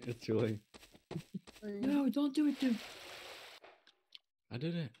 It's too late. No, don't do it, dude. I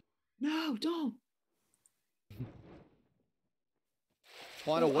did it. No, don't.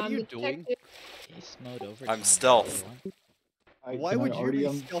 Final, what are I'm you the doing? detective. Case mode over. I'm stealth. Why would you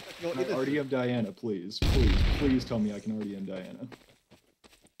be stealth if you're Can I innocent? RDM Diana, please? Please tell me I can RDM Diana.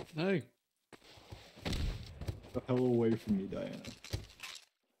 Hey. The hell away from me, Diana.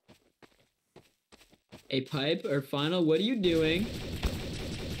 A pipe or final, what are you doing?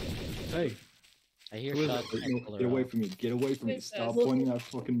 Hey. I hear Who is shots. Wait, from no, Colorado. get away from me. Get away from me. Who's Stop that? pointing that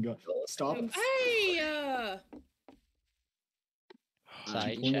fucking gun. Stop. Hey,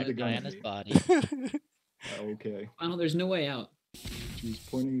 Side She pointed check the gun at Diana's me. body. Okay. Final, there's no way out. She's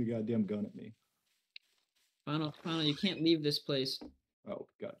pointing the goddamn gun at me. Final, you can't leave this place. Oh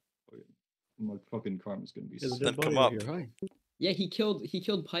god. Okay. My fucking karma's gonna be There's a Then dead body come over up. here. Hi. Yeah, he killed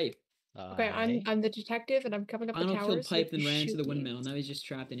Pipe. Okay, I'm the detective and I'm coming up the Final tower. killed so Pipe, if you then ran into shoot the me- windmill. Now he's just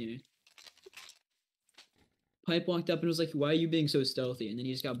trapped in here. Pipe walked up and was like, "Why are you being so stealthy?" And then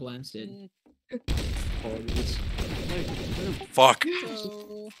he just got blasted. Apologies. Fuck.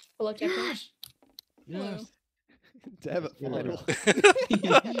 So, Hello, Captain. Yes. Damn it, Yeah. Final.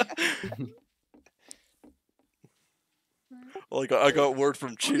 Well, I got word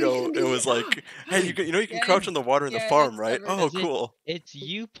from Cheeto. It was like, hey, you can Yeah, crouch in the water in the yeah, farm, it's right? severed. Oh, Is it- cool. It's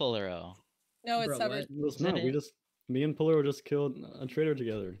you, Polaro. no, it's Bro, severed. what? It's not. We just me and Polaroid just killed a traitor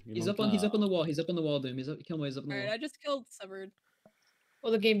together. You He's know? up on the wall. He's up on the wall, Doom. He's up. Kill him. He's up on the Alright, wall. I just killed severed.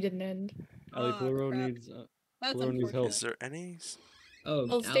 Well, the game didn't end. Ali, Ah, Polaroid crap. needs. That's Polaroid needs help. unfortunate. Is there any? Oh,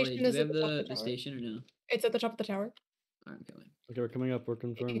 Well, the Ali, station do is we at have the top of the the tower. station or no? It's at the top of the tower. Alright, okay. Okay, we're coming up. We're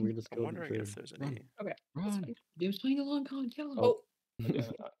confirmed. We just I'm killed the wondering traitor. if there's Run. any. Okay. Run. Doom's playing a long con. Kill him. Oh,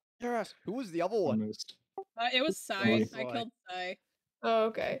 Yes. Who was the other I one? missed. It was Sai. Nice. I killed Sai. oh,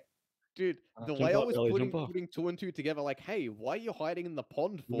 okay. Dude, the Jump way I off, was Ellie, jump off. putting 2 and 2 together, like, hey, why are you hiding in the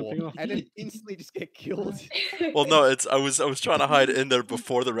pond for? Jumping off. And then instantly just get killed. Well, no, it's I was trying to hide in there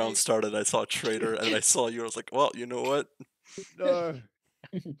before the round started. I saw a traitor, and I saw you. I was like, well, you know what? No.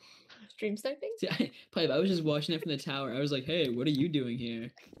 Stream sniping? See, Pipe, I was just watching it from the tower. I was like, hey, what are you doing here?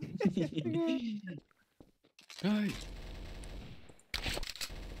 Hey.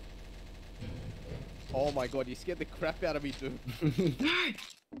 Oh my god, you scared the crap out of me, dude.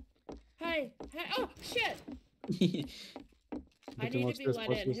 hey, oh shit! I Victim need wants to be this, let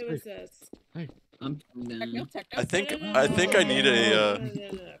wants in. this Who safe. is this? I'm down. Techno, techno. I think No, I think I need a.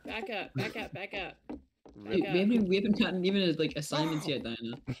 no. Back up, back up, back up. We haven't gotten even like assignments yet,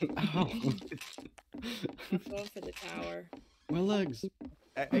 Diana. Ow. I'm going for the tower. My legs.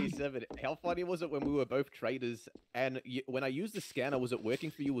 A7, how funny was it when we were both traders, and when I used the scanner, was it working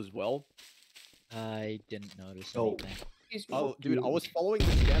for you as well? I didn't notice Oh. anything. Oh, dude, I was following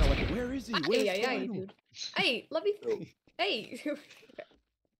the scanner like, where is he? Where's Hey, Final? dude. Hey, let me. Hey.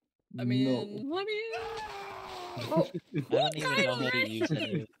 I mean, let me. Oh, I don't even know how to use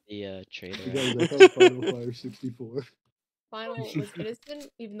any of the trader. You guys, I thought Final Fire 64. Final was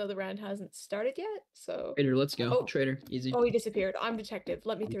innocent, even though the round hasn't started yet. So. Trader, let's go. Oh. Trader, easy. Oh, he disappeared. I'm detective.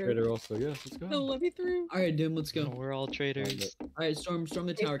 Let me I'm through. trader also. Yes, let's go. Let me through. All right, Doom, let's go. We're all traders. All right, storm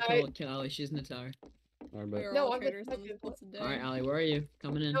the Okay, tower. Kill Allie. She's in the tower. All right, We bet. are No, all I'm traders on this detective. blessed day. All right, Allie, where are you?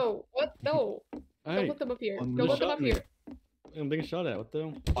 Coming in. No, what? No. Hey, Don't let them up here. on Don't the let them shot up me. here. I'm being shot at. What the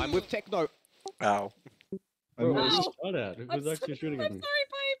hell? I'm with Techno. Ow. Bro, I'm what are you Ow. shot at? Who's actually shooting I'm at me? sorry,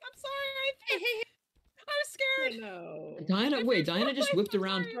 Pipe. I'm sorry. I'm scared. No. Diana, wait, Diana just whipped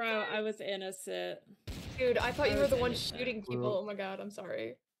around. Bro, I was innocent. Dude, I thought you were the one innocent. shooting people. Oh my god, I'm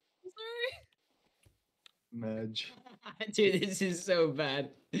sorry. I'm sorry. Madge. Dude, this is so bad.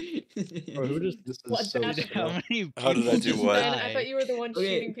 Bro, who just? This is What so the- Dude, how sad. many How did I people do just what? Ben, I thought died? you were the one Okay,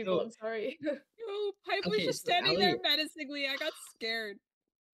 shooting people. so- I'm sorry. Yo, Pipe was Okay, just so standing there Allie- menacingly. I got scared.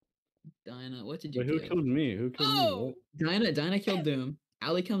 Diana, what did you Wait, who do? killed me? Who killed me? Oh, What? Diana killed Doom.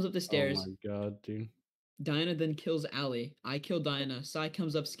 Allie comes up the stairs. Oh my god, dude. Diana then kills Allie. I kill Diana. Sai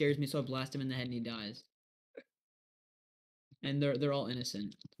comes up, scares me, so I blast him in the head and he dies. And they're all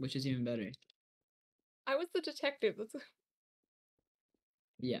innocent, which is even better. I was the detective. That's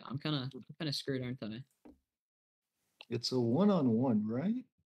Yeah, I'm kind of screwed, aren't I? It's a one-on-one, right?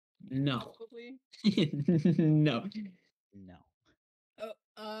 No, probably. no. No. Oh,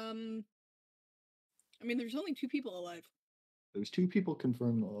 I mean, there's only 2 people alive. There's 2 people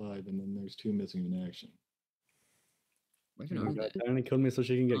confirmed alive, and then the's 2 missing in action. Where Oh are my god, they? Diana killed me so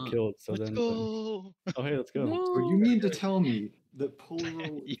she can get killed. So Let's then. go. Oh hey, let's go. So you mean to tell me that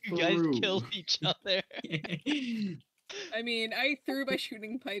Polaro You guys threw killed each other. I mean, I threw my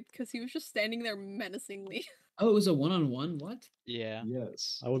shooting pipe because he was just standing there menacingly. Oh, it was a one-on-one. What? Yeah.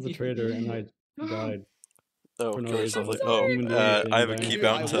 Yes. I was a traitor and I died. Oh, For no kill reason. yourself. Like, Oh, I didn't even do anything, I have a Diana. key Dude,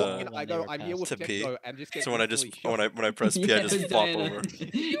 bound I walk in, to I go, I'm here with to pee. Techno, and just get So when I instantly just shot. when I press P, I just Yes, flop Diana. over.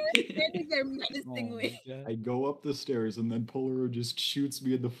 You were standing there Oh my menacingly. god. I go up the stairs, and then Polaro just shoots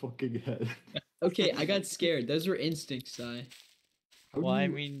me in the fucking head. Okay, I got scared. Those were instincts, Sai. How Well, do I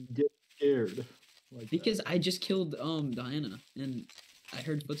you mean, get scared? Like Because that? I just killed Diana and I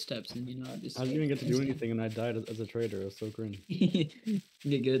heard footsteps and I just I didn't even get to do anything and I died as a traitor. It was so cringe.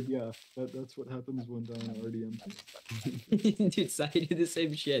 Get good. Yeah, that's what happens when Diana RDM. Dude, Sai did the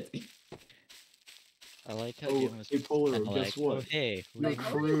same shit. I like how Oh, Jim was hey Polaro, kinda guess like, what? oh, hey, You're Like,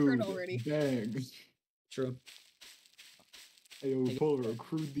 I already heard crude. already. Bang. True. Hey, oh, Polaro,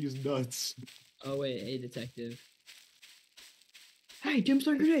 crude these nuts. Oh wait, hey detective. Hey, Jim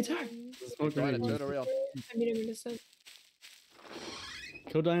started grenades. Hi. Smoke Diana, grenade. turn around. I mean, I'm innocent.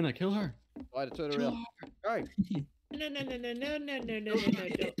 Kill Diana. Kill her. Diana, turn around. Hey, No, no, no, no, no, no, no, no, no, no,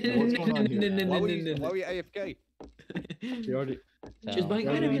 Yeah, what's going on here? why were you AFK? She already. She's buying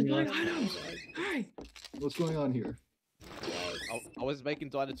Fell. items. Yeah. Buying items. Hi. What's going on here? I was making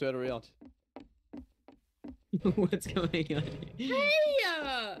Diana turn around. What's going on?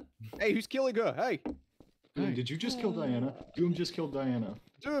 Hey! Hey, who's killing her? Hey, Doom, Hey. did you just kill Diana? Doom just killed Diana.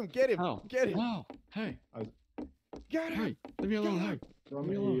 Doom, get him! How? Get him! Wow. Hey. Get him! Hey. Leave me alone. Hey. From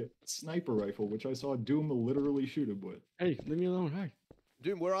Leave me alone. a sniper rifle, which I saw Doom literally shoot him with. Hey. Leave me alone. Hey.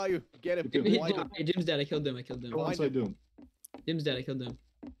 Doom, where are you? Get him! Doom, Find him. Hey, Jim's dead. I killed him. I killed him. Go Find inside him. Doom. Jim's dead. I killed him.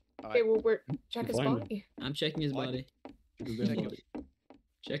 Okay, well, we're check his Find him. body. I'm checking his Find body. His damn Check him. body.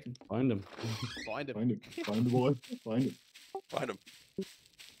 Checking. Find him. Find him. Find him. Find the boy. Find him. Find him.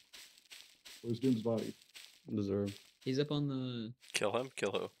 Where's Doom's body? Deserve. He's up on the. Kill him.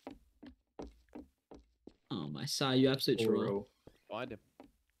 Kill who? Oh my Sai, you absolute troll. Polaro. Find him.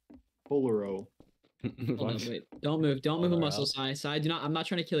 Polaro. Hold on, wait. Don't move. Don't move a muscle, Sai. Sai, do not. I'm not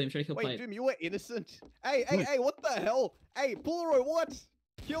trying to kill you. I'm trying to kill Wait, Pipe. Doom, you were innocent. Hey, hey, hey, what the hell? Hey, Polaroid, what?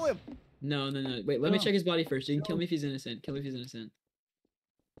 Kill him. No, no, no. Wait, let me No. check his body first. You can kill me if he's innocent. Kill me if he's innocent.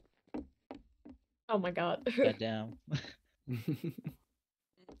 Oh my god. God damn.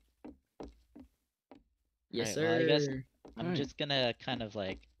 Yes, Alright, well, I guess sir. I'm Alright. just gonna kind of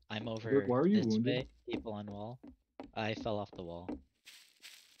like, I'm over why are you this wounded? way, people on wall. I fell off the wall.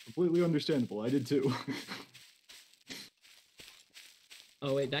 Completely understandable. I did too.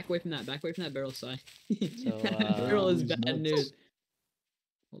 Oh wait, back away from that. Back away from that barrel, Sai. So, That barrel is He's bad nuts. news.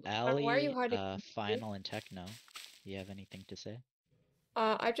 Hold on. Allie, why are you hiding? Final, and Techno. Do you have anything to say?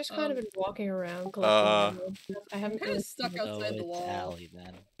 I've just kind of been walking around Uh, collecting. I haven't I'm kinda really stuck seen outside Oh, the it's wall. Allie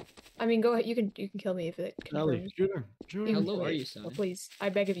then. I mean, go ahead. You can kill me if it Ellie, confirms. shoot her. Shoot her. You can How low kill are me. you, Oh, Sonic? please, I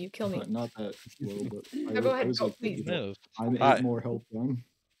beg of you, kill me. Not that low, but I, No, go I ahead, was go, like, please. Move. I'm Hi. 8 more health down.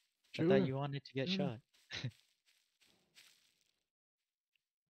 I thought you wanted to get shot.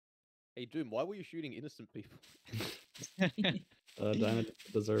 Hey, Doom, why were you shooting innocent people? Diamond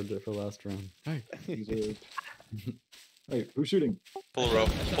deserved it for last round. Hey. Deserved. Hey, who's shooting? Pull a rope.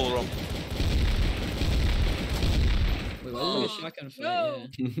 Pull a rope. Wait, why did we get a shotgun fight? No.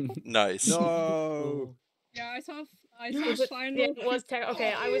 Yeah. Nice. No. Yeah, I saw Was it- Final. yeah, it was Tech.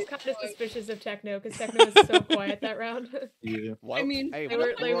 Okay, I was kind of suspicious of Techno because Techno was so quiet that round. Yeah. I mean, hey, They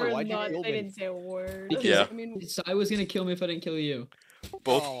were why'd you not. kill They me? didn't say a word. Because, Yeah. I mean, I was gonna kill me if I didn't kill you.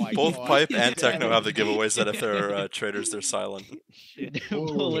 Both Oh my both God. Pipe and Techno have the giveaways that if they're traitors, they're silent.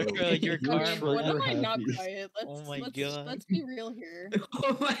 Polar, your I mean, karma. when am I not happy. quiet? Oh my let's, God. Let's be real here.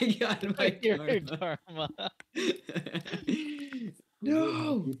 Oh my god, my Your karma. karma.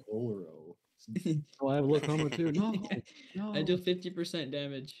 No! Happy Polaro. Oh, I have low karma too. No. No. I do 50%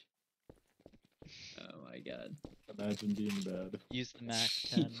 damage. Oh my god. Imagine being bad. Use the Mac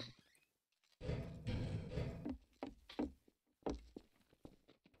 10.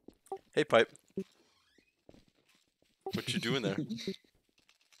 Hey, Pipe. What you doing there?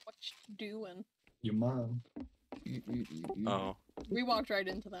 What you doing? Your mom. Oh. We walked right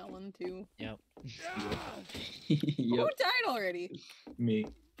into that one too. Yep. Who Yep. died already? Me.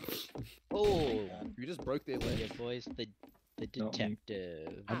 Oh, You just broke their yeah, leg. boys, the Not me.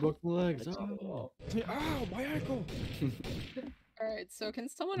 detective. I broke my legs. Let's Oh. Ow, my ankle. Alright, so can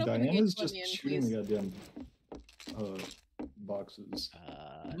someone open the gate Diana's to let just me in, shooting please? the goddamn boxes.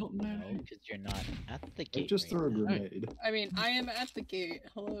 No, No. because you're not at the I gate. just right threw a now. grenade. I mean, I am at the gate.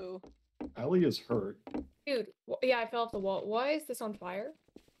 Hello. Allie is hurt. Dude, yeah, I fell off the wall. Why is this on fire?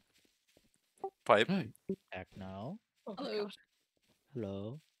 Pipe. Hey. Techno. Oh my Hello. gosh.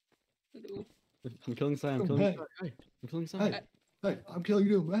 Hello. Hello. I'm killing Sam. I'm Oh, killing hey. Sam. Hey. I'm killing Sam. Hey, hey, I'm killing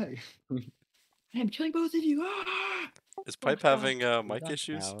you, hey. I'm killing both of you. Ah! Is Pipe God. having Who's mic on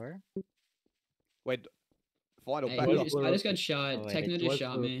issues? tower? Wait, Final, Hey, back who up. just- I just got shot. Oh, wait, Techno it's just what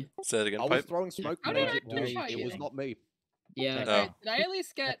shot the- me. Say it again, I was Pipe. throwing smoke How did grenades I at do Doom. shot It you? was not me. Yeah. Oh. Did I at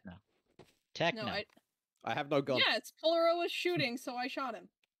least get? Techno. Techno. No, I have no gun. yeah, it's Polaro was shooting, so I shot him.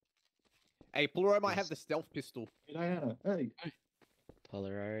 Hey, Polaro might have the stealth pistol. Hey, Diana, hey.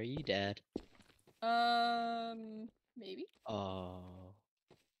 Polar, are you dead? Maybe. Oh.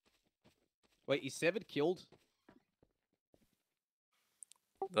 Wait, is Severed killed?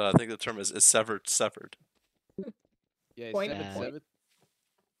 I think the term is severed. Severed. Yeah, is Point. Severed Bad. severed?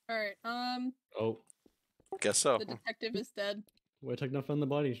 All right. Oh. Guess so. The detective is dead. Wait, Techno found the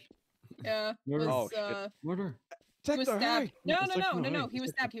body. Yeah. Murder. Was, Oh, shit. Murder. he was Techno, stabbed. hey! No, It's no, no, Techno, no, no. hey, He was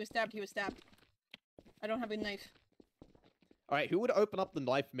it's stabbed. He was stabbed. He was stabbed. I don't have a knife. Alright, who would open up the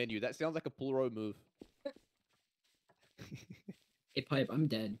knife menu? That sounds like a Polaro move. Hey, Pipe, I'm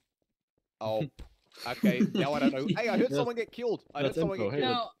dead. Oh. Okay, now I don't know. Hey, I heard That's- someone get killed. I heard that's someone info, get hey,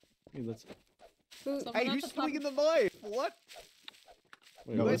 killed. No. Hey, that's. Who? Someone Hey, at who's the top swinging of- the knife? What?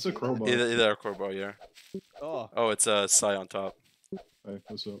 Wait, No, what? it's a crowbar. Either a crowbar, yeah. Oh. Oh, it's a Psy on top. Hey,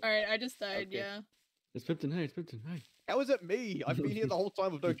 what's up? All right, I just died. Okay. Yeah. It's Pipton. Hey, it's Pipton. Hey. How is it me? I've been here the whole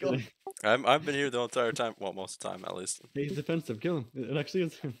time with no I'm gun. kidding. I've been here the entire time. Well, most of the time, at least. Hey, he's defensive. Kill him. It actually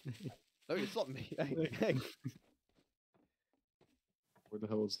is him. No, it's not me. Hey, hey. Where the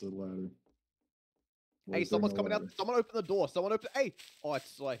hell is the ladder? Why Hey, is there someone's no coming out. ladder? Someone open the door. Someone open. Hey! Oh,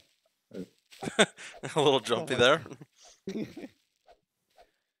 it's like. A little jumpy my there.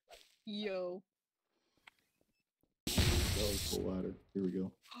 Yo. That was the ladder. Here we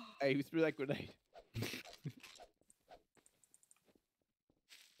go. Hey, who threw that grenade?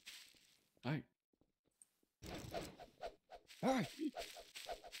 Hey. Hey!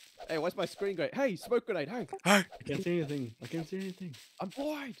 Hey, why's my screen going? Hey, smoke grenade! Hey! I can't see anything. I can't see anything. I'm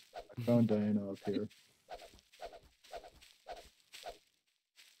blind! I found Diana up here.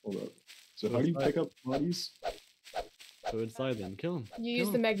 Hold up. So how do you pick up bodies? So inside then. Kill him. You Kill use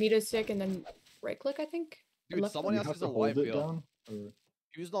the him. magneto stick and then right click, I think. And Dude, left someone You else have is to alive hold it here. down? Or...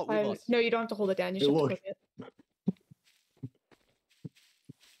 Who's not with us? No, you don't have to hold it down. You Hey, just have to look. click it.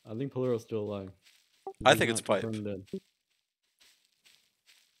 I think Polaro's still alive. I He's think it's not Pipe. confirmed dead.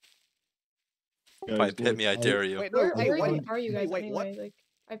 Guys, Pipe, hit look, me, I dare you. Wait, no, Where, hey, where wait. are you Hey, guys wait, what? anyway? Like,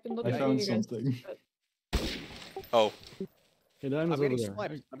 I've been I looking for found you guys. something. but- Oh, Hey, I'm Diana's over getting there.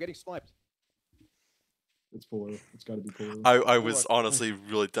 sniped. Hey, I'm getting sniped. It's Polaro. It's gotta be Polaro. I was honestly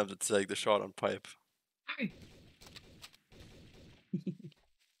really tempted to take the shot on Pipe.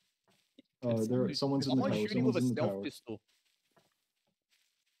 There, someone's in the Someone's tower. shooting with Someone's a in the stealth tower. pistol.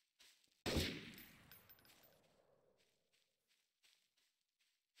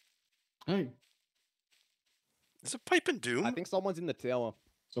 Is it Pipe and Doom? I think someone's in the tower.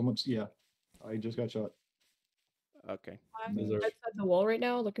 Someone's yeah. I just got shot. Okay. I'm Is there- outside the wall right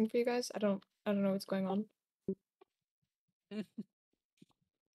now, looking for you guys. I don't know what's going on.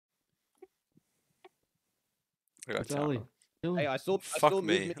 I got It's Ali. tower. Kill Hey, him. I saw Fuck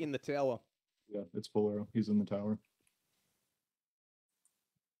me. movement in the tower. Yeah, it's Polaro. He's in the tower.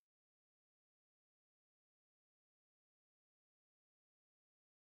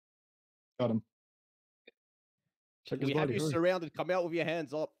 Got him. Check his We have body. you Hurry. surrounded. Come out with your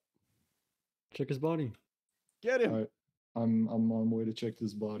hands up. Check his body. Get him. All right. I'm on my way to check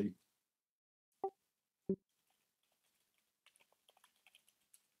this body.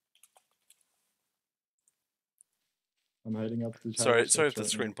 I'm heading up the tower Sorry if steps the right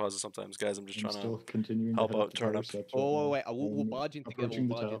screen now. pauses sometimes, guys. I'm just I'm trying still to continuing help to head out up the tower Turnip. steps right Oh, now. wait, we'll I'm barge in together. approaching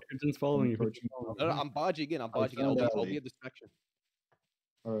We'll the barge in. tower. Pippin's following you. approaching- No, I'm barging in. I'm I barging in. found I'll Ali. be a distraction.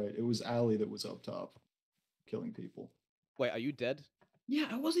 All right, it was Ali that was up top, killing people. Wait, are you dead? Yeah,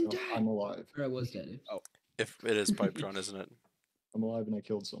 I wasn't No, dead. I'm alive. Or I was dead. Oh, If it is PipeTr0n, isn't it? I'm alive and I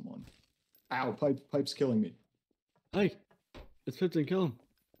killed someone. Ow! Pipe's killing me. Hey, it's PipeTr0n. Kill him.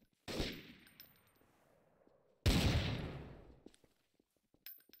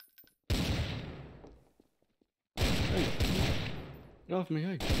 Hey, get off me!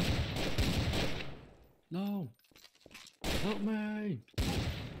 Hey. No. Help me!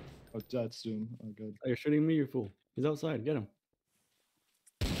 Oh, that's Doom. Oh, good. Oh, you're shooting me, you fool. He's outside. Get him.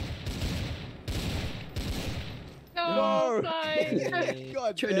 No, Hey.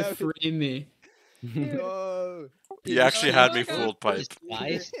 God Trying damn to it. frame me. No. You actually had me fooled, Pipe.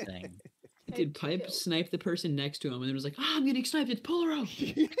 Disguise thing. Did Pipe snipe the person next to him and then was like, "Ah, I'm getting sniped. It's Polaro."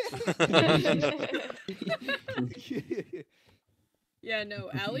 Yeah, no,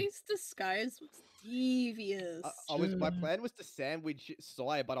 Ali's disguise was devious. My plan was to sandwich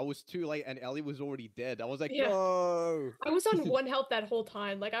Sai, but I was too late and Ellie was already dead. I was like, Yeah. no. I was on 1 health that whole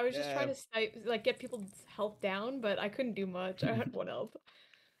time. Like I was just trying Yeah. to snipe, like get people's health down, but I couldn't do much. I had 1 health.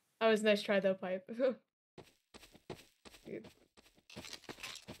 That was a nice try though, Pipe. Dude.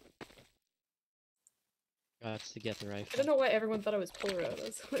 Got to get the I rifle. don't know why everyone thought I was Polaro.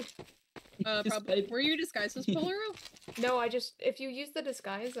 That's like... Probably. Were you disguised as Polaro? No, if you use the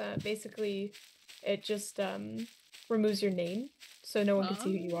disguise, basically, it just removes your name, so no one can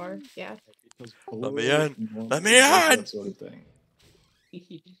see who you are. Yeah. Because Let me Polaro in. normally Let me does in. That sort of thing.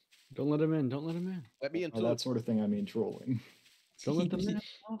 Don't let him in. Don't let him in. Let me in By too. that sort of thing, I mean trolling. Don't let them in.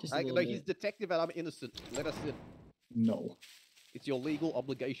 Just a No, little he's bit. detective and I'm innocent. Let us in. No. It's your legal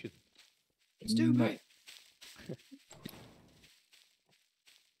obligation. It's Doom, No. right?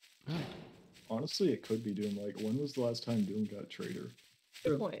 Honestly, it could be Doom. Like, when was the last time Doom got traitor?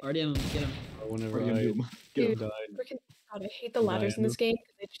 Good point. RDM, get him. Whenever Bring him, I Doom. Get him. Dude, died. freaking God, I hate the ladders in this game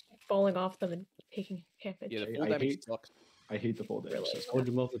because they just keep falling off them and taking damage. Yeah, the I full damage hate- sucks. I hate the full damage Really? system. Hold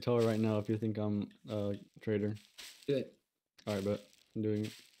him off the tower right now if you think I'm a traitor. Do it. Alright, but I'm doing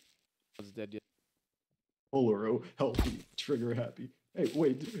it. I was dead yet. Polaro, healthy, trigger happy. Hey,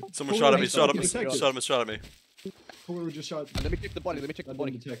 wait. Someone Polaro shot at me, just shot at me, detective. shot at me. Polaro just shot. Let me check the body. Let me check the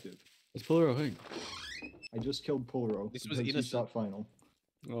body. Detective. It's Polaro, hey. I just killed Polaro. This was because he innocent. shot final.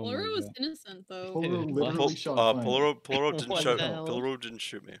 Oh my Polaro was God. innocent though. Polaro Dude, literally what? shot final. Polaro didn't What shoot. the hell? Polaro didn't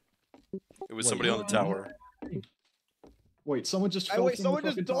shoot me. It was Wait, somebody on the what? tower. Wait, someone just Hey, fell wait, from someone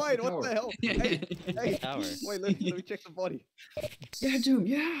the just fucking top of died. What the tower. hell? Hey, hey. Tower. Wait, let me check the body. Yeah, Doom,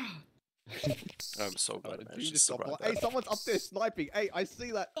 yeah. I'm so glad I Dude managed to just got survive Hey, that. someone's up there sniping. Hey, I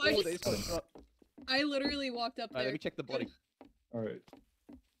see that. Oh, I Oh, they just got just- shot. I literally walked up Alright, there. let me check the body. Alright.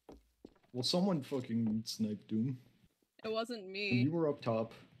 Well, someone fucking sniped Doom. It wasn't And me. you were up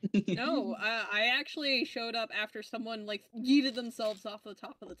top. No, I actually showed up after someone like yeeted themselves off the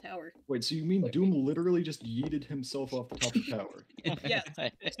top of the tower. Wait, so you mean Doom literally just yeeted himself off the top of the tower? Yes.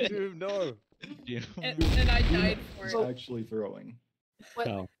 Dude, no. And I died for He's it. actually throwing. What?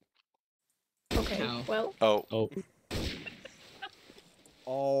 Cow. Okay, Ow. well, Oh.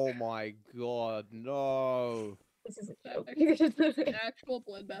 Oh my god, no. this is a joke. An actual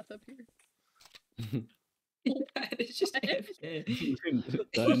bloodbath up here. It's just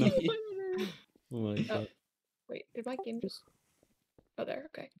AFK. Diana. Oh my God. Wait, did my game just... Oh, there,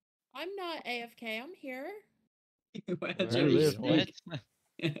 okay. I'm not AFK. I'm here. Why Where don't you is speak?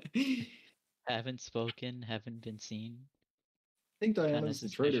 What? Haven't spoken, haven't been seen. I think Kinda Diana's the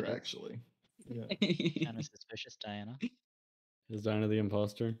traitor, suspicious. actually. Yeah. Kind of suspicious, Diana. Is Diana the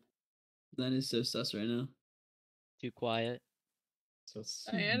imposter? That is so sus right now. Too quiet. So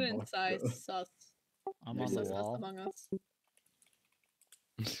Diana and Sai sus. I'm They're on so the sus wall. among us.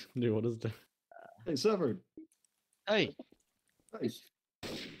 Dude, what is that? Hey, Severed. Hey! Hey.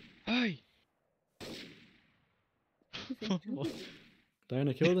 Hey!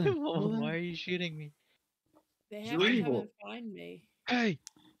 Diana, kill them. Why are you shooting me? They You're have to come evil. and find me. Hey!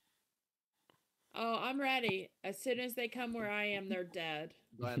 Oh, I'm ready. As soon as they come where I am, they're dead.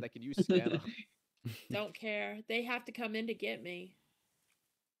 Diana, they can use scanner. Don't care. They have to come in to get me.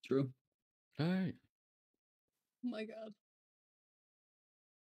 True. Alright. Oh my god.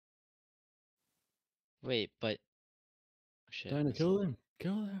 Wait, but... Shit. Diana, this kill one- them.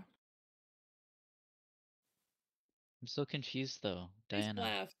 Kill them. I'm so confused though, Who's Diana.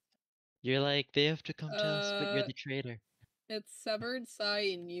 left? You're like, they have to come to us, but you're the traitor. It's Severed, Sai,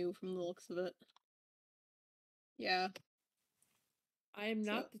 and you from the looks of it. Yeah. I am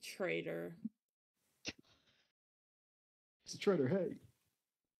not the traitor. It's a traitor, hey.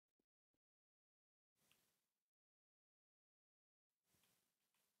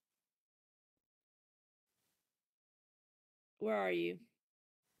 Where are you?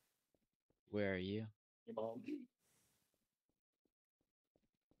 Where are you? Your mom.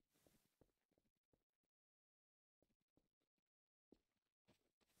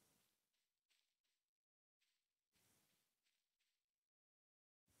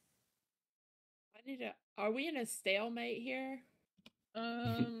 I need to. Are we in a stalemate here? That's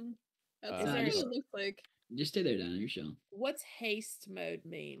Is what there it just- looks like. Just stay there, Diana. You're chill. What's haste mode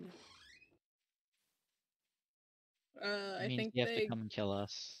mean? I It means think you have they. to come and kill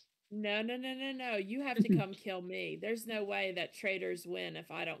us. No, no, no, no, no. You have to come kill me. There's no way that traitors win if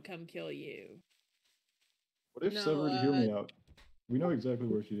I don't come kill you. What if No, Severed, hear me out? We know exactly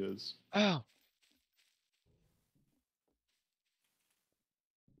where she is. Oh!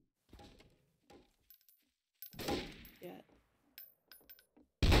 Yeah.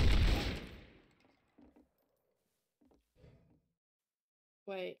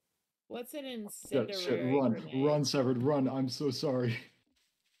 Wait. What's an Yeah, incendiary shit, run. grenade? Run, Severed, run. I'm so sorry.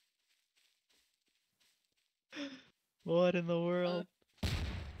 What in the world?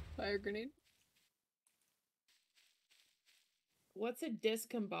 Fire grenade. What's a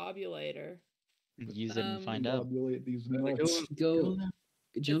discombobulator? Use it and find out. Populate these Kill nuts. them. Go.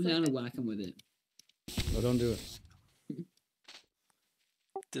 Jump like down a- and whack him with it. Oh, don't do it.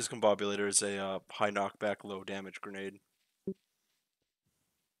 Discombobulator is a high knockback, low damage grenade.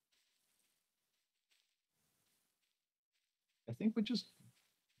 I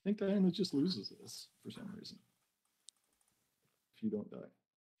think Diana just loses this for some reason. If you don't die.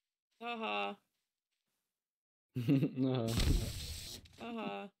 Haha. No.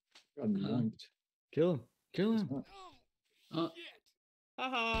 Haha. Got yoinked. Kill him. Kill It's him. not. Oh,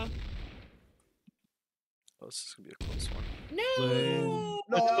 Haha. Oh, this is gonna be a close one. No!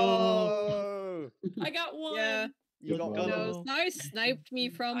 No! I got one. Yeah. You don't Goodbye. know. No, Sai sniped me I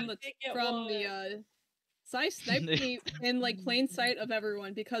from the did get from the one. Sai sniped me in like plain sight of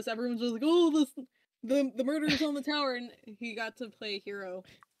everyone because everyone's just like, oh, the murderer's on the tower, and he got to play hero.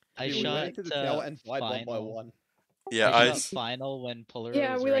 I Dude, we shot went to the tower and died one by final. one. Yeah, I I shot s- final when Polar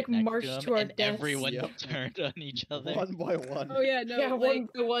Yeah, was we, right like, next marched to him, to our and deaths. everyone Yep. turned on each other. One by one. Oh yeah, no, Yeah, like one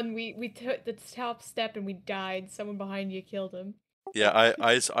by one, we took the top step and we died. Someone behind you killed him. yeah,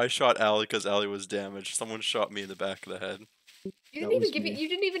 I shot Allie because Allie was damaged. Someone shot me in the back of the head. You That didn't even was give me. me. You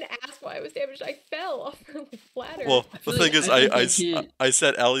didn't even ask why I was damaged. I fell off the ladder. Well, the feel thing like- is, I think I, they s- can't- I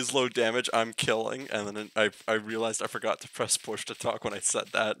said Allie's low damage, I'm killing, and then I realized I forgot to press push to talk when I said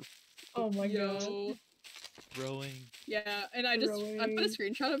that. Oh my god. yo, Throwing. yeah, and I put a Throwing.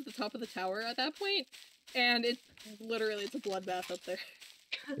 screenshot of the top of the tower at that point, and it's a bloodbath up there.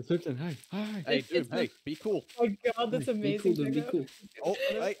 It's 15. Hi. Hi. Hey, It's dude, the- hey, be cool. Oh my god, that's be amazing. cool, dude, be Jacob. cool.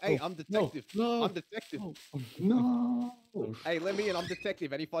 Oh, hey, I'm No. detective. No. I'm detective. No. Hey, let me in. I'm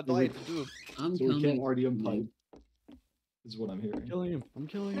detective. And if I So die, we- it's doom. I'm So we coming. can't RDM pipe. Is what I'm I'm hearing. killing him. I'm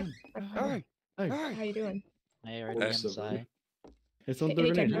killing him. Hey, Hey. hey. How you doing? I already Hey, am Severed. Sai. Hey, someone Hey,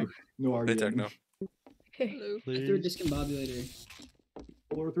 throw a grenade. Techno. Hey. No Hey, RDM. Techno. Hello. I threw a Please. discombobulator.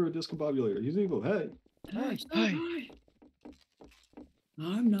 Or through a discombobulator. He's evil. Hey. Hey, Hi.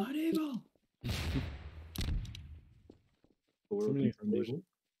 I'm not evil. Or Somebody confirmed explosion. evil.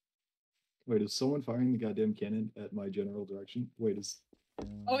 Wait, is someone firing the goddamn cannon at my general direction? Wait, is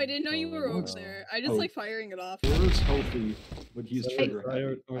Oh, I didn't know you were over What? there. I just Oh. like firing it off. Thor's healthy, but he's Hey, trigger fire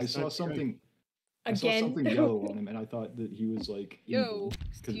happy. or I saw sniper. something. I saw Again. something yellow on him, and I thought that he was like. Yo, evil, 'cause-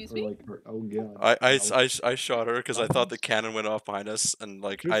 excuse or, me? like, or- oh god. I shot her because I thought the cannon went off behind us, and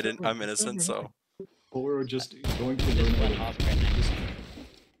like Shoot I didn't. Severed, I'm shoot innocent, Severed. so Or just going to Just went grenade. off grenade.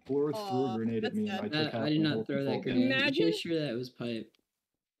 Or threw Aw, a grenade at that's me, and I sad. took out I did my not whole throw that default grenade. damage. I'm Imagine- pretty sure that was pipe.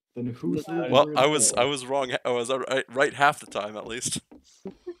 Then who Look, threw? the well, grenade? I was wrong. I was right half the time at least.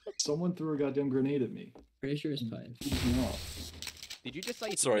 Someone threw a goddamn grenade at me. Pretty sure it's pipe. It pissed me off. Did you just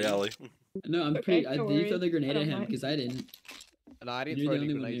say? Sorry, Ali. No, I'm Okay, pretty. no Did you throw worries. the grenade I at don't him? mind. Because I didn't. No, I didn't You're throw the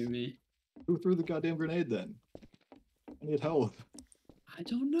any only one near grenades. me. Who threw the goddamn grenade then? I need help. I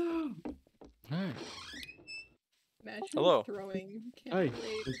don't know. Hey, Imagine Hello. throwing. Can't hey,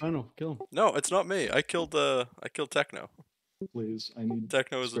 relate. it's Final. Kill him. No, it's not me. I killed Techno. Please, I need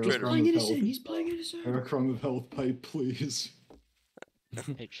Techno is the spare traitor. crumb of health. He's playing innocent. Spare crumb of health pipe, please.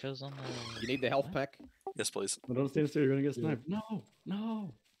 It shows on the. You need the health pack. Yes, please. No, don't stand still. You're gonna get Yeah. sniped. No,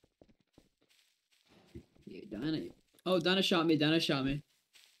 no. Yeah, Donna. Oh, Donna shot me. Donna shot me.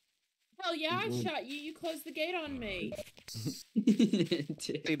 Hell yeah, I Mhm. shot you. You closed the gate on me.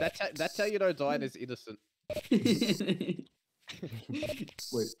 See, that's how you know Diane is innocent.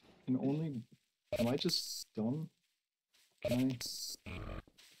 Wait, can only... Am I just dumb? Can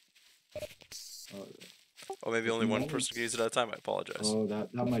I... Oh, maybe only one person can use it at a time. I apologize. Oh,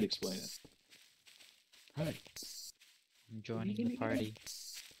 that might explain it. Hey, I'm joining the party.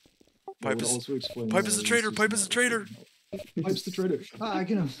 That Pipe would is- also explain Pipe why is the I traitor, used Pipe is the to traitor. know. Pipe's the traitor. Ah,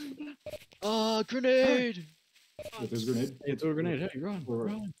 get him. Oh, grenade! Wait, there's a grenade. hey, throw a grenade. Hey, run, Where are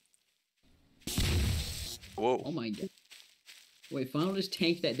we? run. Whoa. Oh my god. Wait, Final just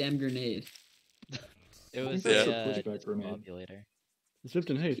tanked that damn grenade. It was Yeah. the Pushback grenade. Discombobulator. It's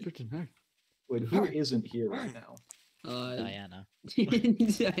 15. Hey, it's 15. Hey. Wait, who isn't here right now? Diana.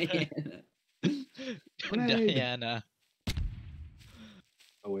 Diana. Grenade. Diana.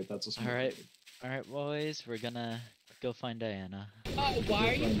 Oh wait, that's a small Alright. grenade. Alright, boys, we're gonna go find Diana. Oh, why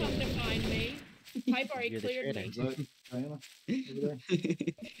are you coming to find me? Pipe already You're the cleared traitor. me. Is that Diana over there?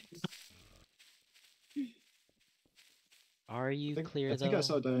 Are you clear I think though? I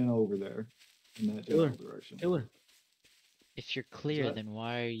saw Diana over there in that Kill her. general direction. Kill her. If you're clear, that- then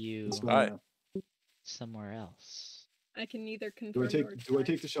why are you It's Alright. Diana. somewhere else? I can neither Do I confirm or take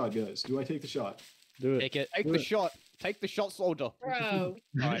deny. the shot, guys? Do I take the shot? Do it. Take it. Take Do the it. shot. Take the shot, soldier. Bro,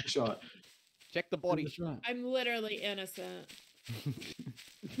 Take the shot. Check the Take body. the shot. I'm literally innocent.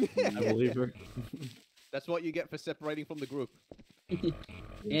 I believe her. That's what you get for separating from the group.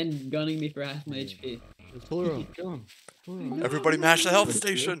 And gunning me for half my HP. Let's pull her up. Kill him. Pull her up. Everybody mash the health Wait,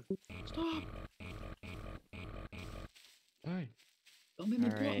 station. Stop. Hey. Don't make me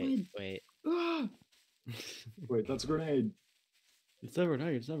blow Alright, in. wait. Ah! Wait, that's a grenade. It's severed.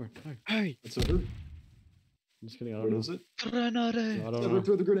 Hey, it's severed. Hey. Hey! That's over. I'm just kidding. I don't Wait, know. is it? Grenade! I don't Never know.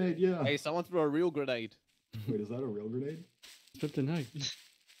 threw the grenade. Yeah. Hey, someone threw a real grenade. Wait, is that a real grenade? 15. Hey.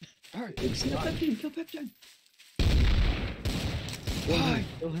 It's Kill not. PipeTr0n! Kill PipeTr0n! Kill him.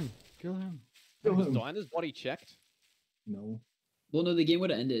 Kill him. Kill him. Kill Was him. Diana's body checked? No. Well, no, the game would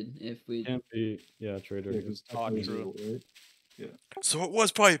have ended if we. Can't be. Yeah, traitor. Yeah, because Oh, technically true. it's real, right? So it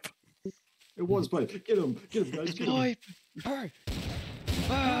was Pipe. It was Pipe. Get him. Get him, guys. Get him. Pipe!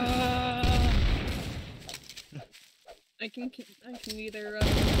 Hey! I can either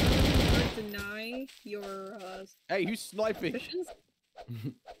confirm or deny your Hey, who's sniping? suspicions.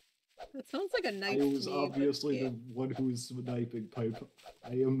 That sounds like a I knife to was me, but obviously yeah. the one who was sniping, Pipe. I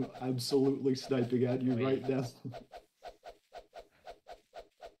am absolutely sniping at you right now.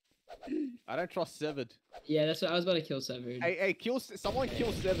 I don't trust Severed. Yeah, that's what I was about to kill Severed. Hey, someone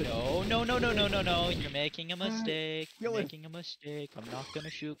kill Severed. No. You're making a mistake. You're Kill him. making a mistake. I'm not gonna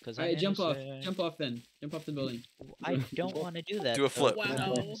shoot because I'm Alright, jump off. innocent. Jump off then. Jump off the building. I don't want to do that. Do a though, flip. 'cause I'm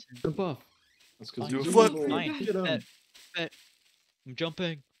Wow. innocent. Jump off. That's because Do a you're flip. evil. Fine. Get him. I'm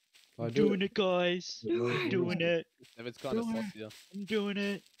jumping. I I'm do doing it, guys. Do it. I'm doing it. Severed's kind of Do it. sus here. I'm doing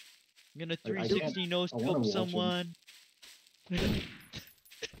it. I'm gonna I can't- 360 no I wanna scope watch him. someone.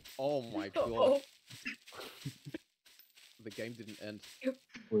 Oh my god. Oh, The game didn't end.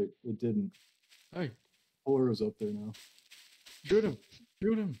 Wait, it didn't. Hey. Horror's up there now. Shoot him.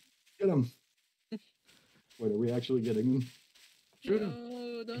 Shoot him. Get him. Wait, are we actually getting him? Shoot him.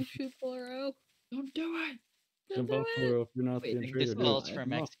 No, don't shoot Polaro. Don't do it! Jump do off it. Floro if you're not Wait, the I think traitor. This Do it. calls for a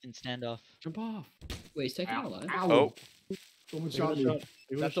Jump off. Mexican standoff. Jump off. Wait, is Techno alive? Ow! Oh. Someone Give shot it a me. shot.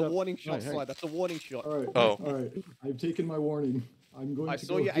 Give it That's a shot. warning shot, Hey, hey. Slide. That's a warning shot. Alright. Oh. Alright. I've taken my warning. I'm going I to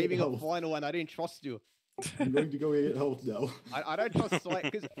saw go you get aiming at health. final and I didn't trust you. I'm going to go get health now. I don't trust Slide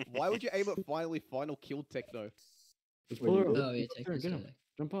because why would you aim at final killed Techno? Just Wait, pull her you up. did? Oh, yeah, Up there, Techno's Get him. alive.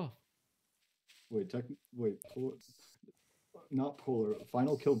 Jump off. Wait, not Polar.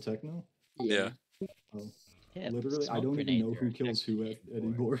 Final killed Techno? Yeah. Oh. Yeah, Literally, I smoke don't even grenades know are who kills who effective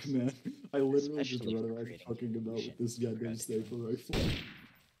anymore, for- man. I literally just especially run for around creating fucking about with this illusion. goddamn sniper rifle.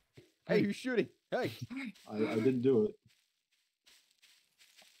 Hey, who's shooting? Hey. I didn't do it.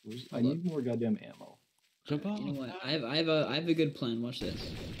 I Hold need more goddamn ammo. Jump off. You know what? I have a good plan. Watch this.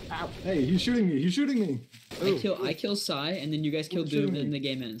 Ow! Hey, he's shooting me! He's shooting me! I kill Psy, and then you guys kill Who's Doom, shooting and me? the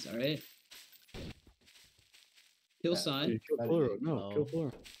game ends. All right? Kill side. Hey, kill Pluro. No, kill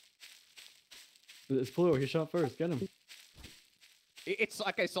Pluro. It's Pluro. He shot first. Get him. It's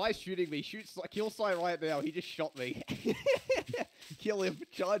okay. Sai's shooting me. Kill Sai right now. He just shot me. Kill him.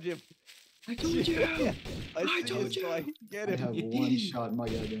 Charge him. I told you. I told you. Sai. Get I him. have one shot in my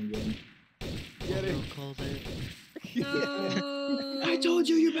goddamn gun. Get him. Called it. No. I told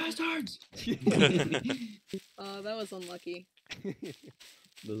you, you bastards. Oh, that was unlucky.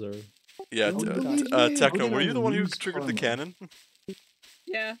 Deserve. Yeah, Techno, were you the one who triggered the cannon?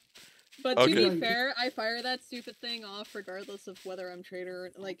 Yeah. But to be fair, I fire that stupid thing off regardless of whether I'm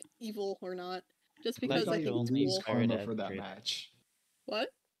traitor, like, evil or not. Just because I think it's cool. Karma for that match. What?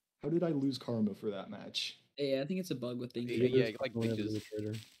 How did I lose karma for that match? Yeah, I think it's a bug with things. Yeah, like bitches.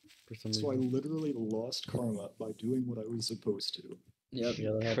 For some So I reason. literally lost karma by doing what I was supposed to. Yep.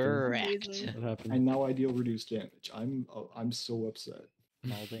 Yeah, that happened. Correct. That happened. And now I deal reduced damage. I'm so upset.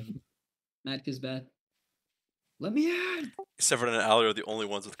 Molding. Matt is bad. Let me in. Severed and Ali are the only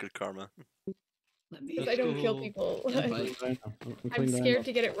ones with good karma. Let me. Because I don't kill people. I'm scared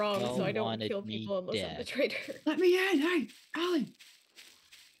to get it wrong, so I don't kill people unless I'm the traitor. Let me in. Hey, Alan.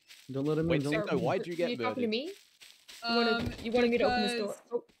 Don't let him Wait, in. Cinco, why'd you Are get you talking to murdered? me? You wanted me to open this door.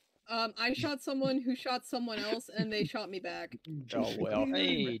 because, I shot someone who shot someone else, and they shot me back. Oh well.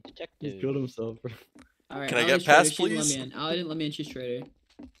 Hey, He's detective. killed himself. All right. Can I Alan's get past, traitor, she didn't please? Let me in. Alan didn't let me in. She's traitor.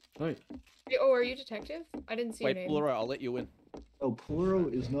 Right. Oh, are you detective? I didn't see Wait, your name. Pluro, I'll let you in. Oh, Pluro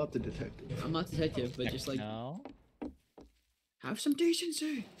is not the detective. I'm not detective, but just like No. have some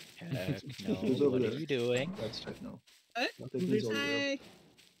decency. Heck no. Who's over What there? are you doing? That's Techno. What? I think he's over there. Hi.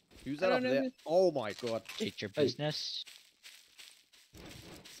 Who's I that don't up know there? who- Oh my god. State your business.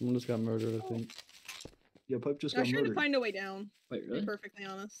 Someone just got murdered, I think. Yeah, Pipe just I was got trying to murdered. find a way down, Wait, to be really? perfectly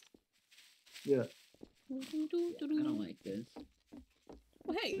honest. Yeah, I don't like this.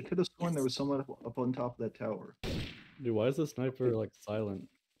 Well, I hey. could have sworn there was someone up on top of that tower. Dude, why is the sniper like silent?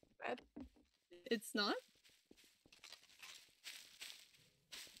 It's not?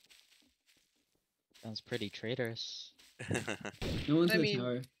 Sounds pretty traitorous. No one's I in the mean-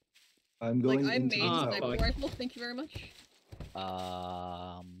 tower. I'm Like, going I into made the Ah, tower. sniper fuck. rifle, thank you very much.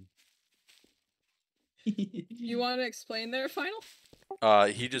 You want to explain there, Final?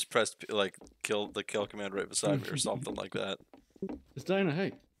 He just pressed like the kill command right beside me or something like that. It's Dinah,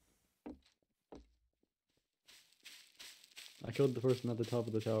 hey. I killed the person at the top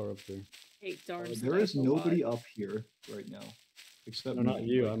of the tower up there. Hey, darn. There is sniper nobody bot. up here right now, except No, not me,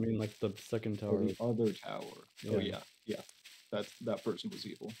 you. like, I mean, like the second or tower. the other tower. Oh Yeah. yeah. That person was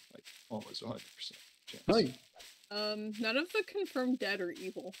evil, like almost 100% chance. Hey, None of the confirmed dead are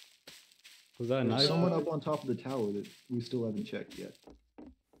evil. was that a There's knife? someone up on top of the tower that we still haven't checked yet.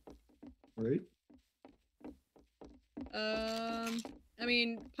 Right? I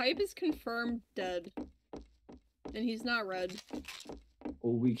mean, Pipe is confirmed dead. And he's not red.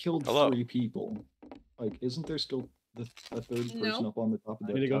 Well, we killed Hello. 3 people. Like, isn't there still a third person No. up on the top of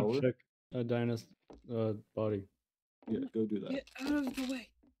I that need to go tower? check Dinah's body. Yeah, go do that. Get out of the way.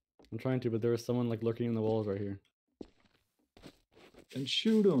 I'm trying to, but there is someone like lurking in the walls right here. And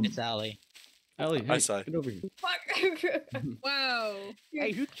shoot him. It's Ali. Allie, I hey, saw. get over here. Fuck! Wow.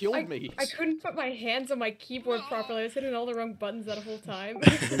 Hey, who killed me? I couldn't put my hands on my keyboard properly. I was hitting all the wrong buttons that whole time. I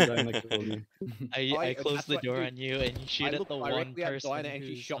think Dinah killed you. I closed that's the what- door dude, on you and you shoot I at looked the one directly at person Dinah and she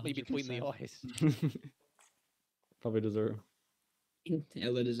who's shot me between the 100%. eyes. Probably deserve.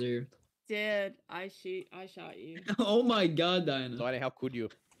 Ella deserved. Did I shot you? Oh my god, Dinah. Dinah, how could you?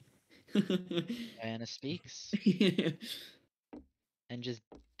 Diana speaks and just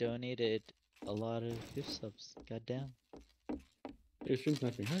donated a lot of gift subs. Goddamn. Hey, stream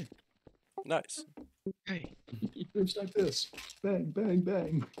sniping. Hey. Nice. Hey. It's like this. Bang, bang,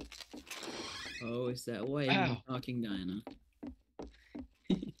 bang. Oh, it's that way. Ow. I'm talking, Dinah.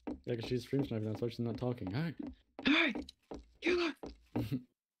 Yeah, because she's stream sniping. That's why she's not talking. Hey. Hey, killer.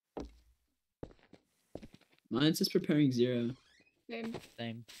 Mine says preparing 0. Same.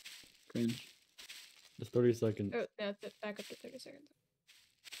 Same. Cringe. Just 30 seconds. Oh, no, back up to 30 seconds.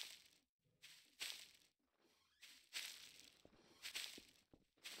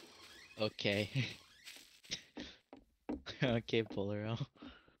 Okay. Okay, Polaro.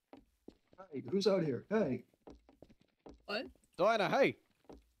 Hey, who's out here? Hey, What? Dinah, hey!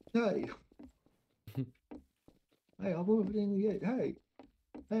 hey. Hey, I'm opening the gate. Hey.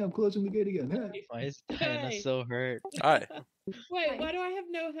 Hey, I'm closing the gate again. Hey. Why is Diana Hey. so hurt? Hi. Wait, why do I have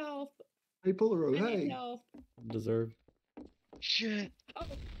no health? Hey, Polaroid. I need Hey. health. Deserve. Shit. Oh,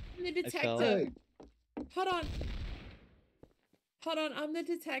 I'm the I fell. detective. Hey. Hold on. Hold on, I'm the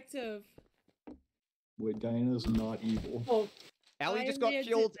detective. Wait, Diana's not evil. Oh, Ali I just am got the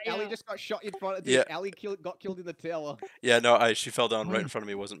killed. Ali yeah. just got shot in front of me. Yeah. Ali got killed in the tower. Yeah, no, she fell down right in front of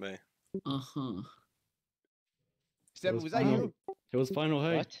me. It wasn't me. Uh-huh. Seven, was that final. you? It was final.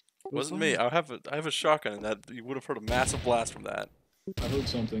 Hey. What? It was Wasn't me. final. I have a shotgun, and that you would have heard a massive blast from that. I heard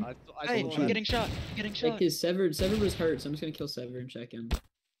something. Hey, saw I'm that. getting shot. I'm getting Like shot. his Sever was hurt, so I'm just gonna kill Sever and check him.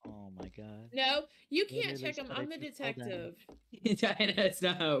 Oh my god. No, you can't Literally check him. I'm the started to fall down. detective. That's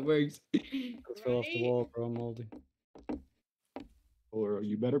not how it works. Just fell off the Right? wall, bro. I'm moldy. Or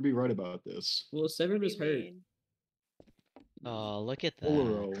you better be right about this. Well, Sever What do was you hurt. mean? Oh, look at that.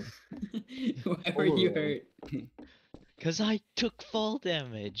 Polaro. Why were you hurt? Cause I took fall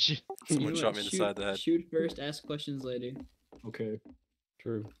damage. Someone You know shot what, me in the shoot- side of the head. Shoot first, ask questions later. Okay.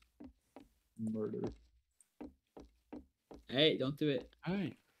 True. Murder. Hey, don't do it.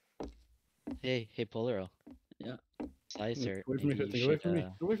 Hey. Hey, Polaro. Yeah. Sizer, Away from me, maybe you Fifty. Away should, from me.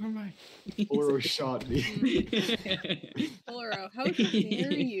 Away from me. Polaro shot me. Polaro, how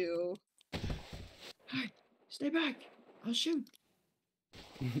dare you? Hey, stay back. I'll shoot.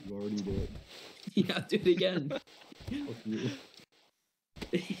 You already did. Yeah, I'll do it again. Fuck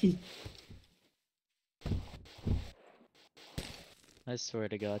you. I swear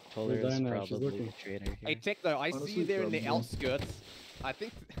to God, Where's Polaro's Diana? She's probably looking. the traitor Hey, here. Techno, I see Honestly, you there in the probably. outskirts. I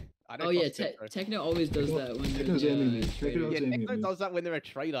think. I don't Oh yeah, trust Techno. Techno always does that when Techno's you're aiming me. the Techno's Yeah, aiming Techno at me. does that when they're a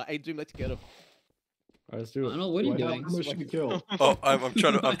traitor. Hey, Doom, let's get him. Alright, let's do I it. don't know, what are you Do I have doing? permission to kill? Oh, I'm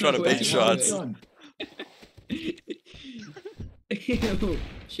trying to Wait, bait what? shots. Done. Oh,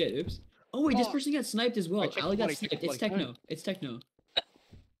 shit, oops. Oh wait, this Oh. person got sniped as well. Wait, check Ali the got body, check sniped. the It's body. Techno. It's Techno.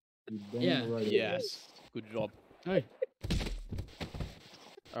 You bang Yeah. right away. Yes. Good job. Hey.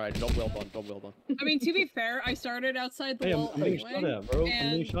 Alright, job well done, job well done. I mean, to be fair, I started outside the Hey, wall I'm being anyway. shot at, bro. I'm being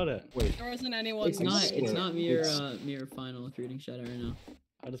and shot at. Wait, There wasn't anyone. It's I not. swear, It's not mirror. it's- Mirror final. If you're getting shot at right now.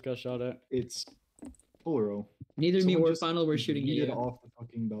 I just got shot at. it's Polaro. Neither me Someone or just final were shooting at yeeted you. off the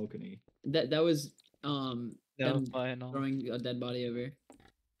fucking balcony. That was No, them final. throwing a dead body over.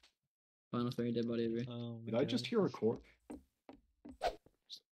 Final throwing a dead body over. Oh my Did I just God. hear a corpse?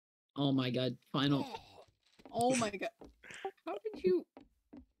 Oh my god. Final. Oh my god. How did you?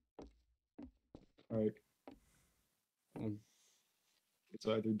 Alright. It's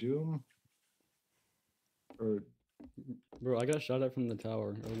either Doom or Bro, I got shot at from the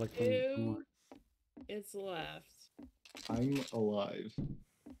tower. Or like from Two. It's left. I'm alive.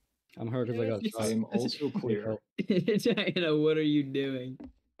 I'm hurt because I got It's- shot. I am also clear. Diana, what are you doing?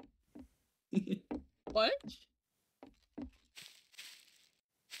 What?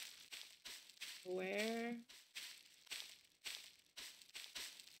 Where?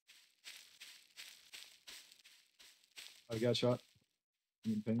 I got shot.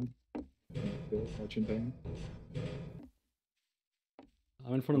 I'm in pain. Still much in pain.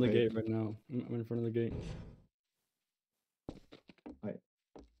 I'm in front of the Okay. gate right now. I'm in front of the gate.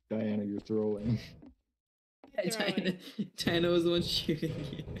 Diana, you're throwing. Diana, Diana was the one shooting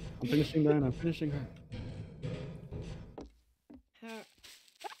you. I'm finishing Diana. I'm finishing her. How?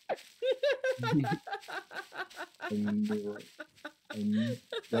 And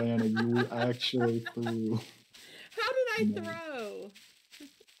Diana, you actually threw How did I No. throw?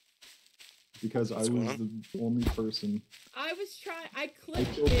 because I What's was going the only person. I was trying. I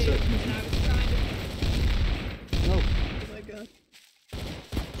clicked killed it, Techno. and I was trying to. No. Oh my god.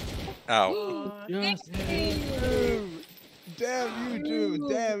 Ow. Aw, Yes. Doom! Damn you, Doom!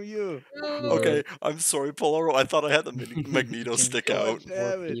 Damn you! No. Okay, I'm sorry, Polaro. I thought I had the Magneto Can stick kill out.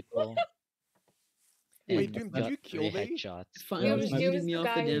 Damn four it. people. Wait, and Doom, did got you kill 3 me? headshots. Final Yeah, just I Doom yeeted is me the off the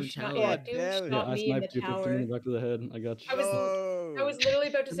guy who damn shot. tower. Yeah, God Doom damn it. shot Yeah, I me in the sniped you. 15 in tower. the back of the head. I got I was- shot. I was literally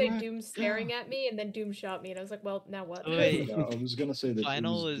about to say Goodbye. Doom staring at me, and then Doom shot me, and I was like, "Well, now what?" Wait. Yeah, I was gonna say that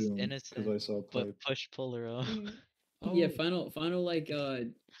Final it was was Doom innocent, because I saw but Pipe. push Polaro. Mm. Yeah, final like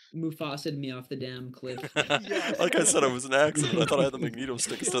Mufasa'd me off the damn cliff. Like I said, it was an accident. I thought I had the Magneto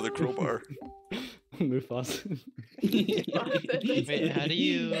stick instead of the crowbar. Mufasa. Wait,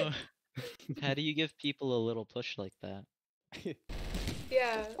 how do you give people a little push like that?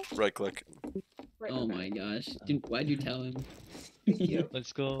 Yeah. Right click. Right. Oh my gosh. Dude, why'd you tell him? Thank you.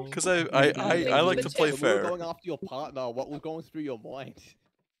 Let's go. Because I like to play When we were fair. going after your partner, what was going through your mind?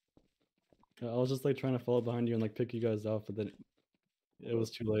 Yeah, I was just like trying to follow behind you and like pick you guys off, but then it was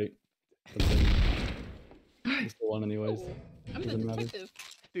too late. But then we still won anyways. Oh, I'm the Doesn't matter. detective.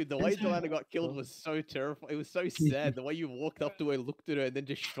 Dude, the way Diana got killed was so terrifying. It was so sad. The way you walked up to her, looked at her, and then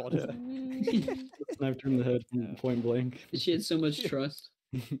just shot her. Sniped her in the head from point blank. She had so much trust.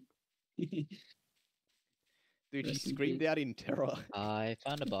 Dude, she Rest in screamed peace. out in terror. I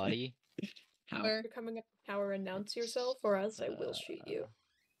found a body. How? Where? You're coming up tower, announce yourself, or else I will shoot you.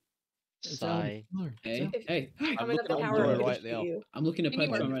 Sai. Hey, If hey, you're I'm coming up looking the at tower, Blue I'm gonna right shoot now. you. I'm looking at Can you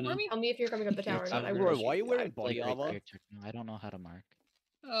mark PipeTr0n it right for now. me? Tell me if you're coming up the tower or not. I will Bro, shoot why are you you. wearing Like body right armor? there, Turkey. I don't know how to mark.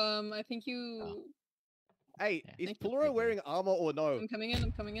 I think you. Hey, Yeah. is Thank you. Pluro wearing armor or no? I'm coming in.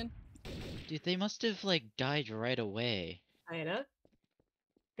 I'm coming in. Dude, they must have like died right away. Diana.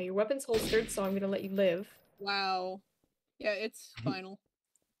 Now your weapon's holstered, so I'm gonna let you live. Wow. Yeah, it's final.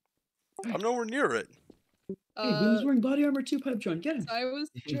 I'm nowhere near it. Hey, Boom's wearing body armor too, PipeTr0n. Get him. I was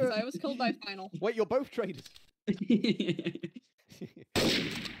killed by final. Wait, you're both traitors.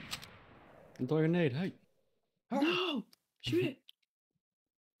 I'm throwing a nade. Hey. No! Shoot it!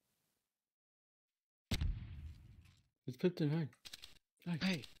 It's Pipton. Hey.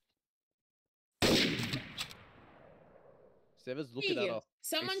 Hey. Sever's looking Hey, at her.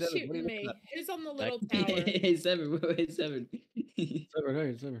 someone's Seven, what are you shooting looking me. at? Who's on the little tower? Hey, Seven, wait, Seven. Sever.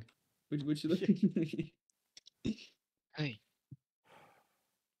 Hey, Sever. What you looking? Hey.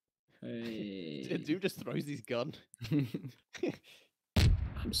 Hey. Dude just throws his gun.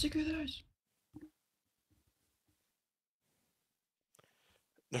 I'm sick of this.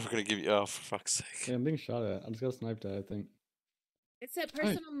 Never gonna give you. Oh, for fuck's sake. Yeah, I'm being shot at. I just got sniped at, I think. It's that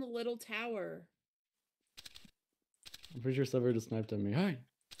person on the little tower. I'm pretty sure Sever just sniped at me. Hey.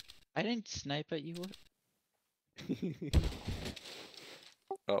 I didn't snipe at you.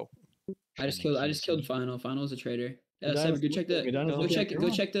 Oh. I just killed Final. Final's a traitor. Dinah's Sever, go check the looking at me.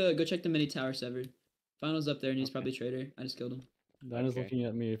 Dinah's go check the mini tower, Sever. Final's up there and he's probably traitor. I just killed him. Dinah's Okay. looking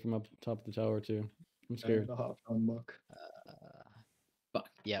at me from up top of the tower too. I'm scared. The hot on muck. Fuck.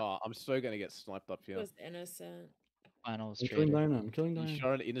 Yeah. Oh, I'm so gonna get sniped up He here. was innocent. Finals I'm killing traitor. Dinah. I'm killing You Dinah.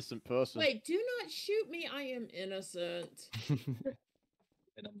 shot an innocent person. Wait, do not shoot me. I am innocent.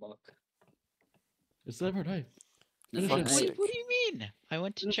 In a muck. It's Severed. Hey. No, Fuck's I, sake. What do you mean? I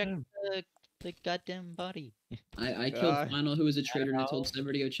went to Finish check him. the goddamn body. I killed God. Final, who was a traitor, and I told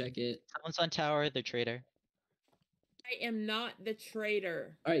Sever to go check it. Someone's on tower, the traitor. I am not the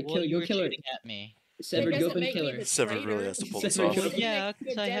traitor. All right, Well, you go were kill her. shooting at me. Sever, go doesn't up and make kill me her. the Sever really traitor. has to pull this Sever, off. kill You're her. Yeah, next to a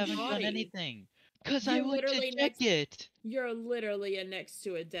because I dead haven't done body. anything. Because I You're went to literally check it. You're literally next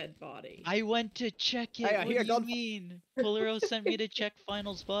to a dead body. I went to check it. Hey, I what hear do you gun- mean? Pulero sent me to check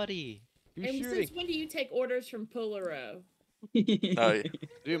Final's body. Who's And shooting? since when do you take orders from Pulero? Oh, yeah.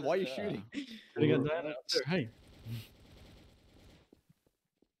 Dude, why are you shooting? I got Diana up there. Hey.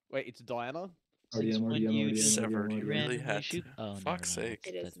 Wait, it's Diana? Since when you Severed. You really randomly had to. shoot? Oh, Fuck's never mind. sake.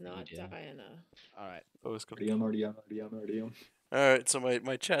 It is That's what you not do. Diana. Alright. RDM. Alright, so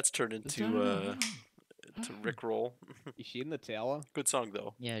my chat's turned into to Rickroll. Is she in the tower? Good song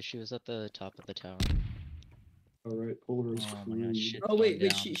though. Yeah, she was at the top of the tower. Alright, Polar's Oh my god, shit. Oh wait, going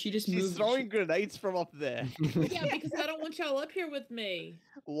wait, down. she just She's moved. throwing grenades from up there. Yeah, because I don't want y'all up here with me.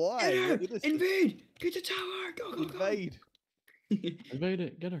 Why? Get her! You're innocent. Invade! Get the tower! Go, go, go! Invade. Invade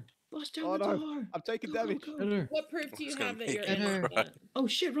it. Get her. Bust down Oh the no, door! I'm taking Go, go, damage. go. Get her. What proof do you It's gonna have that make you're it hurt. innocent? Oh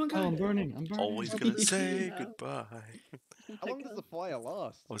shit, wrong guy! Oh, I'm burning. I'm burning. Always Oh, gonna because- say No. goodbye. How long does the fire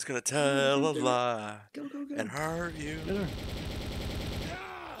last? I was gonna tell a do it. lie Go, go, go! and hurt you. Get her.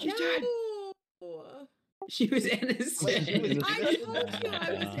 She's dead! No. She was innocent. She was I innocent. told you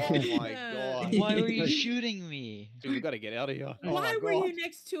I was Oh innocent. my god. Why were you shooting me? Dude, we gotta get out of here. Oh Why my were god. you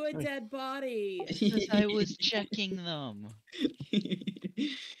next to a dead body? Because I was checking them.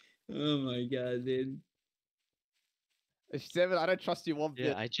 Oh my god, dude. Seven, I don't trust you one Yeah,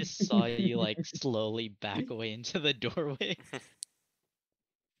 bit. I just saw you like slowly back away into the doorway.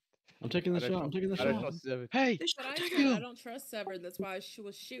 I'm taking the I don't shot. I'm taking the I don't shot. trust Seven. Hey! But I said I don't trust Severed. That's why she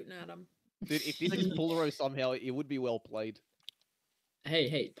was shooting at him. Dude, if this is Pulero somehow, it would be well played.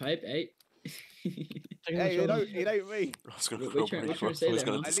 Hey, Pipe, hey. Taking Hey, the it shot. ain't me. I was gonna Wait, throw which one- my which one I say was that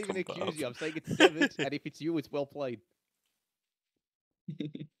gonna one? I didn't even discomp accuse up. you. I'm saying it's Seven, and if it's you, it's well played.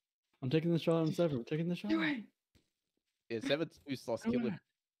 I'm taking the shot on Sever. I'm taking the shot. Do it! Yeah, Seven's too sus. Do Kill it. him.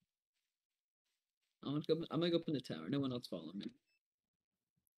 I'm gonna go up in the tower. No one else follow me.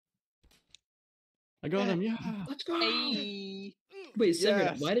 I got him. Yeah. Let's go! Hey. Wait, Severed,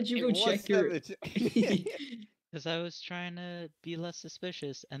 Yes, why did you it go was check your... Seven. Because I was trying to be less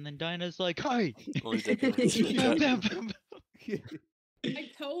suspicious, and then Dinah's like, "Hi!" Well, he's dead. He's dead. I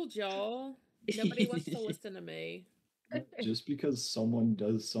told y'all. Nobody wants to listen to me. Just because someone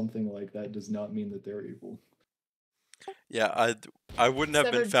does something like that does not mean that they're evil. Yeah, I wouldn't have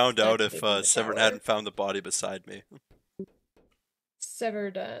been Severed found out sniped if me from the Severn tower. hadn't found the body beside me.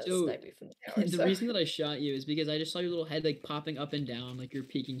 Severed So, sniped me from the tower. The so- reason that I shot you is because I just saw your little head like popping up and down like you're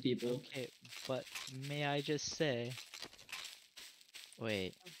peeking people. Okay, but may I just say...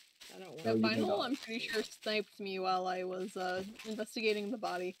 Wait. I don't No, want you do Final, not. I'm pretty sure sniped me while I was investigating the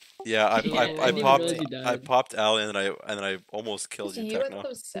body. Yeah, I didn't realize you I died. popped Allie and then I almost killed you, I thought Techno. that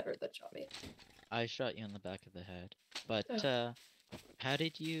was Severed that shot me. I shot you in the back of the head. But how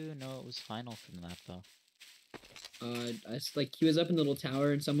did you know it was final from that though? Like he was up in the little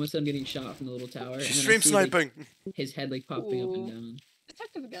tower, and someone said I'm getting shot from the little tower. She's and then I stream see, like, sniping. his head like popping up and Ooh. down.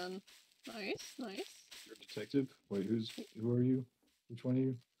 Detective gun. Nice, nice. You're a detective? Wait, who are you? Which one are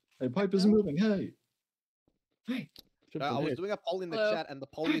you? Hey, pipe isn't moving. Hey. Hey. I was doing a poll in the Hello. chat, and the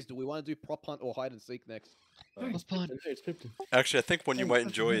poll is: do we want to do prop hunt or hide and seek next? Let's punt. Hey, it's 50. Actually, I think one you Hey, might fucking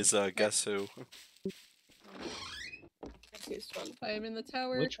enjoy hell. is Guess Who. I'm in the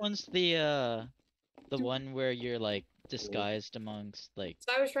tower. Which one's the one where you're like disguised amongst like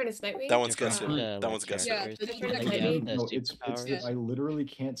So I was trying to snipe me. That one's Guess Who. different, That like, one's Guess Who. Yeah, characters? the Just trying to Like, snipe you me. have the No, it's superpowers? that I literally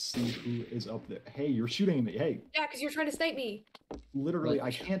can't see who is up there. Hey, you're shooting at me. Hey, Yeah, because you're trying to snipe me. literally, What?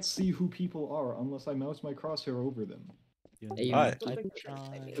 I can't see who people are unless I mouse my crosshair over them. Hey, you. Hi. It's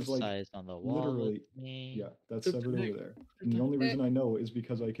like, Size on the wall literally, with me. yeah, that's severed over there. And the only reason I know is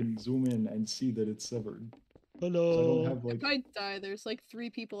because I can zoom in and see that it's severed. 'Cause I don't have like. If I die, there's like 3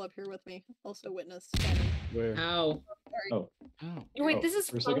 people up here with me. Also witness. Where? How? Oh, How? Wait, this is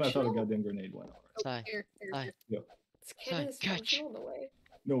for a second I thought a functional? goddamn grenade went off. Sai. Here, here, Sai. here. This cannon is catch. functional in the way.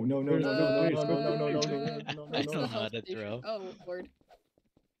 No, no, no, no, no, no, no, no, no, no, no, no, no, no, I no, don't no. know how to throw. Oh, lord.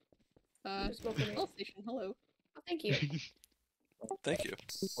 Smoke grenade. Health station, hello. Oh, thank you. Thank you.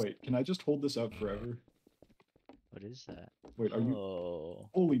 Wait, can I just hold this out forever? What is that? Wait, are you? Oh.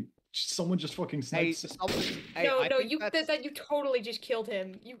 Holy! Someone just fucking Hey, sniped. hey, No, I no, think you that's- that you totally just killed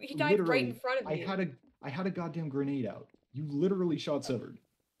him. He died right in front of me. I had a goddamn grenade out. You literally shot severed.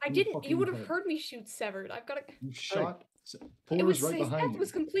 I in the didn't. You fucking would have head. heard me shoot Severed. I've got to. You shot. It Polar was is right his behind death you.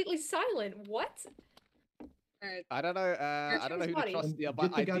 was completely silent. What? Alright, I don't know. I don't know who to body. trust here, Get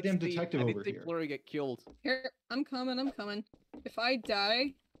but the I did goddamn see, detective I did over see here. Flurry get killed. here, I'm coming, I'm coming. If I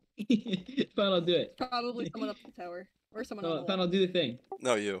die, Fine, I'll do it. probably someone up the tower. Or someone on the Fine, wall. I'll do the thing.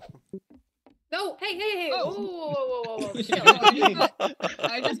 No, you. No, hey! Oh. Whoa! Chill.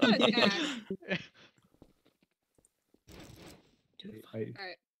 I just got attacked. I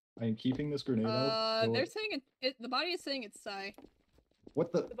Alright. am keeping this grenade out. so- They're saying the body is saying it's Sai.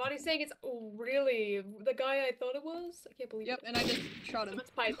 What the? The body's saying it's really the guy I thought it was. I can't believe Yep, it. and I just shot him. That's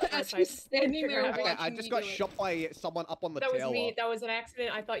Pipe. As That's he's Pipe. standing there Okay, Okay, I watching just me got do it. shot by someone up on the That was tower. me. That was an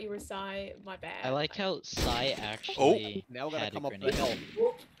accident. I thought you were Sai. My bad. I like how Sai actually Now we're gonna had a come up the grenade.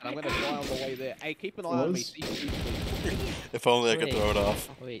 hill, and I'm gonna die on the way there. Hey, keep an eye on me. Was? See who's If only I could Wait. throw it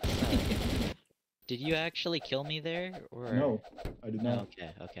off. Wait, Sai. Did you actually kill me there, or No, I did not. Okay,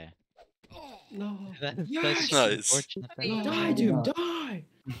 okay. No. That's Nice. unfortunate. for you. Die, Doom, die!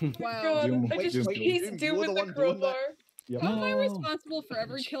 Wow. God, Doom, I just Doom, he's Doom, Doom you were with the the one doing that? crowbar. Yep. How am I No. responsible for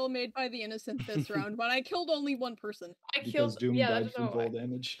every kill made by the innocent this round, but I killed only one person? I Because killed. Doom Yeah, died that's from not fall why.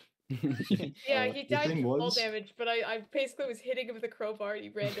 damage. Yeah, Uh, he the died thing from fall was- damage, but I basically was hitting him with a crowbar. He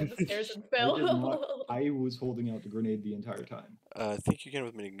ran down the stairs and I fell. did not. I was holding out the grenade the entire time. I think you can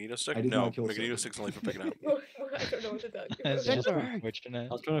with Magneto stick. I did No, not kill Magneto someone. stick's only for picking up. I don't know what to tell you. That's about. just unfortunate.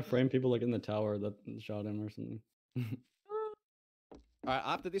 I was trying to frame people like in the tower that shot him or something. Alright,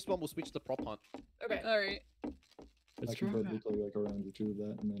 after this one, we'll switch to prop hunt. Okay. Alright. It's I can true. probably play like a round or two of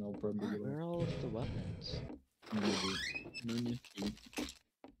that, and then I'll probably Where go. are all of the weapons?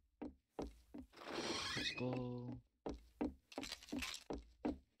 Let's go.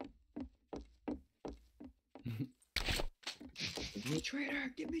 Give me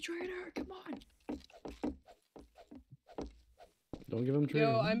traitor! Give me traitor! Come on! Don't give him traitor.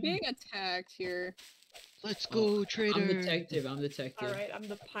 Yo, I'm being attacked here. Let's go, traitor. I'm detective. I'm detective. All right, I'm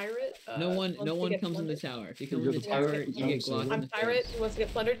the pirate. No one, wants no to one get comes in the plundered. tower. If you come You're in the the tower, pirate, you I'm get sorry. glocked in I'm the pirate. face. Who wants to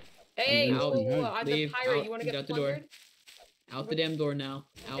get plundered? Hey, Out, I'm the leave, pirate. out, You want to get get out the door. plundered? Out the damn door now.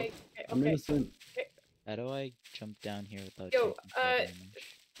 Out. Okay, I'm okay. innocent. How do I jump down here without Yo, taking fall damage?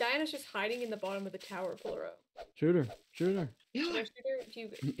 Diana's just hiding in the bottom of the tower, Polaro. Shoot her. Shoot her. Should I shoot her? Do you?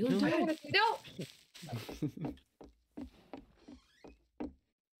 Kill I her. don't want to. No.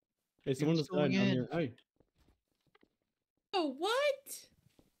 Hey, someone It's just died going down in. here. Hey, Oh, what?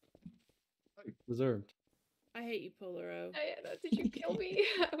 reserved. I hate you, Polaro. Diana, did you kill me?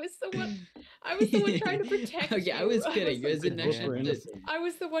 I was the one trying to protect Okay, you. I was kidding. You guys the- didn't Both were actually. innocent. I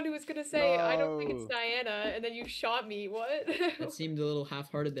was the one who was gonna say I don't think it's No. Diana, and then you shot me. What? That seemed a little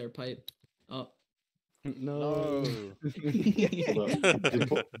half-hearted there, Pipe. Oh. No. No.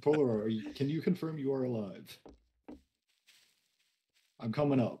 Hold up. Polar, can you confirm you are alive? I'm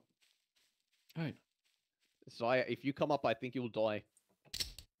coming up. Alright. So if you come up, I think you'll die.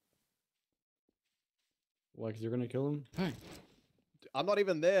 Why? Because you're gonna kill him? Hey. I'm not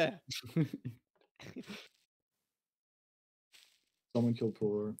even there. Someone killed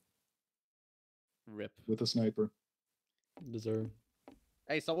Polar Rip. with a sniper. Deserve.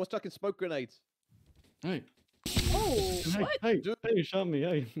 Hey, someone's chucking smoke grenades. Hey. Oh, Hey, what? hey, hey, you shot me,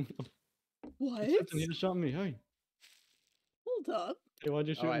 hey. What? He just shot me, hey. Hold up. Hey, why'd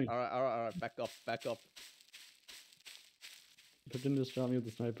you shoot Alright, me? alright. Back up. PipeTr0n just shot me with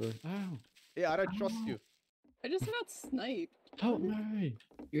the sniper. Ow. Yeah, I don't trust you. I just got sniped. Help me.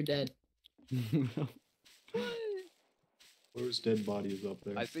 You're dead. What? Where's dead bodies up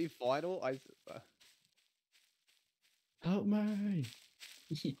there? I see final. Help me.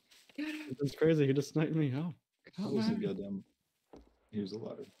 Get him. It's crazy, he just sniped me. Help. Help Close the me. goddamn. Here's the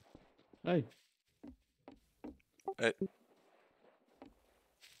ladder. Hey. Hey.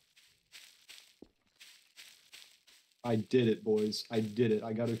 I did it, boys. I did it.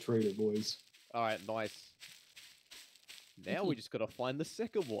 I got a traitor, boys. Alright, nice. Now we just gotta find the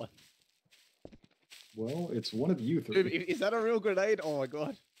second one. Well, it's one of you three. Dude, is that a real grenade? Oh my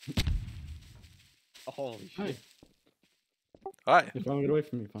god. Holy shit. Hi. If I get away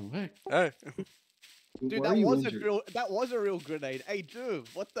from me, Funnel. Hey. Hey. Dude, Why that are you was injured? that was a real grenade. Hey, dude,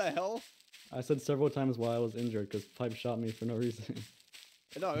 what the hell? I said several times why I was injured because Pipe shot me for no reason.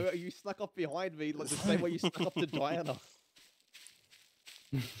 No, you snuck up behind me like the same way you snuck up to Diana.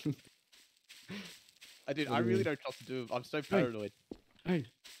 I really don't trust Doom. I'm so paranoid. Hey.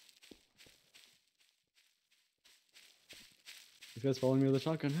 This guy's following me with a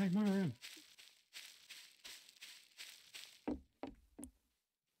shotgun. Hey, murder him.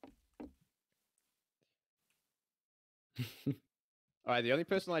 Alright, the only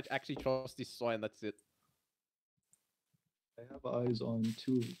person I actually trust is Cyan, that's it. I have eyes on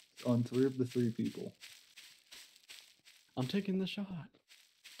three of the three people. I'm taking the shot.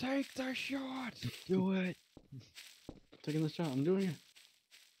 Take the shot! Do it. Taking the shot. I'm doing it.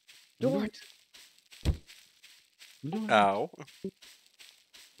 Do it! I'm doing Ow.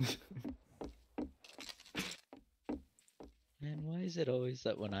 Man, why is it always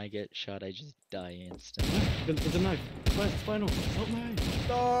that when I get shot, I just die instantly? It's a knife. Final. Help me.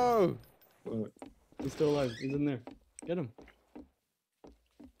 No! He's still alive. He's in there. Get him.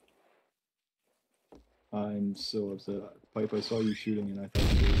 I'm so upset. Pipe, I saw you shooting and I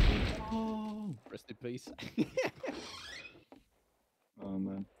thought you were. Oh. Rest in peace. Oh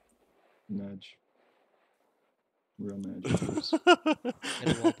man. Nudge. Real nudge.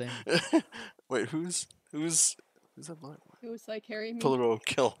 Wait, who's that blind one? Who was like carrying me? PipeTr0n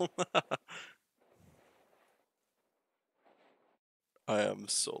kill. I am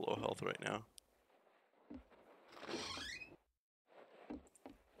so low health right now.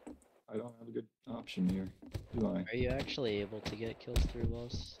 I don't have a good option here, do I? Are you actually able to get kills through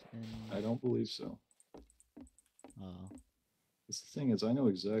walls? I don't believe so. Oh. The thing is, I know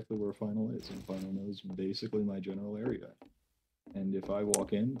exactly where Final is, and Final knows basically my general area. And if I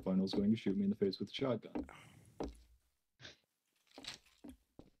walk in, Final's going to shoot me in the face with a shotgun.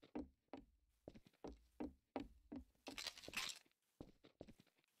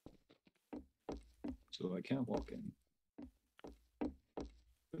 So I can't walk in.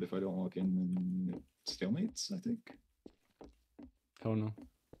 But if I don't walk in, then it stalemates, I think. Oh no.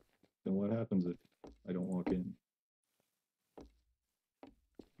 Then what happens if I don't walk in?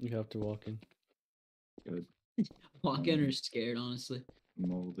 You have to walk in. Good. Walk in or scared, honestly.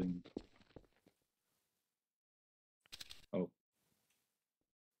 Molding. Oh.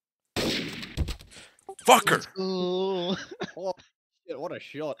 Fucker! Oh, oh shit, what a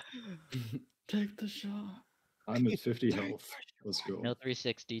shot. Take the shot. I'm at 50 health. Let's go. no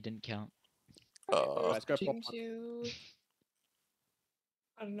 360 didn't count. Let's go Seem to...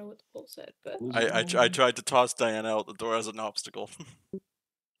 I don't know what the poll said, but I tried to toss Diana out the door as an obstacle.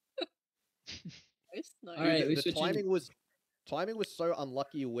 Nice. Alright, we the timing was so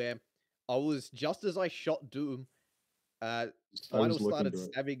unlucky where I was just as I shot Doom, Final started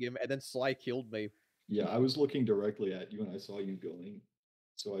stabbing him, and then Sly killed me. Yeah, I was looking directly at you and I saw you going.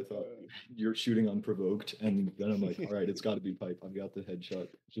 So I thought you're shooting unprovoked, and then I'm like, all right, it's got to be Pipe. I've got the headshot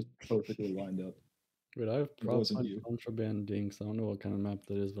just perfectly lined up. Wait, I have It wasn't you. contraband dinks. I don't know what kind of map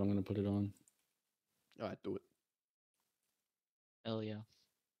that is, but I'm gonna put it on. Alright, do it. Hell yeah.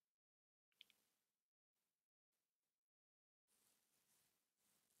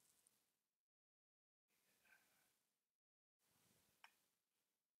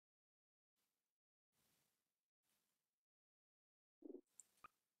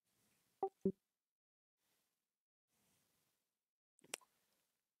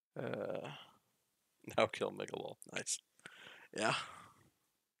 Now kill Megalol. Nice. Yeah.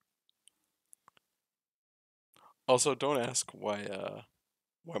 Also, don't ask why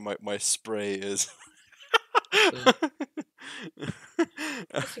my spray is.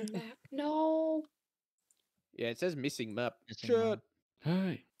 Missing map. No. Yeah, it says missing map. Missing Shit. map.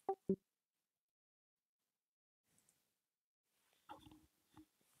 Hey.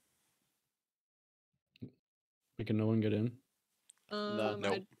 Can no one get in?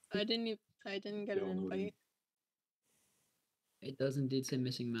 Nope. I didn't get an invite. It does indeed say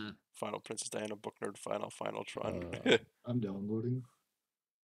missing map. Final Princess Diana book nerd final Tron. I'm downloading.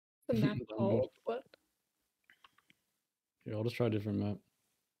 The map called what? Yeah, I'll just try a different map.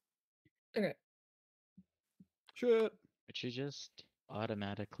 Okay. Shit. But you just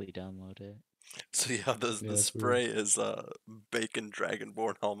automatically download it. So yeah, the that's spray is bacon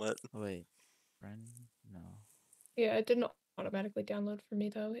dragonborn helmet. Wait, friend? No. Yeah, it didn't automatically download for me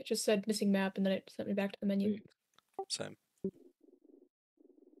though. It just said missing map and then it sent me back to the menu. Same.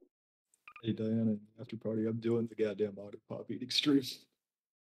 Hey Diana, after party, I'm doing the goddamn auto pop eating stream.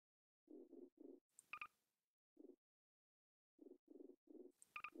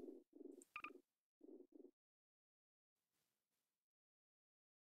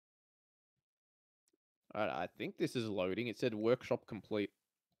 I think this is loading. It said workshop complete.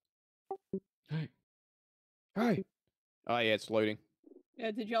 Hey. Hey. Oh yeah, it's loading.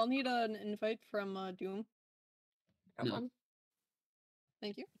 Yeah, did y'all need an invite from Doom? No.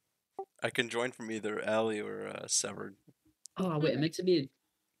 Thank you. I can join from either Alley or Severed. Oh wait, it makes it be.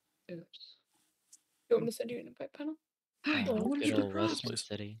 You want me to send you an invite panel? Hey, I Oh, want to good get old Western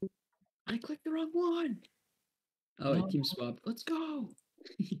City. I clicked the wrong one. Oh, No. team swap. Let's go.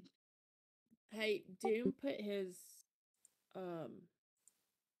 Hey, Doom put his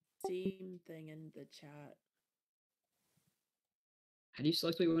team thing in the chat. How do you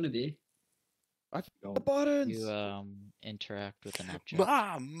select what you want to be? I the buttons. You interact with an object.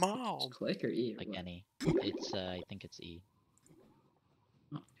 Mom. Just click or E? Or Like what? any. It's I think it's E.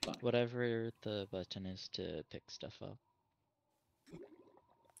 Oh, fuck. Whatever the button is to pick stuff up.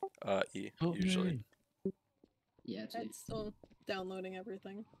 E Oh, usually. yay. Yeah, it's E. It's still downloading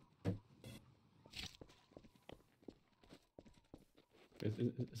everything.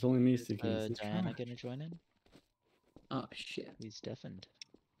 It's only me seeking. It's Diana trash. gonna join in? Oh shit. He's deafened.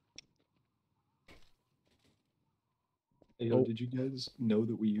 Hey, yo, did you guys know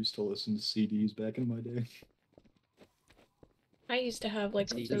that we used to listen to CDs back in my day? I used to have like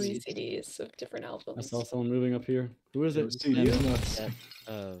 3 CDs. CDs of different I albums. saw someone moving up here. Who is Yo, it? CD is nuts. Set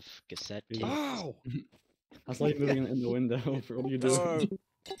of cassette tapes. Ow! I saw you moving in the window. What are you doing?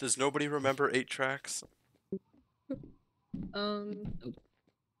 Does nobody remember 8 tracks?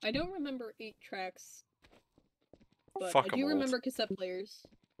 I don't remember 8 tracks, but Fuck, I I'm do old. remember cassette players.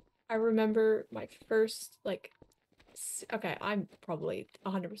 I remember my first like. Okay, I'm probably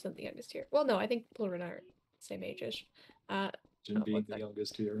 100% the youngest here. Well, no, I think PipeTr0n and I are same age-ish. Jim being one the sec.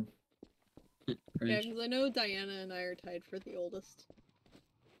 youngest here. Yeah, Cringe. because I know Diana and I are tied for the oldest.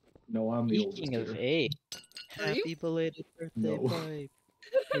 No, I'm the Speaking oldest of here. 8, Are happy you? belated birthday, No. Pipe.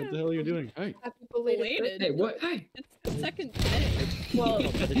 What the hell are you doing? Hey. Happy belated Belated? birthday. Hey, what? Hey. It's the second day. Well,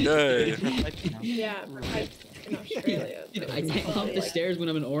 Yay. yeah, for Pipe in Australia. Dude, but I it's can't come up probably, the like, stairs when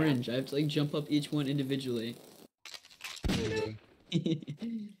I'm in orange. I have to like jump up each one individually.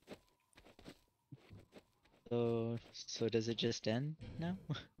 So does it just end now?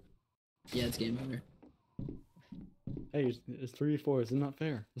 Yeah, it's game over. Hey, it's 3v4. This is not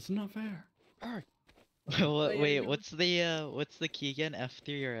fair. This is not fair. Well, Oh, yeah, wait, no. what's the key again?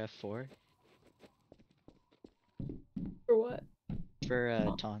 F3 or F4? For what?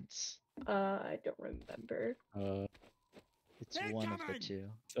 For taunts. I don't remember. It's one of the two.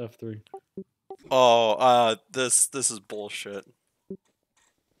 It's F3. Oh, this is bullshit.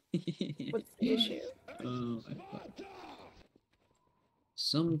 What's the issue? Oh,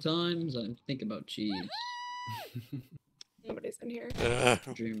 sometimes I think about cheese. Nobody's in here.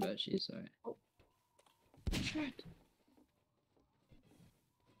 Dream about cheese, sorry. Oh. Shit.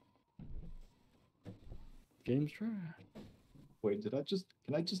 Game's trash. Wait,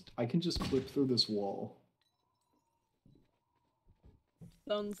 I can just clip through this wall.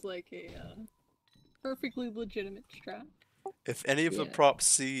 Sounds like a perfectly legitimate strat. If any of the Yeah. props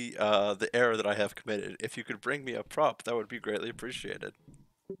see the error that I have committed, if you could bring me a prop, that would be greatly appreciated.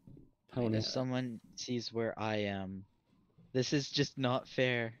 How If many? someone sees where I am, this is just not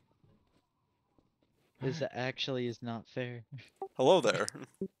fair. This actually is not fair. Hello there.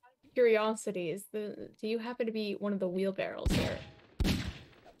 Curiosity is do you happen to be one of the wheelbarrows there?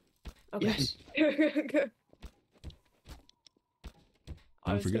 Okay. Yes.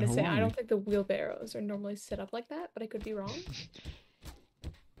 I was forget gonna how say I long. don't think the wheelbarrows are normally set up like that, but I could be wrong.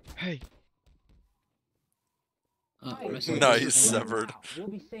 Hey. Nice, severed. You'll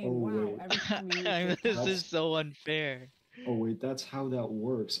be saying Oh, wow wait. every time you use This your is so unfair. Oh wait, that's how that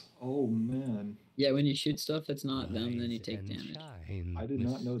works. Oh man. Yeah, when you shoot stuff that's not them, then you take damage. I did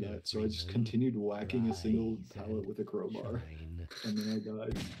not know that, so I just continued whacking a single pallet with a crowbar, and then I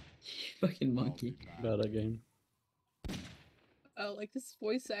died. Fucking monkey. Bad at game. Oh, like this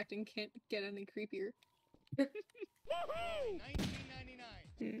voice acting can't get any creepier.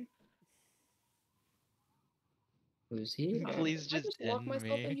 1999. Who's he? Please I just lock end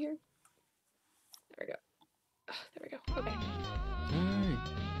myself in me. here. There we go. There we go. Okay. Alright.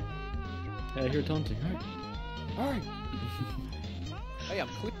 Hey, I hear taunting. Alright. Hey, I'm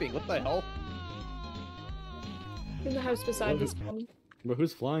clipping. What the hell? In the house beside this But one. but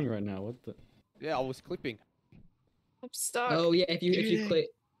who's flying right now? What the? Yeah, I was clipping. I'm stuck. Oh yeah, if you click,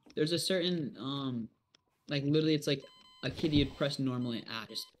 there's a certain like literally it's like a kid you'd press normally.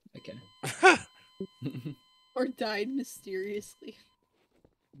 Just okay. Or died mysteriously.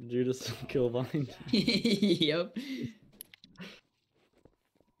 Did you just kill Vine? Yep.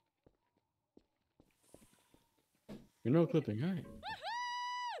 You're no clipping. Alright.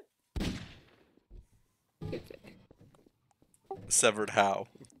 Severed how?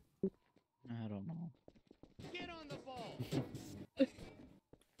 I don't know. Get on the ball.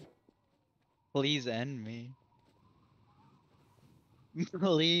 Please end me.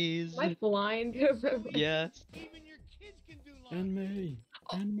 Please. Am I blind? Yes. Even your kids can do End me.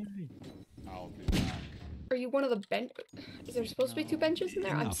 End me. I'll be back. Are you one of the bench? Is there supposed to be 2 benches in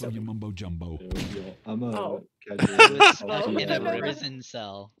there? I'm Enough so. of your mumbo jumbo. I'm a Oh. casual. He was stuck Oh, in a no. prison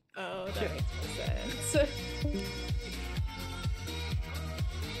cell. Oh, that makes more sense.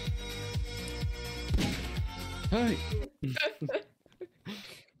 Hey.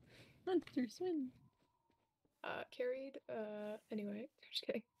 Hunters win. Carried. Anyway, just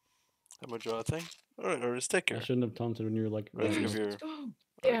kidding. How much thing? Or just take I care. shouldn't have taunted when you were like. Or if right you're. now. Oh,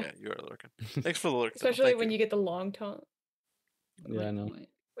 Yeah. yeah, you are lurking. Thanks for the lurk. though. Especially Thank when you get the long taunt. Yeah, I know.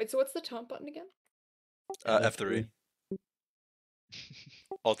 Wait, so what's the taunt button again? F3.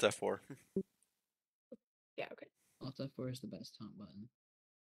 Alt F4. Yeah, okay. Alt F4 is the best taunt button.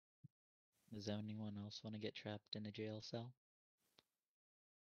 Does anyone else want to get trapped in a jail cell?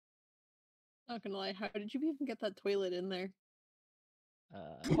 Not gonna lie, how did you even get that toilet in there?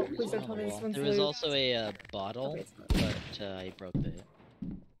 Please don't tell me this one's There was loose. also a bottle, Okay, it's not. but I broke it.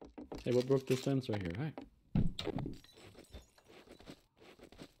 Hey, what broke this fence right here? Hi.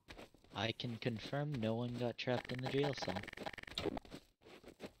 I can confirm no one got trapped in the jail cell.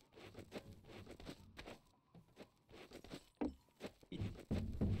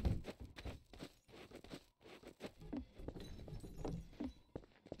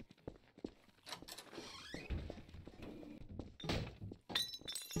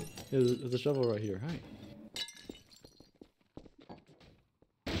 There's a shovel right here. Hi.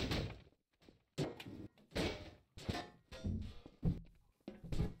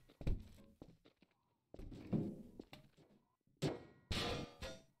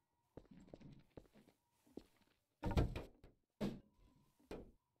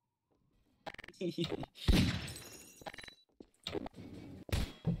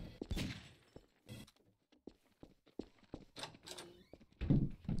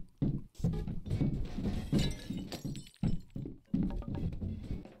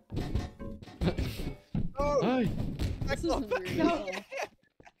 Hi. This isn't weird at all.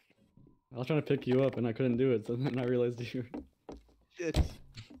 I was trying to pick you up and I couldn't do it, so then I realized you. Shit.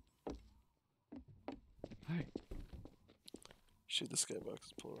 Hi. Shoot the skybox.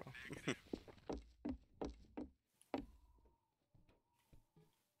 Pull around.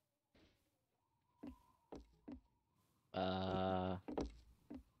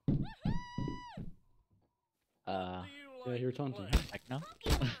 Yeah, you're taunting. Techno?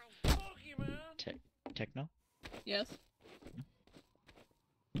 Techno? Yes.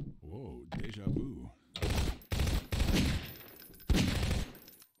 Whoa, deja vu.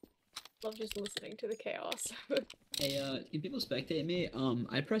 Love just listening to the chaos. Hey, can people spectate me?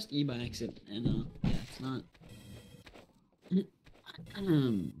 I pressed E by accident, and yeah, it's not.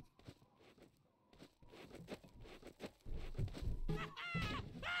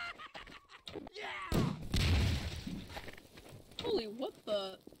 Holy, what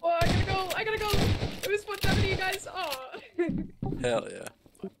the? Oh, I gotta go! It was 170, you guys! Oh! Hell yeah.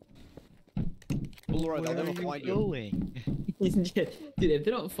 Alright, they'll Where never are find you you. going? Dude, if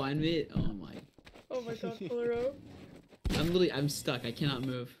they don't find me, oh my. Oh my god, Polaro. I'm stuck. I cannot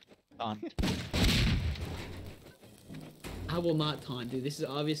move. Taunt. I will not taunt, dude. This is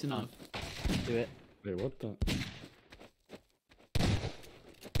obvious enough. Do it. Wait, what the?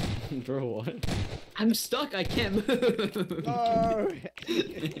 Bro, what? I'm stuck. I can't move. No. Oh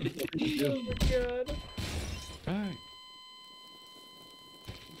my god. Alright.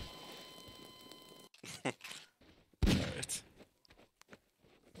 Alright.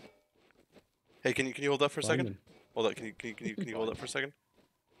 Hey, can you hold up for a second? Fine. Hold up. Can you hold up for a second?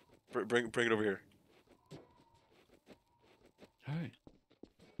 Bring it over here. Alright.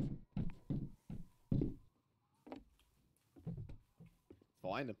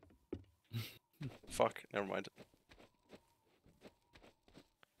 Find him. Fuck. Never mind.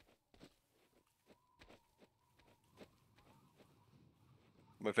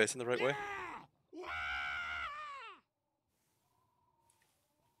 Am I facing the right way?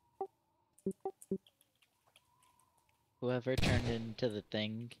 Whoever turned into the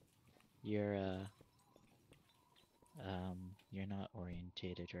thing, you're not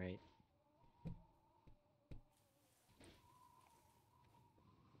orientated, right?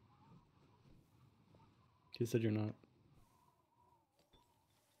 He said you're not.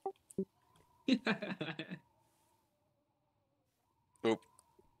 Oop.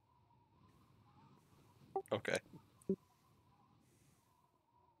 Okay.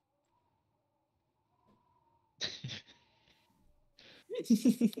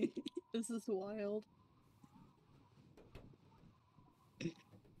 This is wild.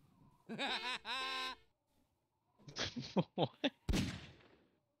 What?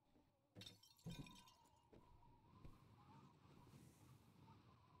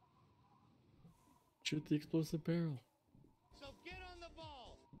 Shoot the explosive barrel. So get on the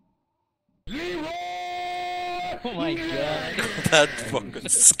ball. Oh my god. That fucking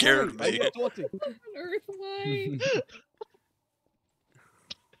scared me. On Earth, why?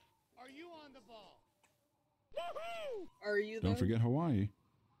 Are you on the ball? Are you there? Don't forget Hawaii.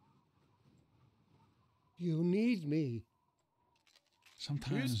 You need me.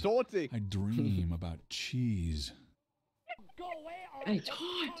 Sometimes taunting? I dream about cheese. Go away or Hey, I'll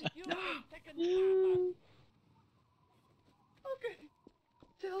Todd! you No! Okay.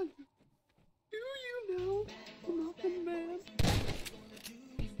 Tell you. Do you know the Muffin Man?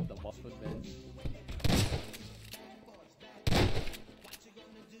 The Muffin Man.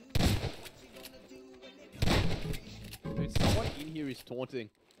 Dude, someone in here is taunting.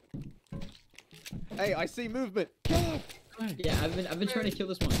 Hey, I see movement. Yeah, I've been trying to kill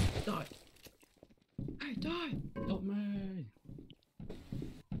this one. Die. Hey, die! Help me!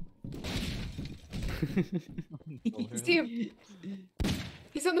 See him.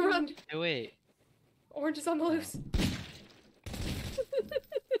 He's on the run. Hey, wait. Orange is on the loose.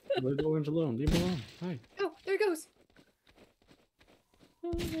 Leave the orange alone. Leave him alone. Hi. Oh, there he goes.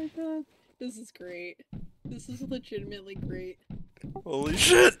 Oh my god. This is great. This is legitimately great. Holy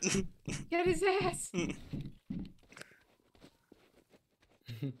shit! Get his ass.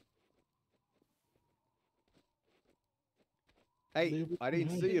 Hey, I didn't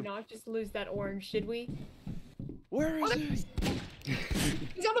We see did him. not just lose that orange, did we? Where is he?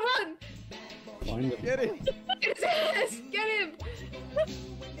 He's on the run. Find him. Get him. Get his ass. Get him.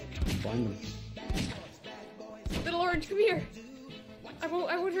 Find him. Little orange, come here. I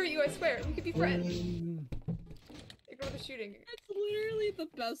won't hurt you, I swear. We could be friends. Ignore the shooting. It's literally the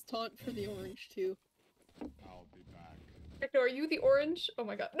best taunt for the orange, too. I'll be back. Hector, are you the orange? Oh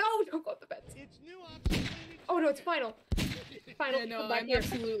my god. No, don't go up the fence. It's new obsolete. Oh no, it's final. Final, Yeah, no, come back I'm here.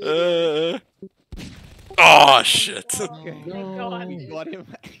 absolutely. Oh shit! Oh my god. We got him.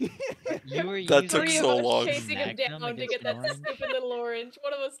 You were That using took Three so of us long. chasing him Magnum down to against get that an orange? stupid little orange.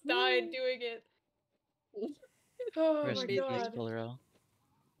 One of us died doing it. Oh Rest my in peace, god. Bolero.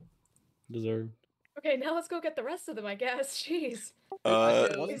 Deserved. Okay, now let's go get the rest of them, I guess. Jeez. We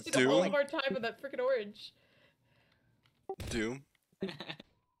wasted all Doom? of our time with that freaking orange. Doom?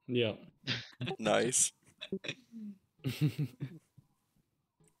 Yeah. Nice. I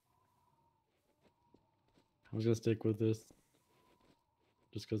was gonna stick with this.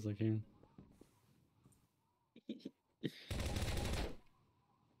 Just because I can.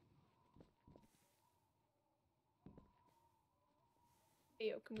 Hey,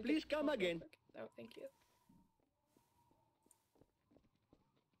 yo, can we Please get come real again. quick? Oh, thank you.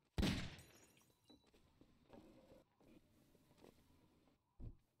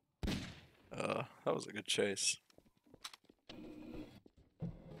 That was a good chase.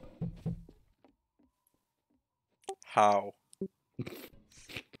 How?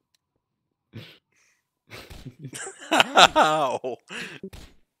 How? Am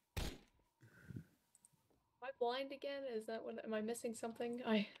I blind again? Is that what? Am I missing something?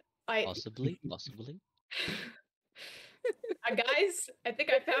 I. Possibly. Guys, I think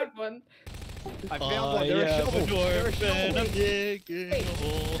I found one. I found one. They're a shovel. They're a shovel. digging a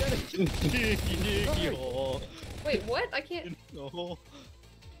hole. Diggy hole. Wait, what? I can't. No.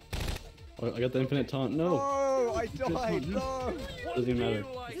 Oh, I got the infinite taunt. No. No, I died. No. Doesn't even matter.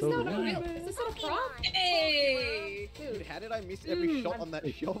 This It's is not over. a real. Is this not a prop? Hey! Dude, how did I miss every shot on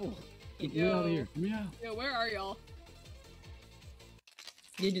that shovel? Get me out of here. Get me out. Yo, where are y'all?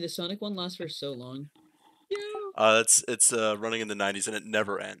 Yeah, dude, the Sonic one lasts for so long. It's running in the 90s and it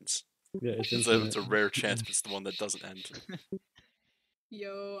never ends. Yeah, it's It's a rare chance, but it's the one that doesn't end.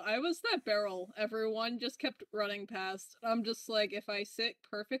 Yo, I was that barrel. Everyone just kept running past. I'm just like, if I sit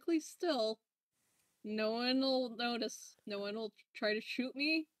perfectly still, no one will notice. No one will try to shoot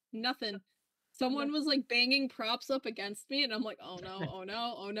me. Nothing. Someone was like banging props up against me, and I'm like, oh no, oh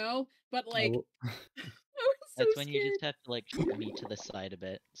no, oh no. But like, I was so That's when scared. you just have to like shimmy to the side a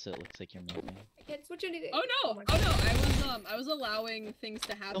bit, so it looks like you're moving. I can't switch anything. Oh no! my Oh God. no! I was allowing things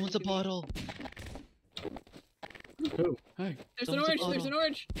to happen. Someone's a to me. bottle. Oh, hi. There's an Someone's a orange. There's an bottle.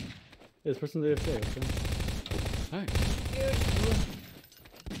 orange. Yeah, this person's AFK. Okay. Hi.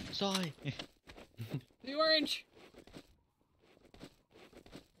 Sorry. The orange.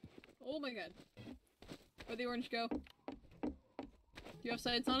 Oh my god. Where'd the orange go? You have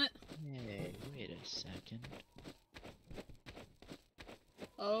sights on it? Hey, wait a second.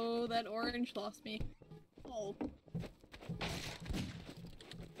 Oh, that orange lost me. Oh.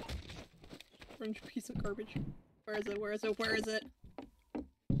 Orange piece of garbage. Where is it? Where is it? Where is it?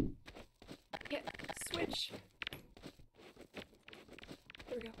 Can't switch.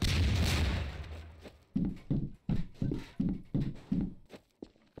 There we go.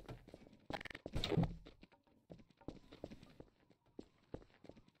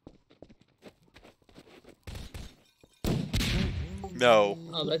 No.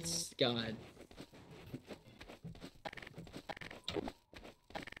 Oh, that's God.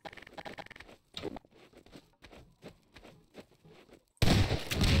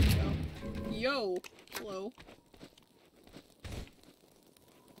 Yo! Hello.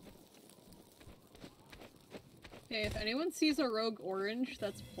 Okay, if anyone sees a rogue orange,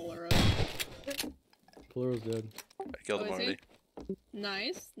 that's Polaroid. Polaro's dead. I killed him is he? already.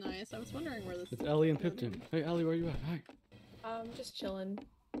 Nice, nice. I was wondering where this It's Ellie and PipeTr0n. Hey, Ellie, where you at? Hi. Just chilling.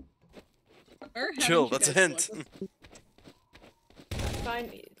 Where haven't Chill, you that's a guys hint.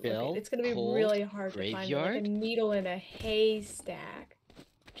 Find Bill, it's gonna be cold, really hard to find like a graveyard? needle in a haystack.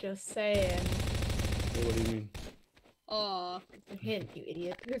 Just saying. Hey, what do you mean? Aw. It's a hint, you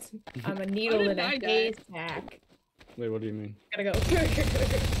idiot. I'm a needle in a I die? haystack. Wait, what do you mean? Gotta go.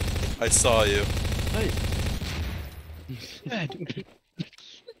 I saw you. Hey.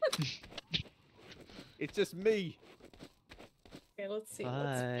 It's just me. Okay, let's see.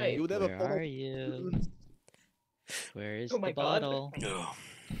 Hi, You'll never where follow are you? Where is Oh my the God. bottle? Ugh.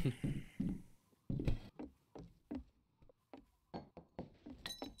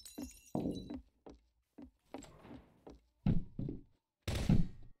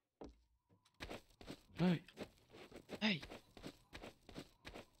 Hey. Hey.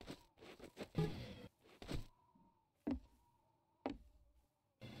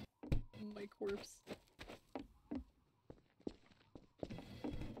 My corpse.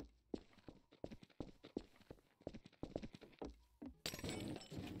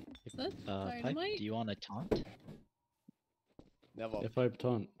 Is that Pipe, dynamite? do you want a taunt? Never. If I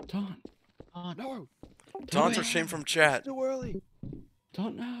taunt. Taunt. Taunt. No. Taunts are shame from chat. Too early.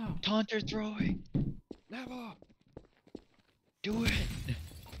 Taunt now. Taunt or throwing. Never. Do it.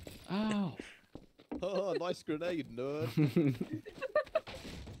 Ow. Oh, nice grenade, nerd.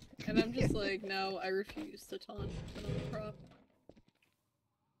 And I'm just like, no, I refuse to taunt another prop.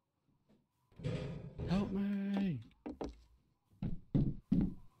 Help me.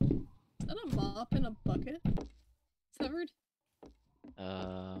 Is that a mop in a bucket? Severed?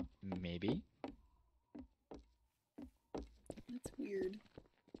 Maybe. That's weird.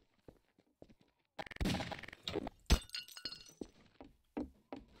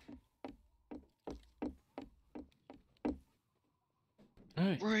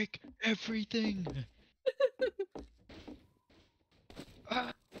 Hey. Break everything.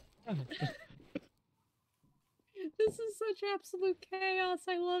 This is such absolute chaos.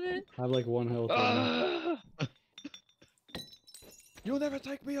 I love it. I have like one health. Right now. You'll never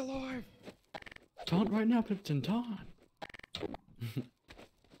take me alive. Taunt right now, PipeTr0n. Taunt.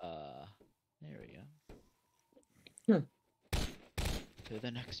 There we go. To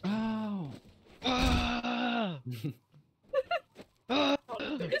the next one. Ow. Ah! Ah!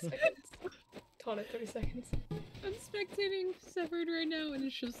 Taunt at 30 seconds. Taunt at 30 seconds. I'm spectating Severed right now, and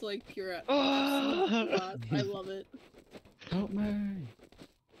it's just like pure Ah! absolute chaos. I love it. Help me.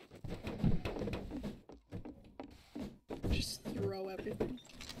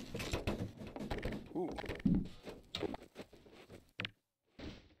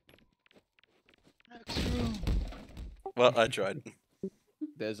 Well, I tried.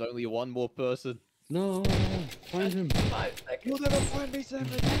 There's only one more person. No, find him. 5 seconds. You'll never find me, Seven.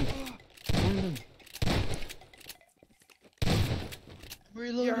 Find him.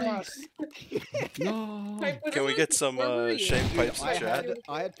 Reloading. No. Can we get some shame Dude, pipes in chat?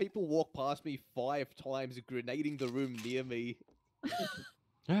 I had people walk past me 5 times, grenading the room near me.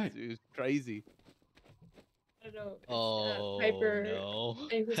 Alright. It was crazy. I don't know. Oh Piper, no!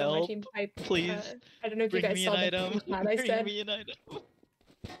 and who's on my Help! team, Pipe. Please, I don't know if you bring guys me saw an the item. chat I Bring said. me an item.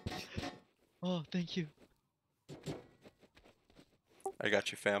 Oh, thank you. I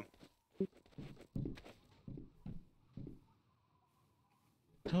got you, fam.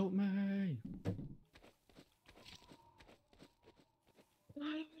 Help me.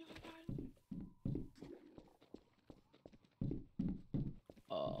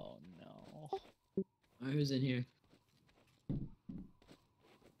 Oh no! Who's in here?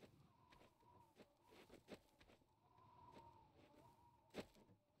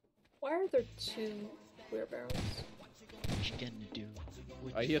 Why are there 2 wheelbarrows? What you gonna do?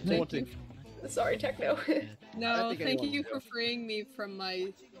 What I you hear gonna taunting. do? Sorry, Techno. No, think thank anyone you will. for freeing me from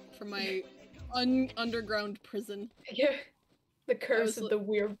my underground prison. Yeah. The curse was of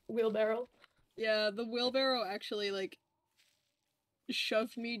li- the wheelbarrow. Yeah, the wheelbarrow actually like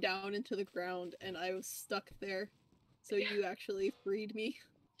shoved me down into the ground, and I was stuck there. So you actually freed me.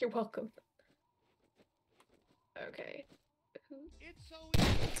 You're welcome. Okay.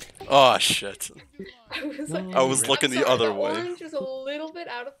 Oh shit! I was like, I was looking I'm the sorry, other the way. orange is a little bit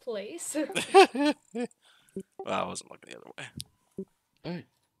out of place. Well, I wasn't looking the other way. Alright.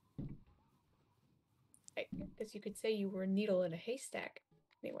 I guess you could say you were a needle in a haystack.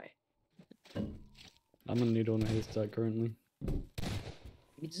 Anyway. I'm a needle in a haystack currently.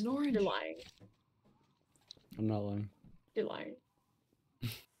 It's an orange. You're lying. I'm not lying. You're lying.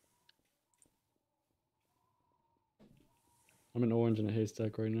 I'm an orange in a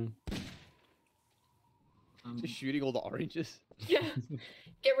haystack right now. Just shooting all the oranges. Yeah.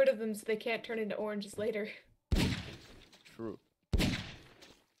 Get rid of them so they can't turn into oranges later. True.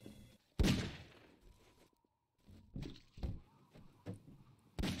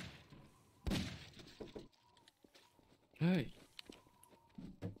 Hey.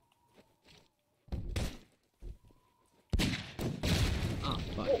 Oh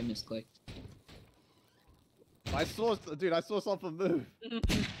fuck! I misclicked. I saw something move.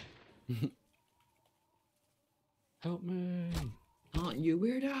 Help me. Oh, you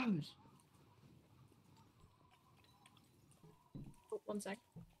weirdos! Oh, 1 sec.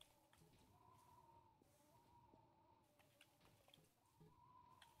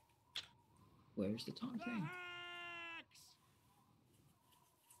 Where's the taunt thing?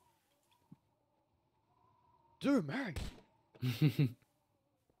 Dude, Mary.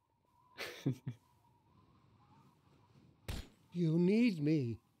 You need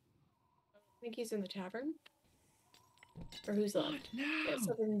me. I think he's in the tavern. Or who's left? No. Yeah,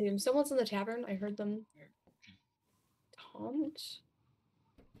 Southern Doom. Someone's in the tavern. I heard them taunt.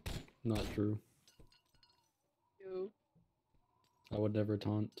 Not true. You. I would never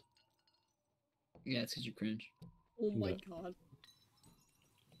taunt. Yeah, it's because you cringe. Oh my Yeah. god.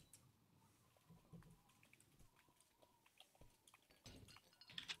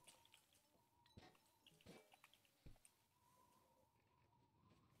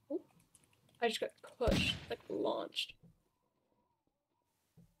 I just got pushed, like launched.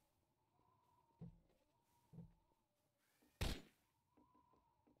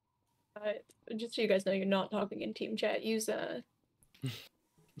 Just so you guys know, you're not talking in team chat. Use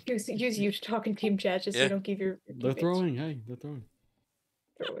use you to talk in team chat, just so Yeah. you don't give your. They're throwing. Hey, they're throwing.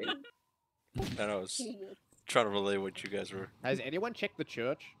 Throwing. And I was trying to relay what you guys were. Has anyone checked the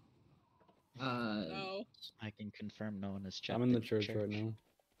church? No. I can confirm no one has checked. I'm in the church right now.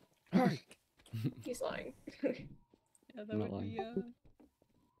 He's lying. Yeah, that I'm not would be lying.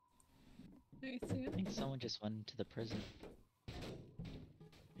 nice. I think someone just went into the prison.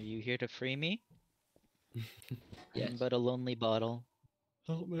 Are you here to free me? Yes. I'm but a lonely bottle.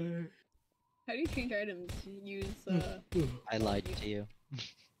 Help me. How do you change items? Use I lied to you.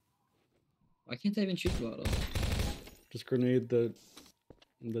 Why can't I even shoot the bottle? Just grenade the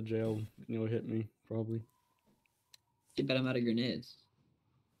jail and you'll hit me, probably. Too bad I'm out of grenades.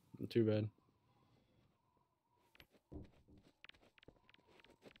 Too bad.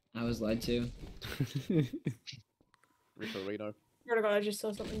 I was lied to. Ricorino. Swear to God, I just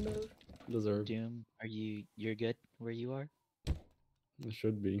saw something move. Deserved. Doom, you're good where you are? It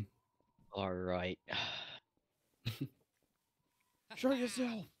should be. Alright. Show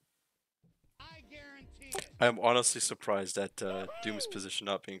yourself. I am honestly surprised at Doom's position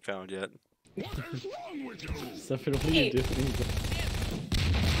not being found yet. What is wrong with you? Stefan, what are you doing?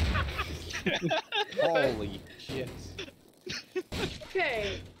 Holy shit.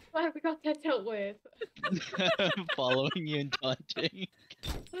 Okay, glad we got that dealt with. Following you and taunting.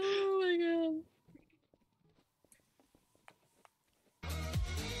 Oh my god.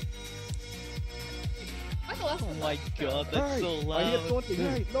 What's the last Oh one? my god, that's so I hear loud. taunting.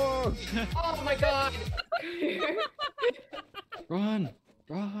 Hey, no! Oh my god. Run!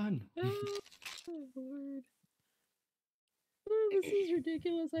 Run! Oh, Lord. Oh, this is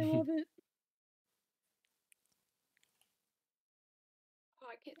ridiculous. I love it. Oh,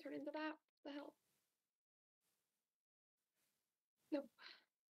 I can't turn into that. What the hell? Nope.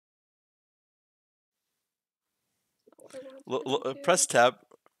 Not what I wanted to turn into. Press tab,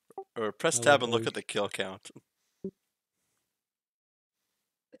 or press I tab like and look Oak. at the kill count.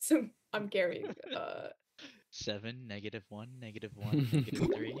 So I'm Gary. 7, -1, -1,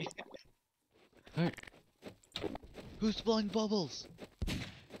 -3. Alright. Who's blowing bubbles?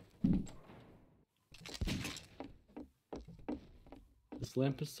 This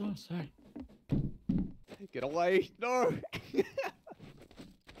lamp is sauce. Alright. Get away! No!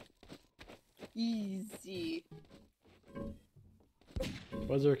 Easy.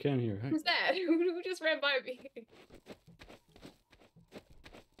 Why is there a can here? Hey. Who's that? Who just ran by me?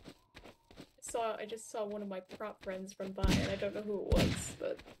 I just saw one of my prop friends run by, and I don't know who it was,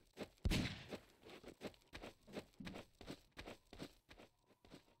 but.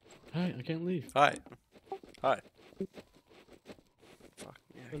 Hi, I can't leave. Hi. Hi. Fuck,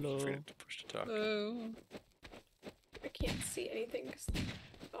 yeah, I keep Hello. forgetting to push to talk. Oh. I can't see anything.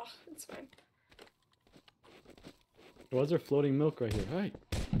 Oh, it's fine. Why is there floating milk right here? Hi.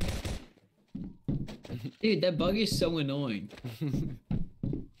 Dude, that bug is so annoying.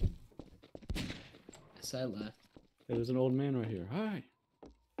 So I left. Hey, there's an old man right here. Hi.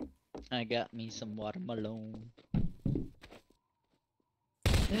 I got me some watermelon.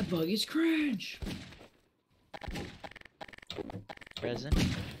 That bug is cringe. Present.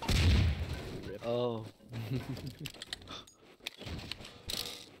 Oh.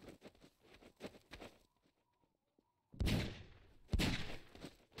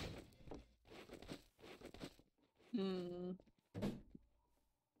 Hmm.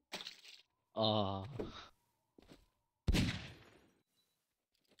 Ah.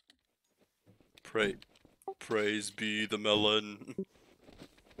 Praise be the melon.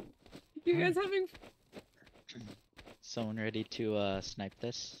 You guys having Someone ready to snipe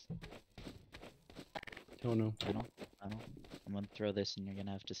this? Oh no. I don't. I'm gonna throw this and you're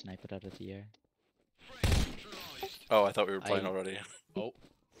gonna have to snipe it out of the air. Oh, I thought we were playing already. Oh.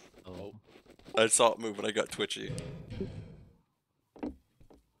 Oh. I saw it move and I got twitchy.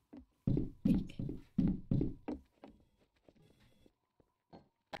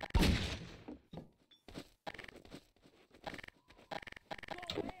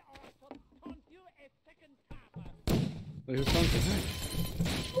 Wait, who's talking? Hi.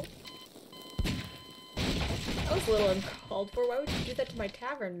 That was a little uncalled for. Why would you do that to my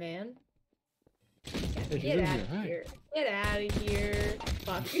tavern, man? Hey, she's Get in out here. of Hi. here. Get out of here.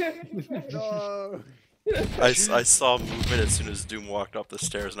 Fuck. No! I saw movement as soon as Doom walked up the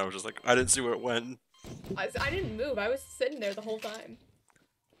stairs and I was just like, I didn't see where it went. I didn't move. I was sitting there the whole time.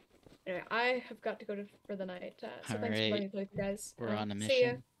 Anyway, I have got to go for the night. So thanks for letting me play with you guys. We're on a See ya.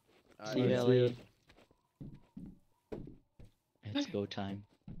 mission. Alright, See you, see Ellie. ya. It's go time.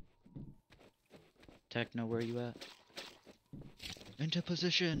 Techno, where you at? Into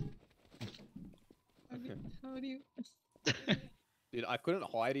position. How do you? Dude, I couldn't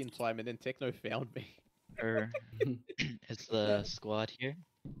hide in time and then Techno found me. Is the squad here?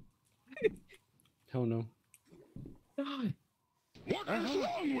 Hell no. Die. What is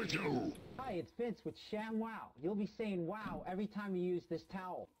wrong with you? Hi, it's Vince with Sham Wow. You'll be saying wow every time you use this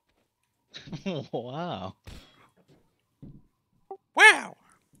towel. Wow. Wow!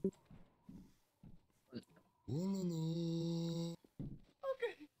 Okay.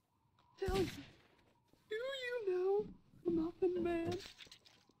 Tell us. Do you know Muffin Man?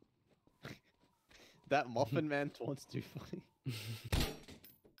 That Muffin Man taunt's too funny.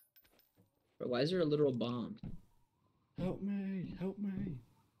 But why is there a literal bomb? Help me! Help me!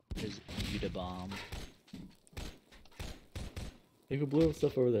 There's Buda bomb. Hey, who blew up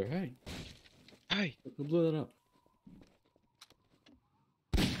stuff over there? Hey! Hey! Who blew that up?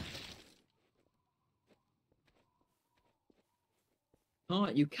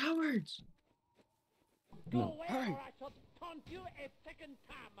 Taunt, you cowards! Go No. away or I shall taunt you a second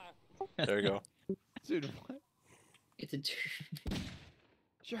time. There you go. Dude, what? It's a Vegeta,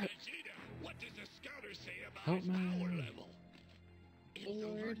 what does the scouter say about Help his power me. level? Oh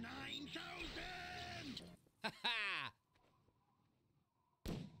lord.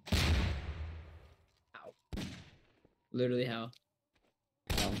 Literally how?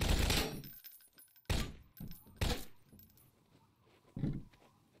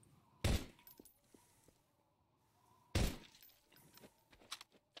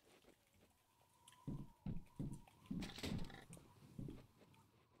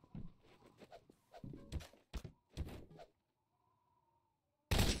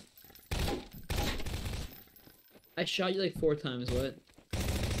 I shot you like 4 times, what?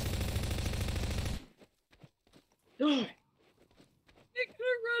 No! You're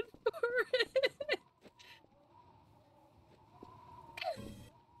gonna run for it!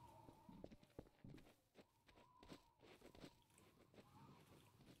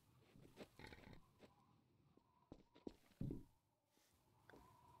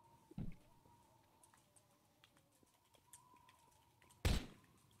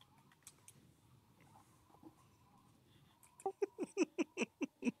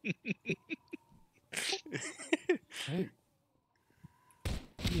 Hey.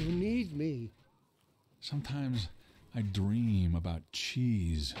 You need me. Sometimes I dream about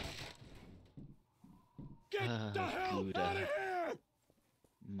cheese. Get the hell Gouda. out of here!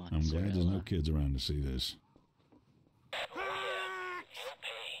 I'm glad there's no Mozzarella. kids around to see this.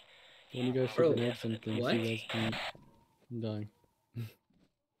 When you guys shoot Bro, grenades and things, what? you guys can die.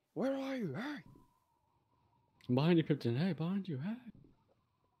 Where are you? Hey! I'm behind you, PipeTr0n. Hey, behind you. Hey.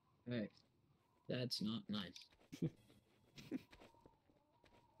 Hey, that's not nice.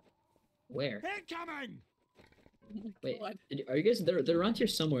 Where? Incoming! Wait, God. are you guys? They're around here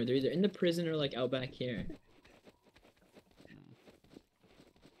somewhere. They're either in the prison or like out back here.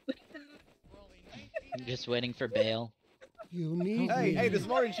 I'm just waiting for bail. You need Hey, me. hey, there's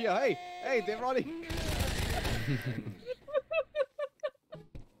an orange here. Hey, hey, they're running.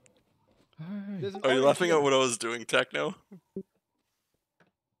 There's an Are you orange laughing here. at what I was doing, Techno?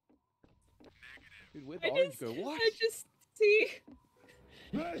 Dude, where'd the orange go? What? I just see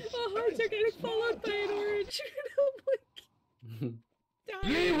the hearts are getting followed by an orange.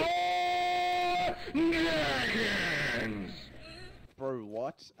 I'm like, Bro,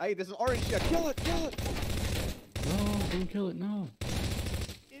 what? Hey, there's an orange here. Kill it, kill it. No, don't kill it. No.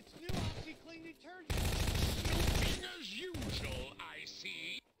 It's new OxyClean detergent. Snooping as usual, I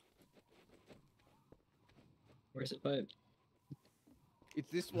see. Where's it, Pipe?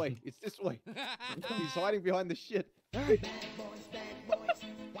 It's this way. It's this way. He's hiding behind the shit. Hey.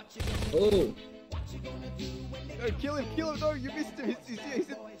 Oh! No, kill him, kill him. No, you missed him. He's here. He's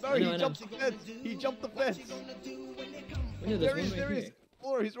in... No, I know, he I know. jumped the fence. He jumped the fence. No, There there's he is, one there right he here. is.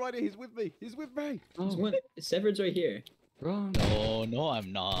 Laura, he's right here. He's with me. He's with me. There's one. Severed's right here. Run. No, no,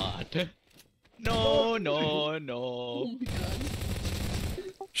 I'm not. No, no, no. oh my god.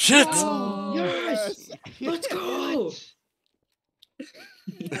 Shit! Oh, yes! Let's go!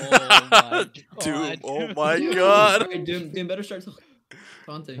 Oh my Doom, god. oh my god! Alright, Doom better start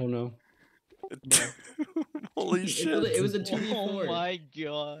taunting. Oh no. Holy shit. It was a Oh 2v4. my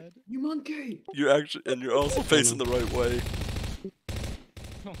god. You monkey! You're actually, and you're also facing the right way.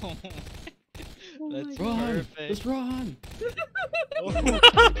 That's Run! perfect. Just run!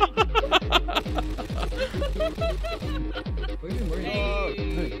 Where you where Hey.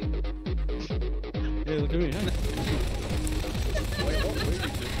 Hey. Hey, look at me. Hey.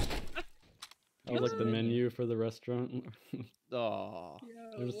 I was like the menu for the restaurant. Oh.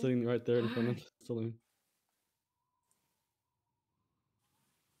 I was sitting right there in front of the saloon.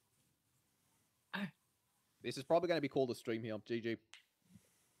 This is probably going to be called a stream here. GG.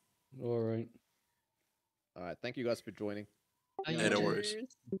 Alright. Alright, thank you guys for joining. Yeah, no worries.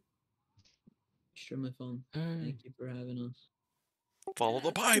 Sure, my phone. Hey. Thank you for having us. Follow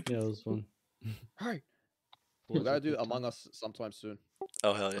the pipe! Yeah, it was fun. Hey. We're going to do Among Us sometime soon.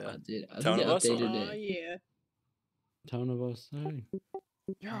 Oh, hell yeah. Dude, I Town think of they Us? updated Oh it. yeah. Town of Us. Hey.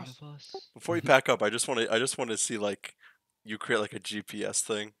 Yes. Before you pack up, I just want to see, like, you create, like, a GPS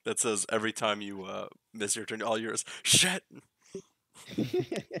thing that says every time you miss your turn, all yours. Shit!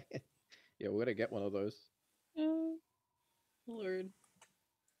 Yeah, we're going to get one of those. Lord.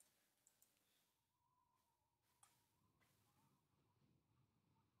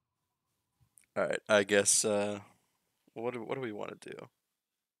 Alright, I guess, what do we want to do?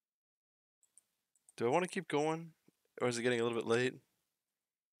 Do I want to keep going? Or is it getting a little bit late?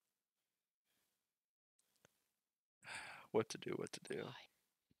 What to do, what to do.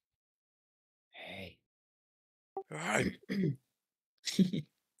 Hey. Alright.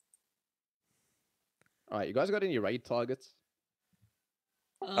 Alright, you guys got any raid targets?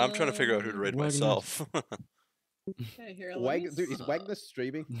 I'm trying to figure out who to raid Wagner's. myself. Okay, here, let me Dude, is see. Wagner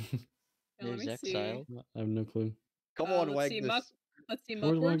streaming? Yeah, let There's me see. exile. I have no clue. Come on, Let's see. Wagner. Let's see.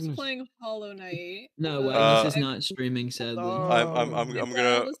 Where's Muckworks Magnus? playing Hollow Knight. No, Wagnus is Ex- not streaming, sadly. I'm gonna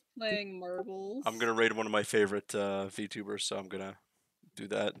Exile is playing marbles. I'm gonna raid one of my favorite VTubers, so I'm gonna do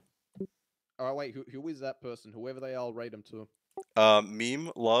that. Alright, wait, who is that person? Whoever they are, I'll rate them to.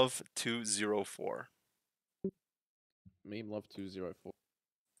 Meme Love 204. Meme Love 204.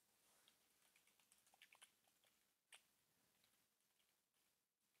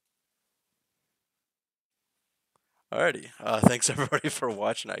 Alrighty. Thanks everybody for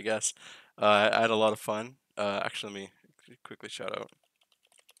watching. I guess I had a lot of fun. Actually, let me quickly shout out.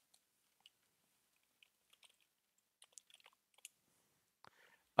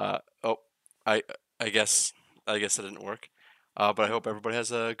 Oh, I guess it didn't work. But I hope everybody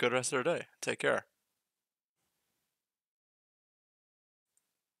has a good rest of their day. Take care.